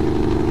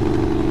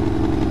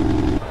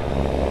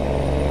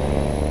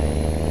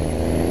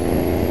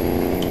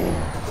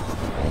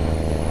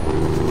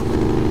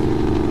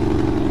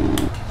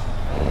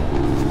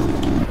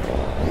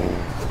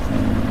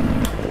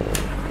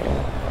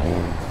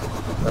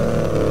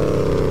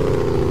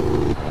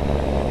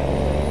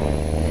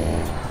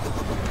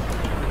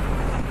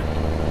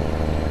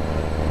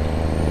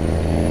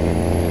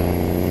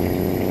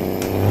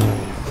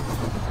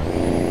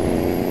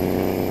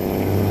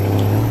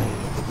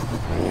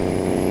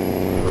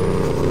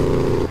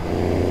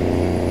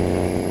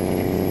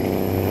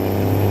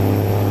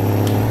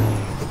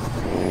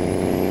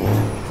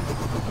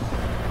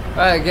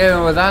 Right,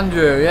 gaming with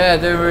Andrew. Yeah,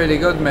 doing really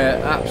good,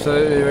 mate.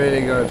 Absolutely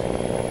really good.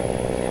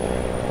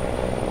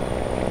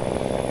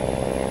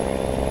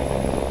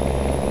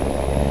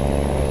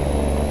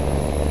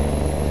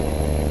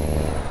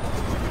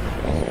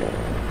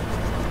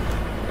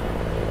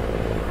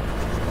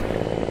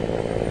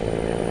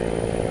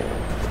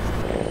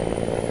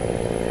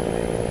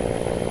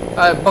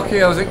 Right, Bucky,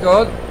 how's it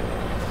going?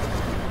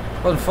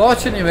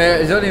 Unfortunately,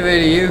 mate, it's only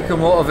really you can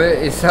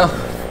motivate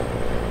yourself.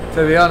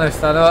 To be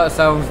honest, I know that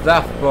sounds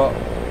daft, but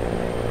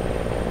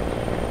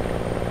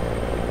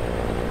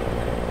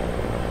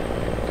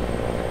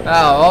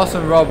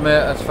awesome, Rob, mate.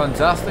 That's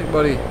fantastic,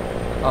 buddy.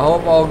 I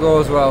hope all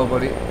goes well,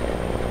 buddy.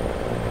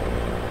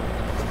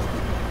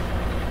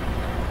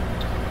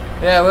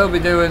 Yeah, we'll be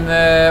doing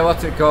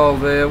what's it called?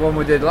 The one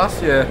we did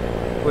last year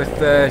with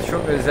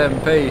Truckers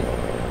MP.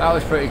 That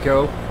was pretty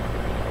cool.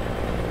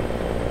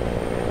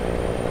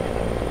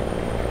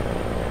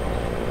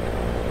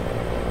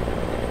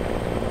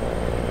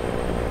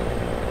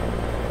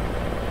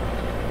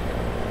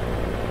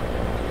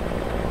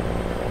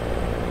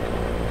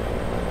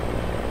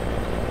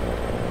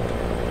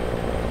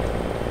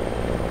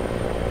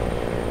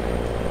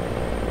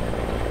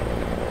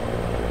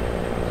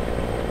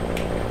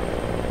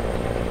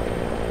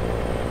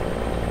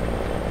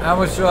 How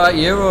much do that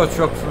Euro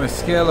truck from a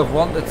scale of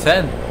 1 to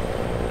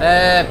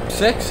 10?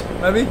 6,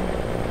 maybe?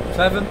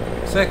 7,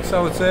 6,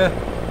 I would say.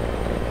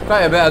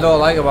 Quite a bit I don't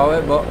like about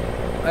it, but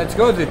it's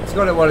good. It's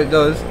good at what it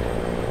does.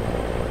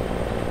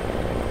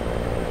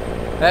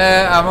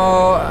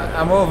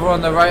 I'm over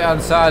on the right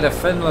hand side of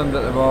Finland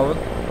at the moment.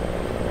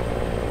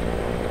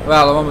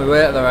 Well, I'm on my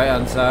way to the right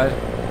hand side.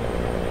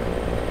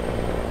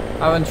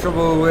 Having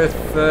trouble with...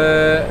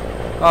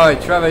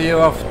 Alright, Trevor, you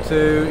off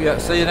to... Yeah,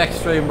 see you next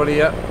stream, buddy,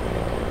 yeah.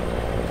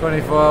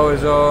 24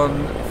 hours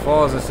on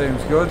Forza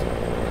seems good.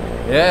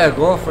 Yeah,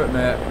 go for it,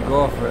 mate.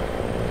 Go for it.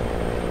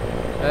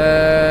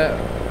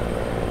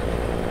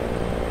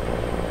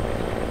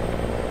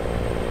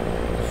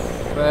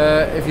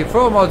 If your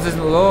promods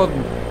isn't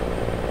loading,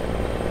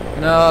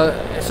 no,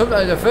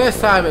 sometimes the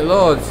first time it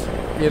loads,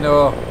 you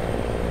know,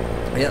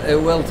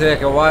 it will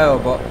take a while,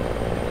 but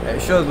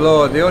it should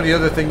load. The only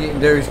other thing you can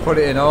do is put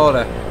it in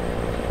order.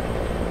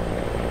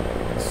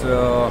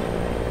 So.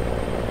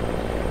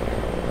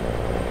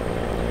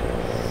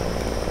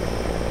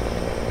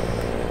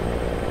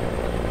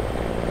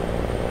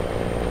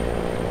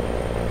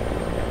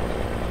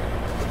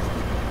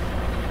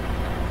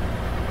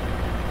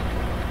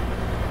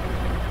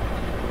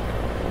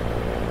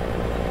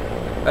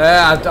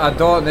 I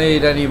don't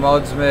need any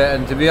mods, mate,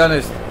 and to be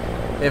honest,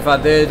 if I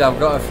did, I've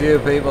got a few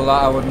people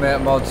that I would make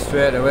mods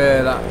straight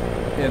away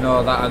that, you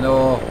know, that I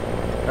know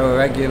are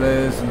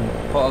regulars and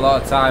put a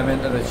lot of time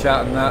into the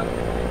chat and that,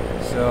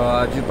 so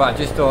I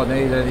just don't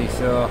need any,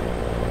 so.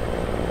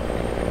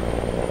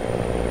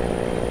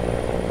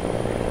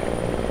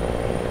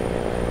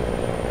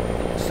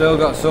 Still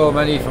got so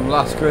many from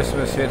last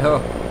Christmas, you know.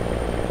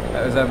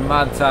 It was a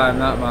mad time,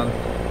 that, man.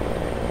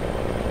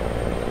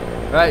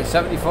 Right,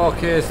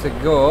 74k's to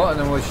go, and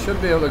then we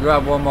should be able to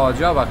grab one more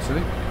job,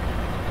 actually.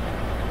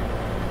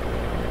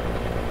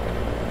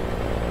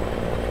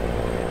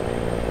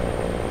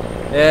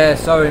 Yeah,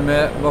 sorry,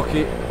 mate,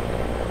 Bucky.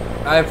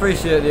 I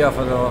appreciate the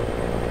offer, though.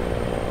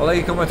 I'll let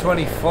you come with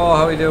 24.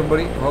 How are you doing,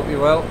 buddy? Hope you're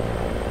well.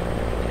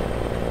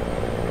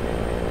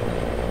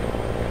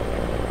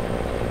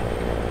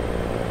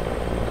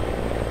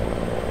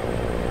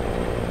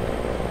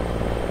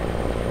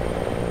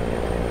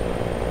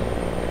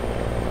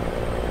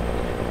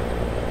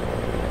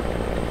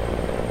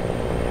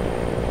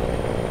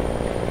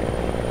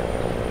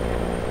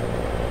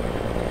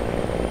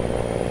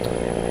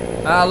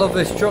 I love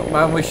this truck,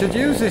 man. We should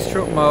use this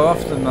truck more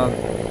often, man.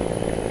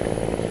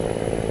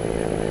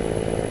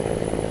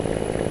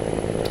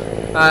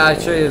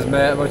 Cheers,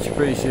 mate. Much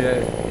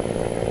appreciated.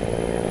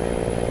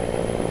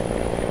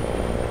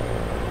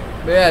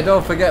 But yeah,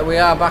 don't forget we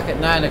are back at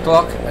 9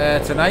 o'clock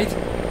tonight.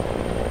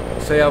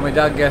 See how my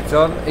dad gets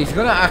on. He's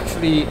going to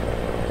actually,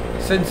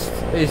 since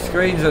his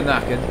screens are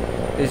knackered,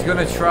 he's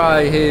going to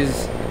try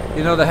his,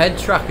 you know, the head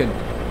tracking,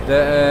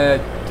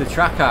 the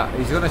tracker.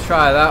 He's going to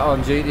try that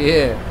on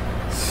GTA.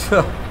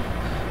 So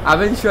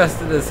I'm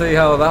interested to see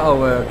how that'll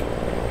work,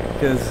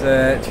 because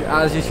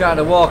as you're trying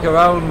to walk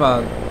around,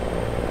 man,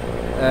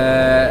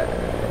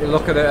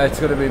 look at it, it's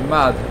going to be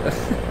mad.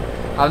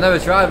 I've never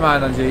tried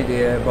mine on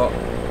GTA, but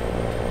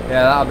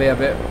yeah, that'll be a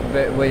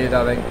bit weird,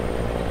 I think.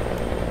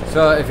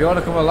 So if you want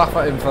to come and laugh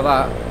at him for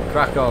that,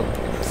 crack on.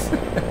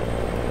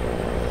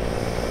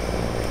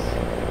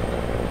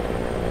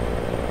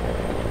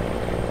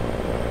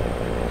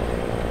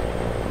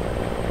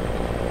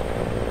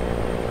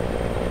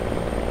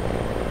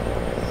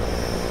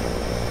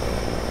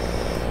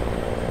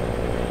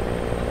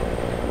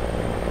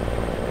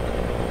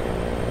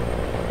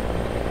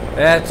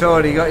 Yeah,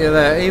 Tony, got you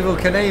there. Evil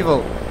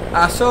Knievel.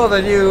 I saw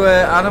the new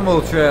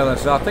animal trailer,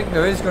 so I think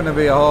there is going to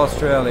be a horse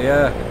trailer,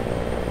 yeah.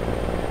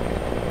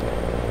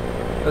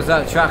 Does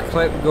that track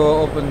clip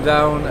go up and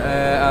down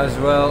as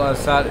well as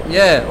side?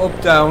 Yeah,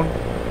 up, down,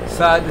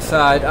 side to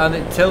side, and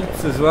it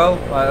tilts as well,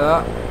 like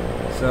that.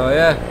 So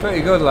yeah, pretty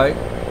good, like.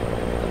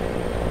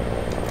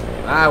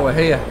 Ah, we're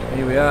here.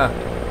 Here we are.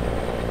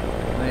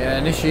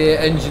 Initiate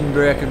engine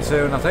braking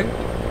soon, I think.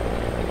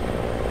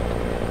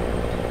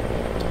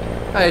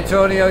 Hey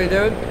Tony, how you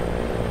doing?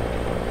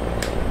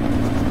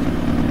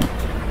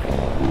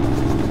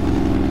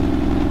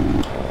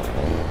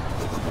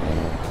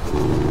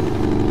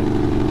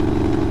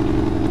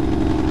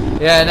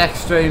 Yeah,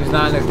 next stream's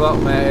 9 o'clock,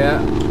 mate,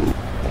 yeah.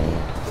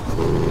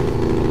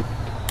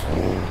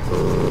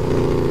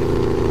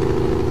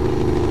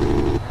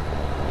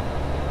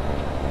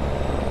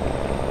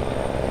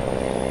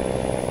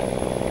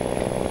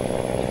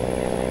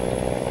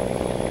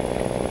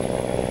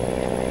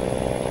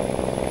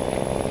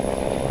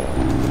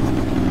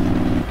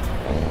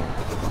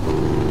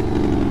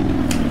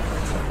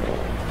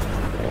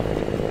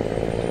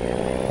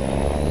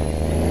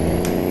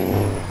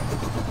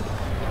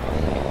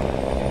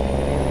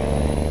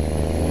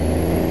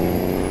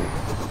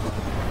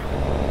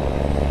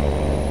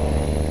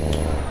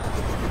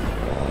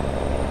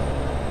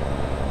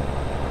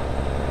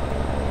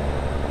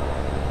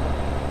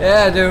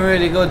 Yeah, doing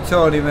really good,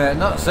 Tony, mate.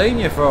 Not seen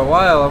you for a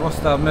while, I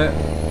must admit.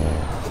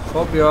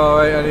 Hope you're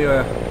alright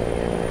anyway.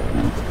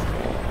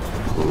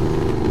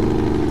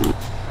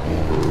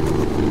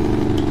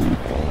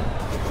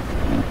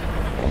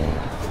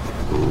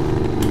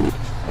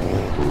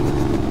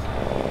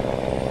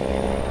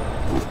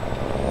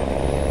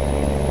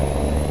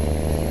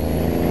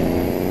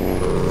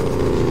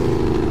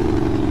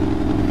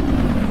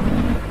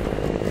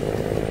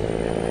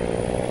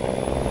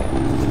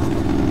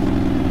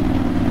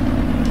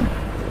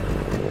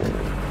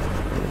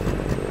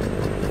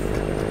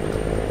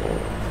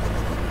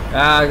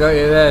 Ah, I got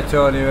you there,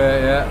 Tony,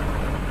 mate, yeah.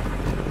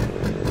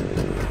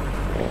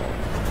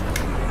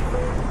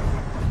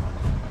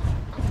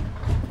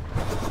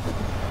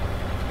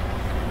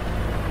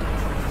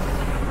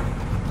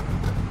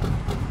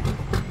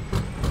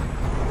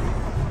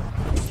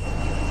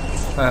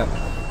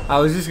 I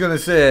was just gonna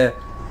say,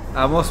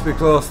 I must be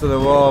close to the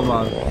wall,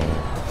 man.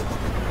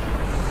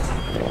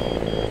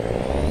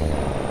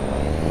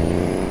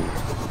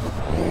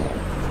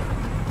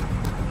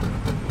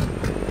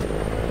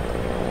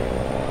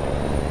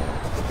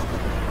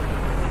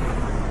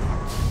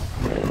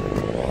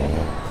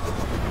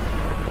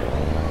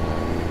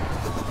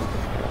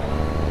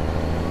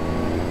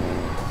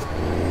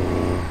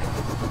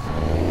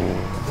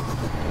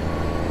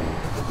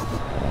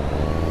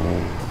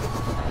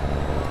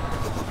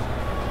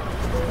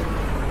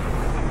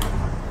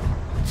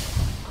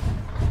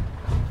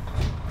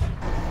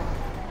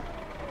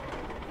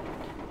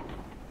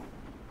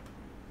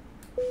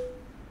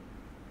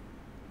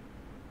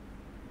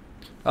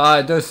 Ah,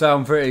 it does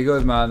sound pretty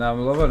good, man.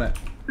 I'm loving it.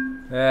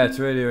 Yeah, it's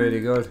really, really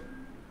good.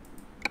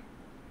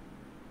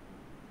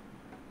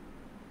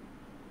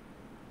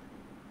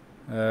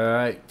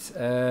 Alright,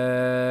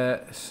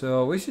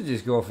 so we should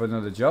just go for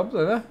another job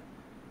then,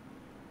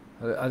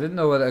 eh? I didn't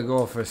know whether to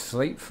go for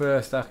sleep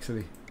first,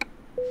 actually.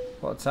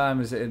 What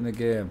time is it in the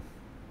game?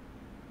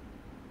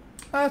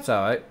 That's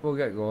alright, we'll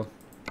get going.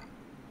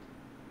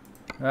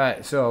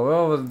 Right, so we're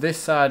over this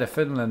side of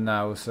Finland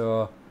now,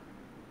 so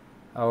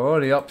our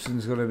only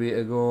option's going to be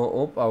to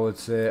go up, I would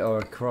say, or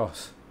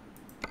across.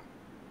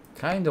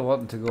 Kinda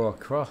wanting to go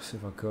across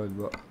if I could,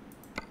 but...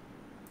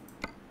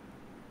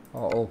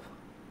 Oh, up.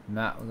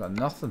 Nah, we've got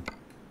nothing.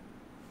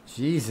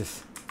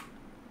 Jesus.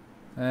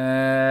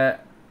 Really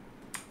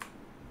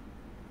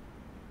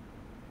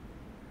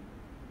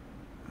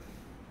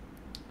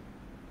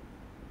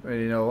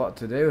know what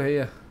to do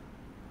here.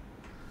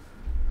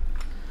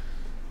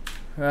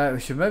 Right,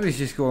 we should maybe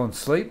just go and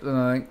sleep then,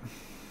 I think.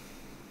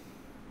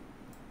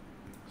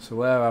 So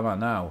where am I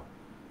now?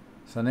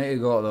 So I need to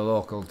go to the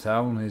local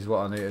town is what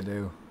I need to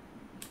do.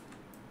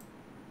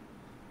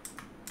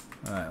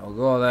 Right, we'll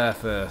go there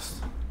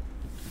first.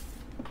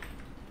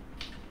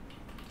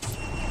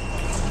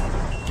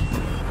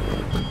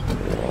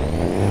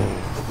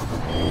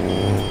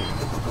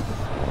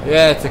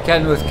 Yeah, to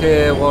Kenworth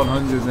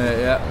K100, mate,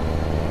 yeah.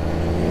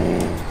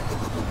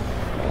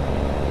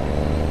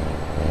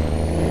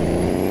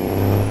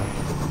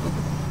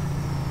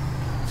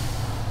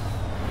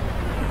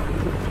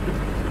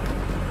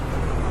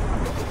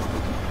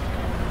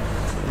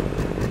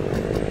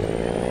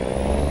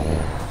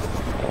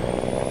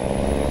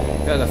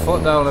 Get the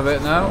foot down a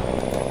bit now.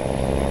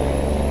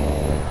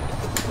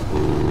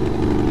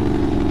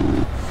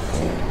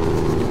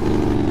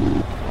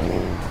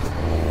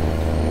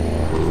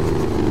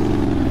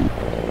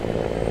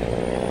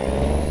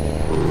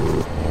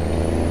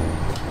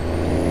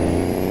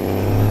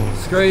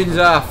 Screens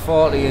are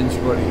 40-inch,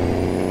 buddy.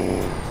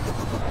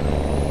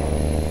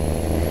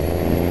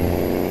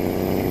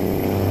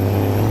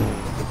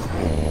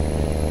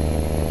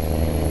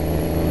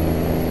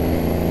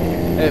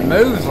 It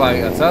moves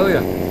like, I tell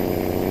you.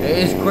 It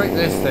is quick,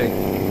 this thing.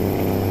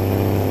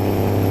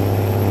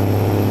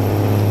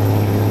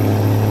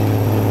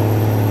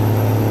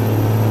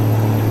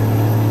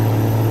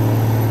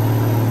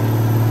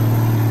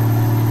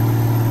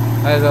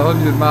 There's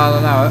 100 miles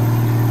an hour.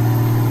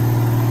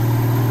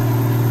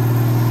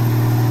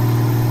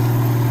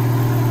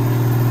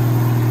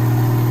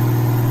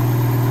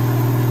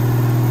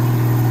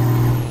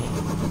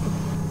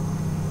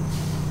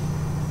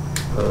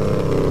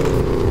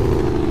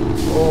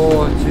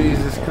 Oh,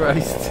 Jesus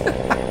Christ.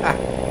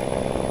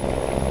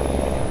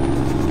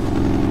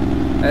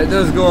 It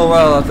does go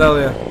well, I tell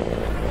you.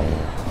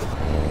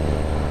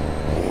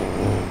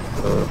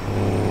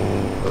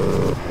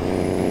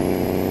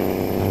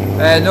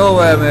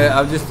 Nowhere, mate.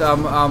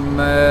 I'm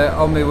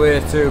on my way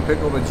to pick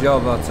up a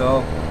job, that's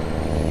all.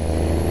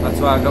 That's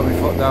why I got my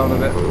foot down a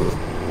bit.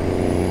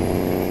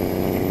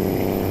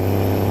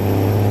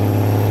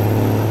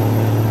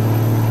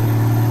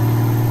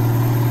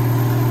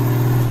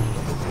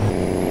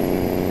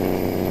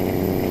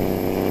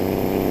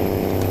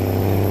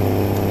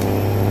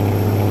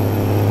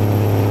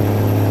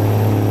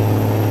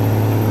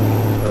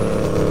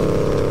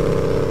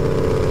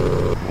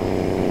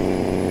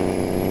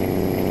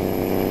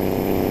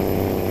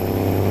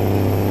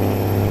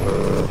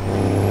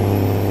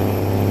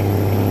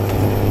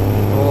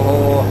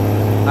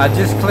 I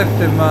just clipped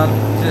him, man.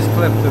 Just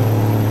clipped him.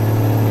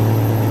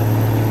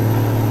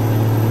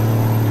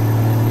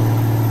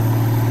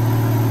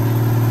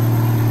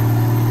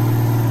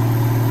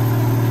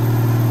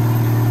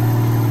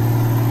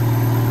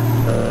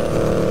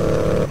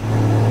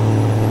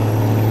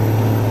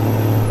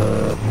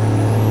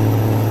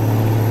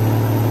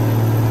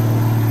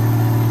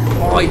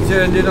 Oh, he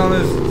turned in on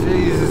us.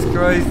 Jesus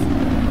Christ.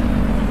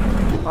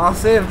 I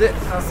saved it.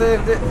 I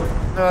saved it.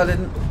 No, I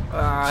didn't.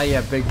 Ah,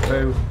 yeah, big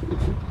poo.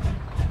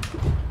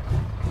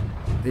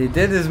 He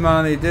did his,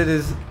 man, he did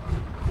his.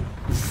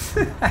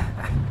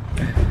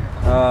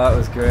 Oh, that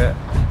was great.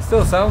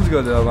 Still sounds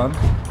good though, man.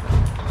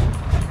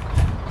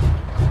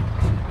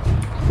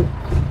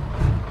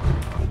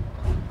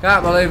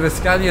 Can't believe a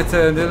Scania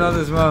turned in on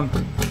us, man.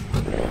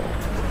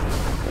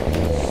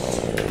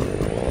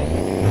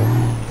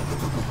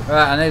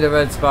 Right, I need a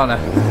red spanner.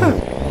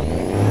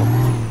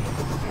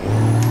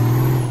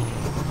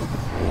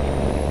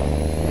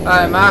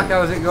 Alright, Mark,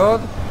 how's it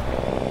going?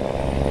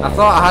 I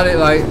thought I had it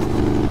like...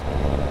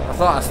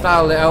 I thought I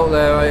styled it out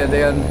there right at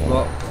the end,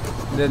 but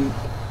didn't.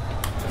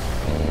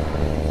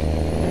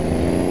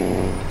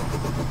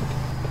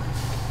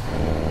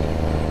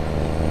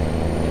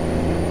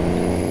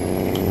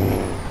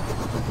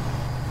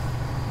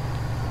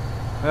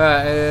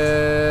 Right,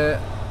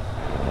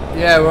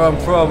 yeah, we're on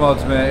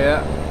promods, mate,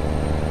 yeah.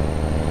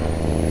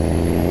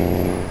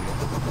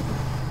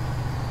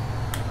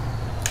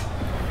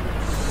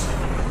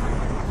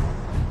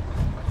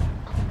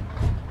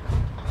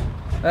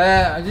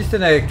 I'm just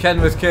in a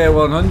Kenworth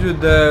K100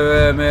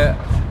 there, mate,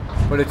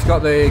 but it's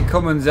got the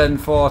Cummins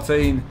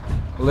N14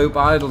 loop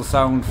idle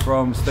sound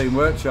from Steam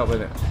Workshop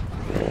in it.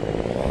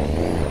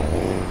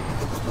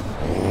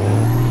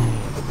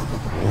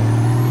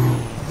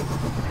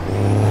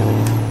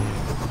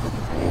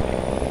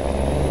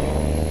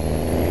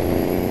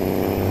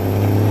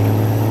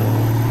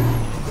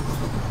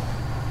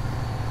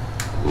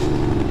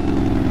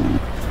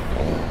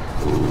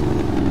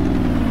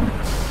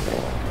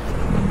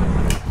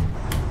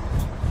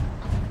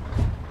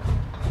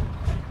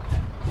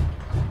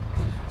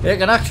 You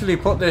can actually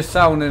put this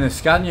sound in a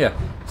Scania.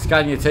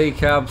 Scania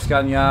T-Cab,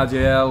 Scania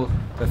RJL,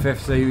 the 5th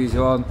Series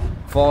one,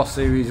 4th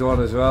Series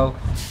one as well.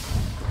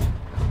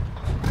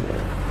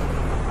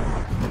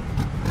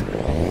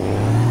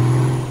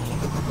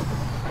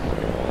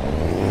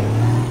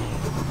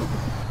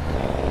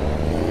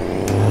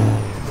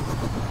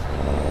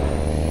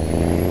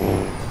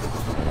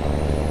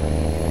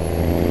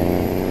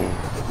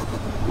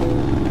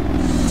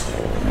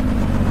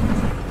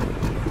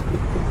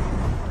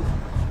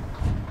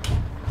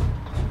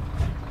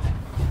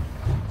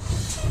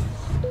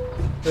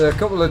 There are a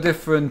couple of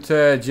different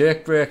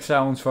jake brake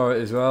sounds for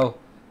it as well.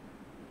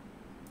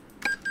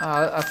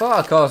 I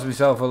thought I caused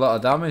myself a lot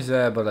of damage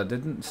there, but I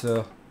didn't,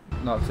 so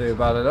not too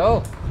bad at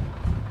all.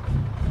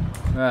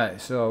 Right,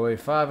 so we're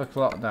 5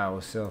 o'clock now,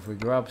 so if we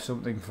grab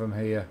something from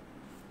here.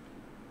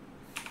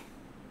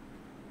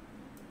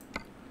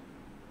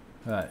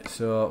 Right,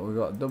 so we've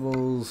got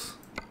doubles.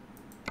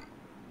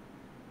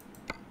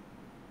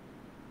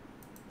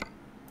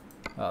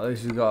 At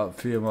least we've got a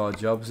few more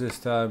jobs this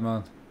time,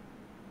 man.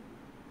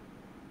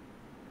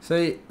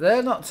 See,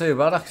 they're not too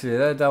bad actually.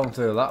 They're down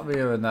to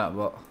Latvia and that,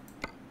 but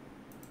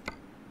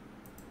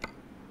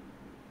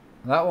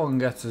that one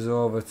gets us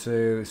over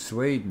to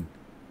Sweden.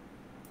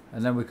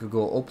 And then we could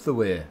go up the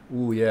way.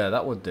 Ooh, yeah,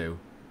 that would do.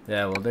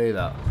 Yeah, we'll do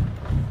that.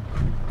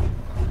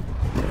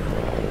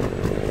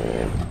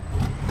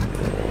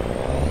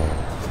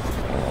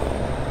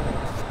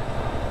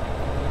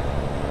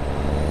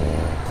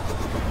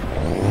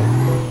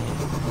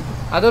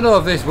 I don't know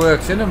if this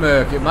works in a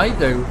Merc. It might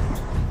do.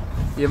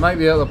 You might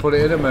be able to put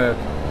it in a Merc.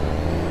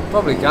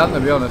 Probably can, to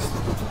be honest.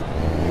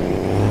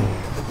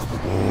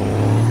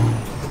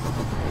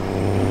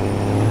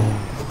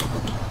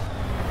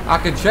 I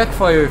can check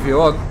for you if you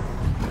want.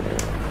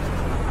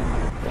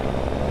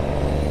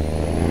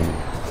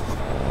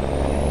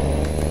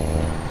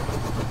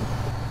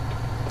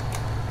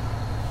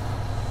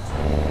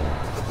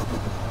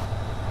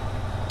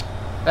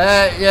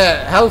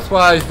 Yeah,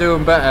 health-wise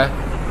doing better.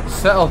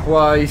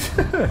 Setup-wise,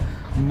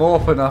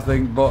 moping I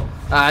think, but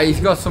he's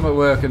got something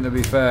working to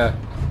be fair.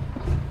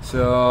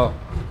 So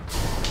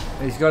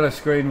he's got a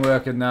screen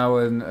working now,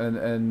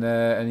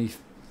 and he's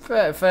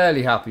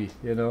fairly happy,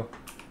 you know.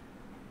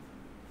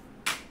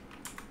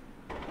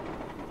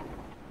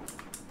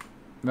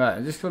 Right,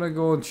 I'm just gonna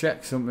go and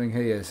check something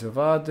here. So if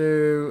I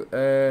do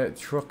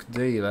truck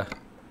dealer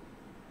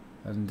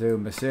and do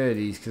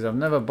Mercedes, because I've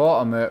never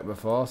bought a Merc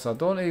before, so I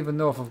don't even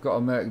know if I've got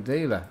a Merc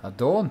dealer. I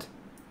don't.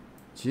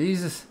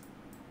 Jesus.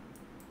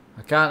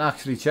 I can't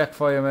actually check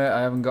for you, mate.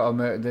 I haven't got a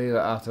Merc dealer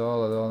at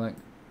all, I don't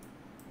think.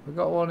 We've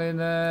got one in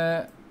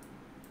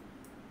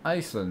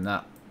Iceland,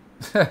 that.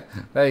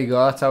 There you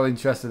go, that's how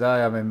interested I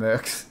am in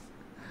Mercs.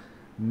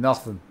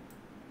 Nothing.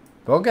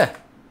 Bugger.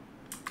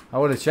 I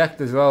would have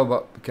checked as well,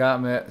 but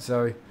can't, mate,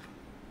 sorry.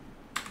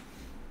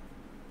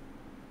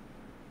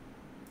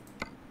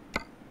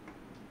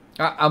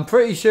 I'm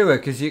pretty sure,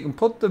 because you can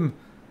put them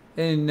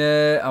in,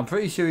 I'm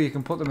pretty sure you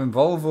can put them in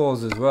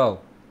Volvos as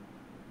well.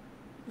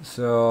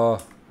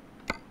 So,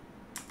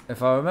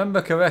 if I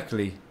remember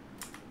correctly,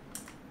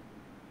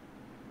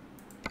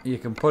 you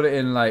can put it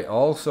in like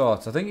all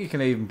sorts. I think you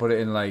can even put it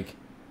in like,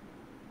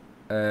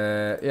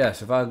 yeah,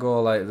 so if I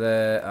go like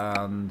there,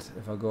 and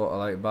if I go to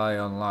like buy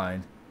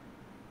online,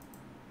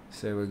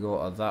 say we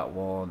go to that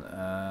one,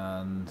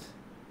 and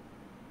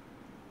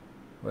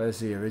where's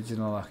the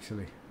original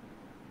actually?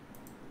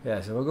 Yeah,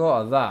 so we'll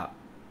go to that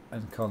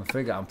and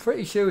configure. I'm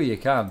pretty sure you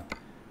can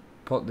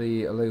put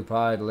the loop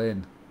idle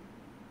in.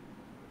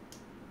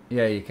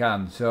 Yeah, you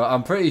can. So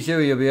I'm pretty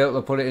sure you'll be able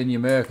to put it in your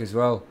Merc as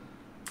well.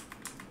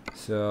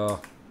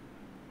 So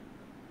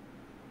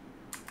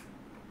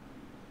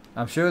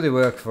I'm sure they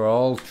work for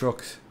all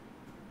trucks.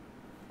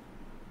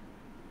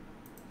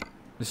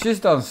 It's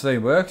just on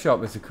Steam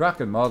Workshop. It's a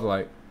cracking mod,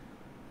 like.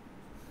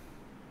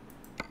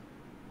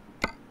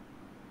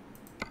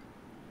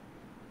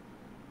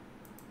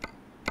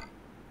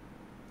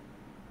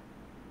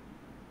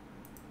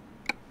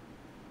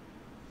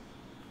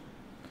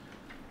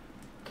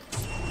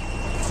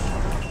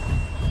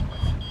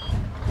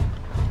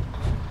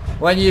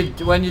 When you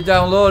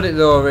download it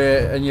though,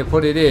 and you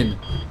put it in,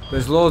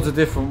 there's loads of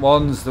different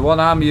ones. The one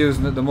I'm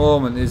using at the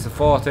moment is the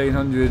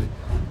 1400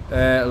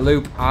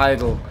 loop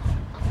idle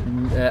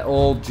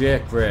old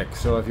Jake brake.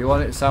 So if you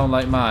want it to sound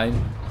like mine,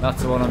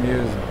 that's the one I'm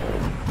using.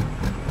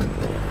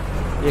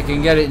 You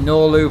can get it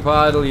no loop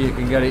idle, you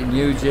can get it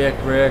new Jake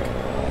brake.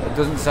 It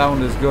doesn't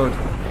sound as good.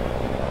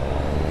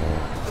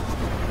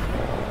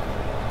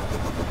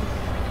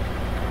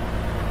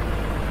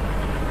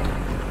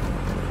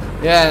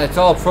 Yeah, it's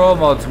all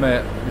promods,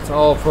 mate. It's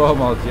all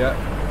promods, yeah.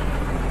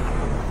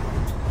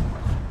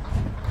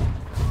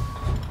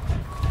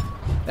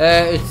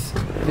 It's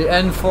the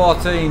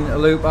N14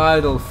 loop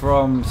idle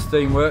from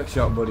Steam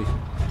Workshop, buddy.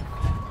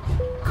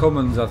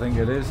 Cummins, I think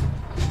it is.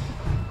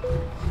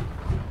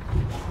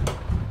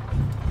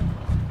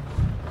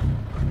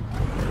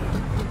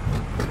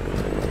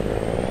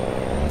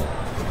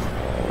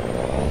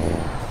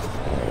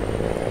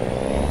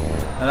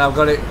 And I've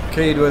got it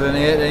keyed with an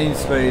 18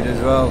 speed as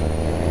well.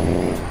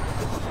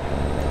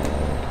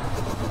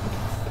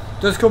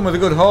 Does come with a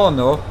good horn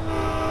though.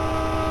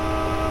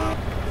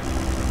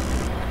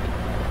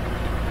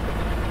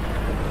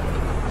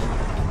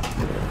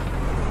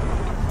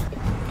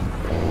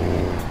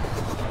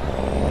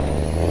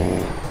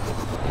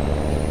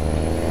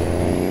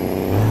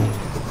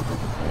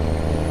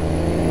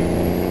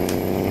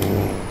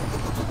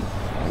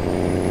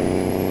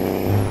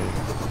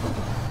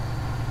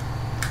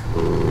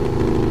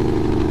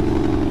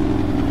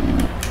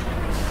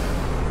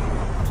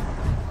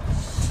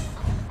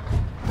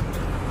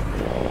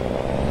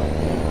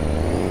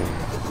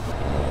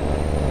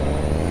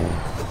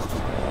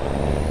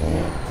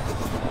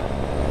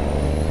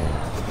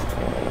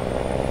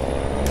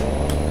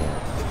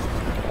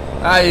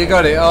 Ah, you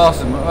got it,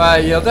 awesome.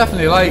 You'll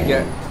definitely like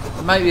it.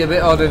 It might be a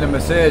bit odd in a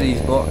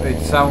Mercedes, but it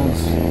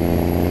sounds...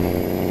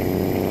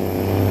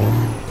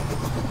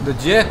 The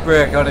Jake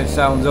brake on it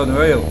sounds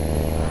unreal.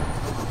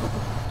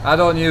 I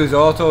don't use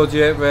auto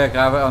Jake brake,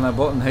 I have it on a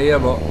button here,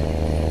 but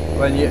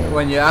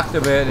when you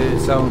activate it,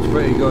 it sounds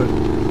pretty good.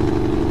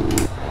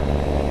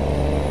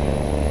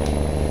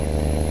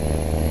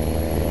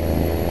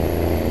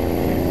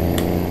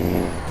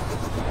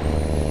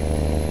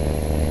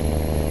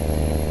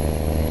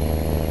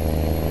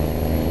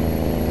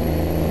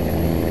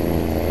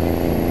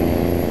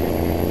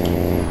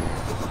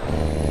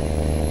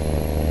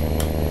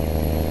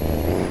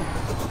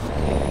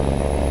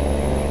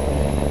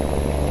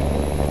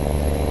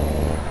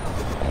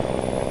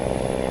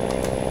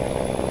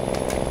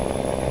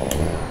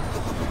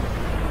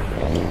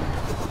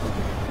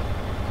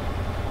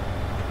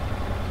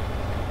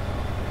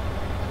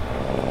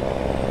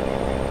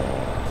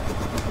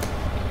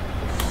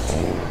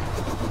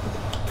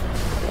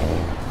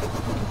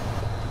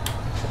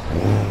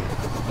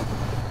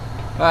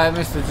 Alright,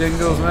 Mr.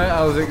 Jingles, mate,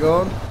 how's it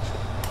going?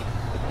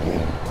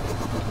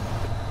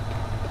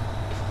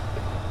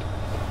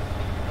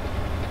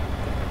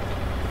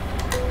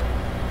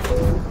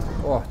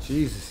 Oh,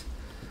 Jesus.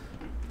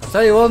 I'll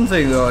tell you one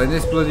thing though, in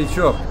this bloody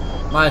truck,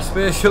 my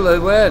spatial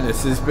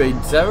awareness has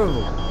been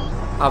terrible.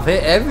 I've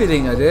hit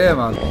everything today,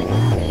 man.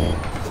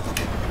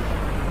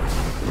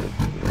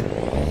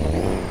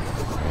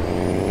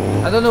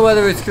 I don't know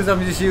whether it's because I'm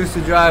just used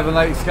to driving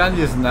like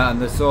Scanias and that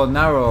and they're so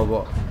narrow,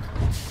 but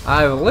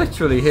I've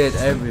literally hit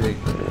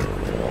everything.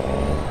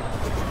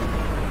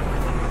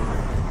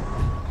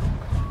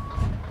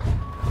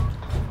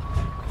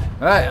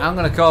 Right, I'm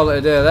going to call it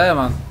a day there,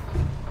 man.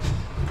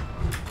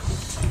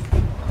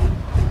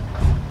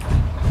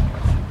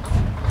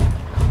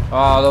 Oh,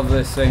 I love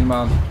this thing,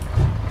 man.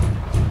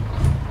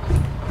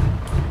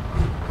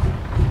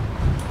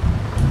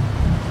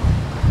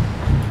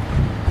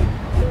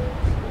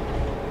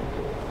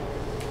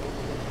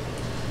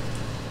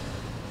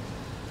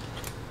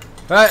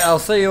 Right, I'll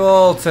see you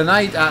all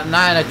tonight at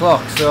 9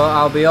 o'clock. So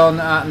I'll be on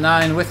at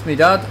 9 with me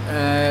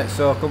dad.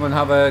 So come and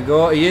have a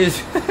go. He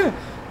is,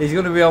 he's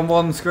going to be on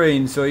one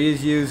screen, so he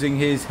is using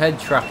his head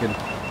tracking.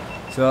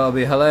 So it'll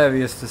be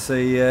hilarious to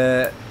see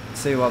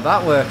what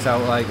that works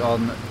out like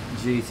on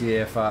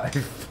GTA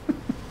 5.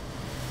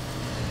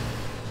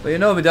 But you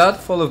know me dad,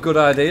 full of good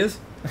ideas.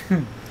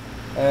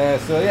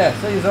 So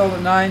yeah, see you all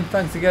at 9.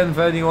 Thanks again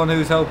for anyone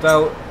who's helped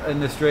out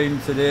in the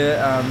stream today,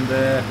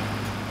 and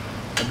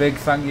a big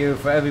thank you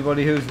for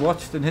everybody who's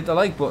watched and hit the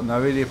like button. I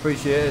really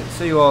appreciate it.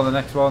 See you all in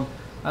the next one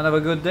and have a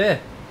good day.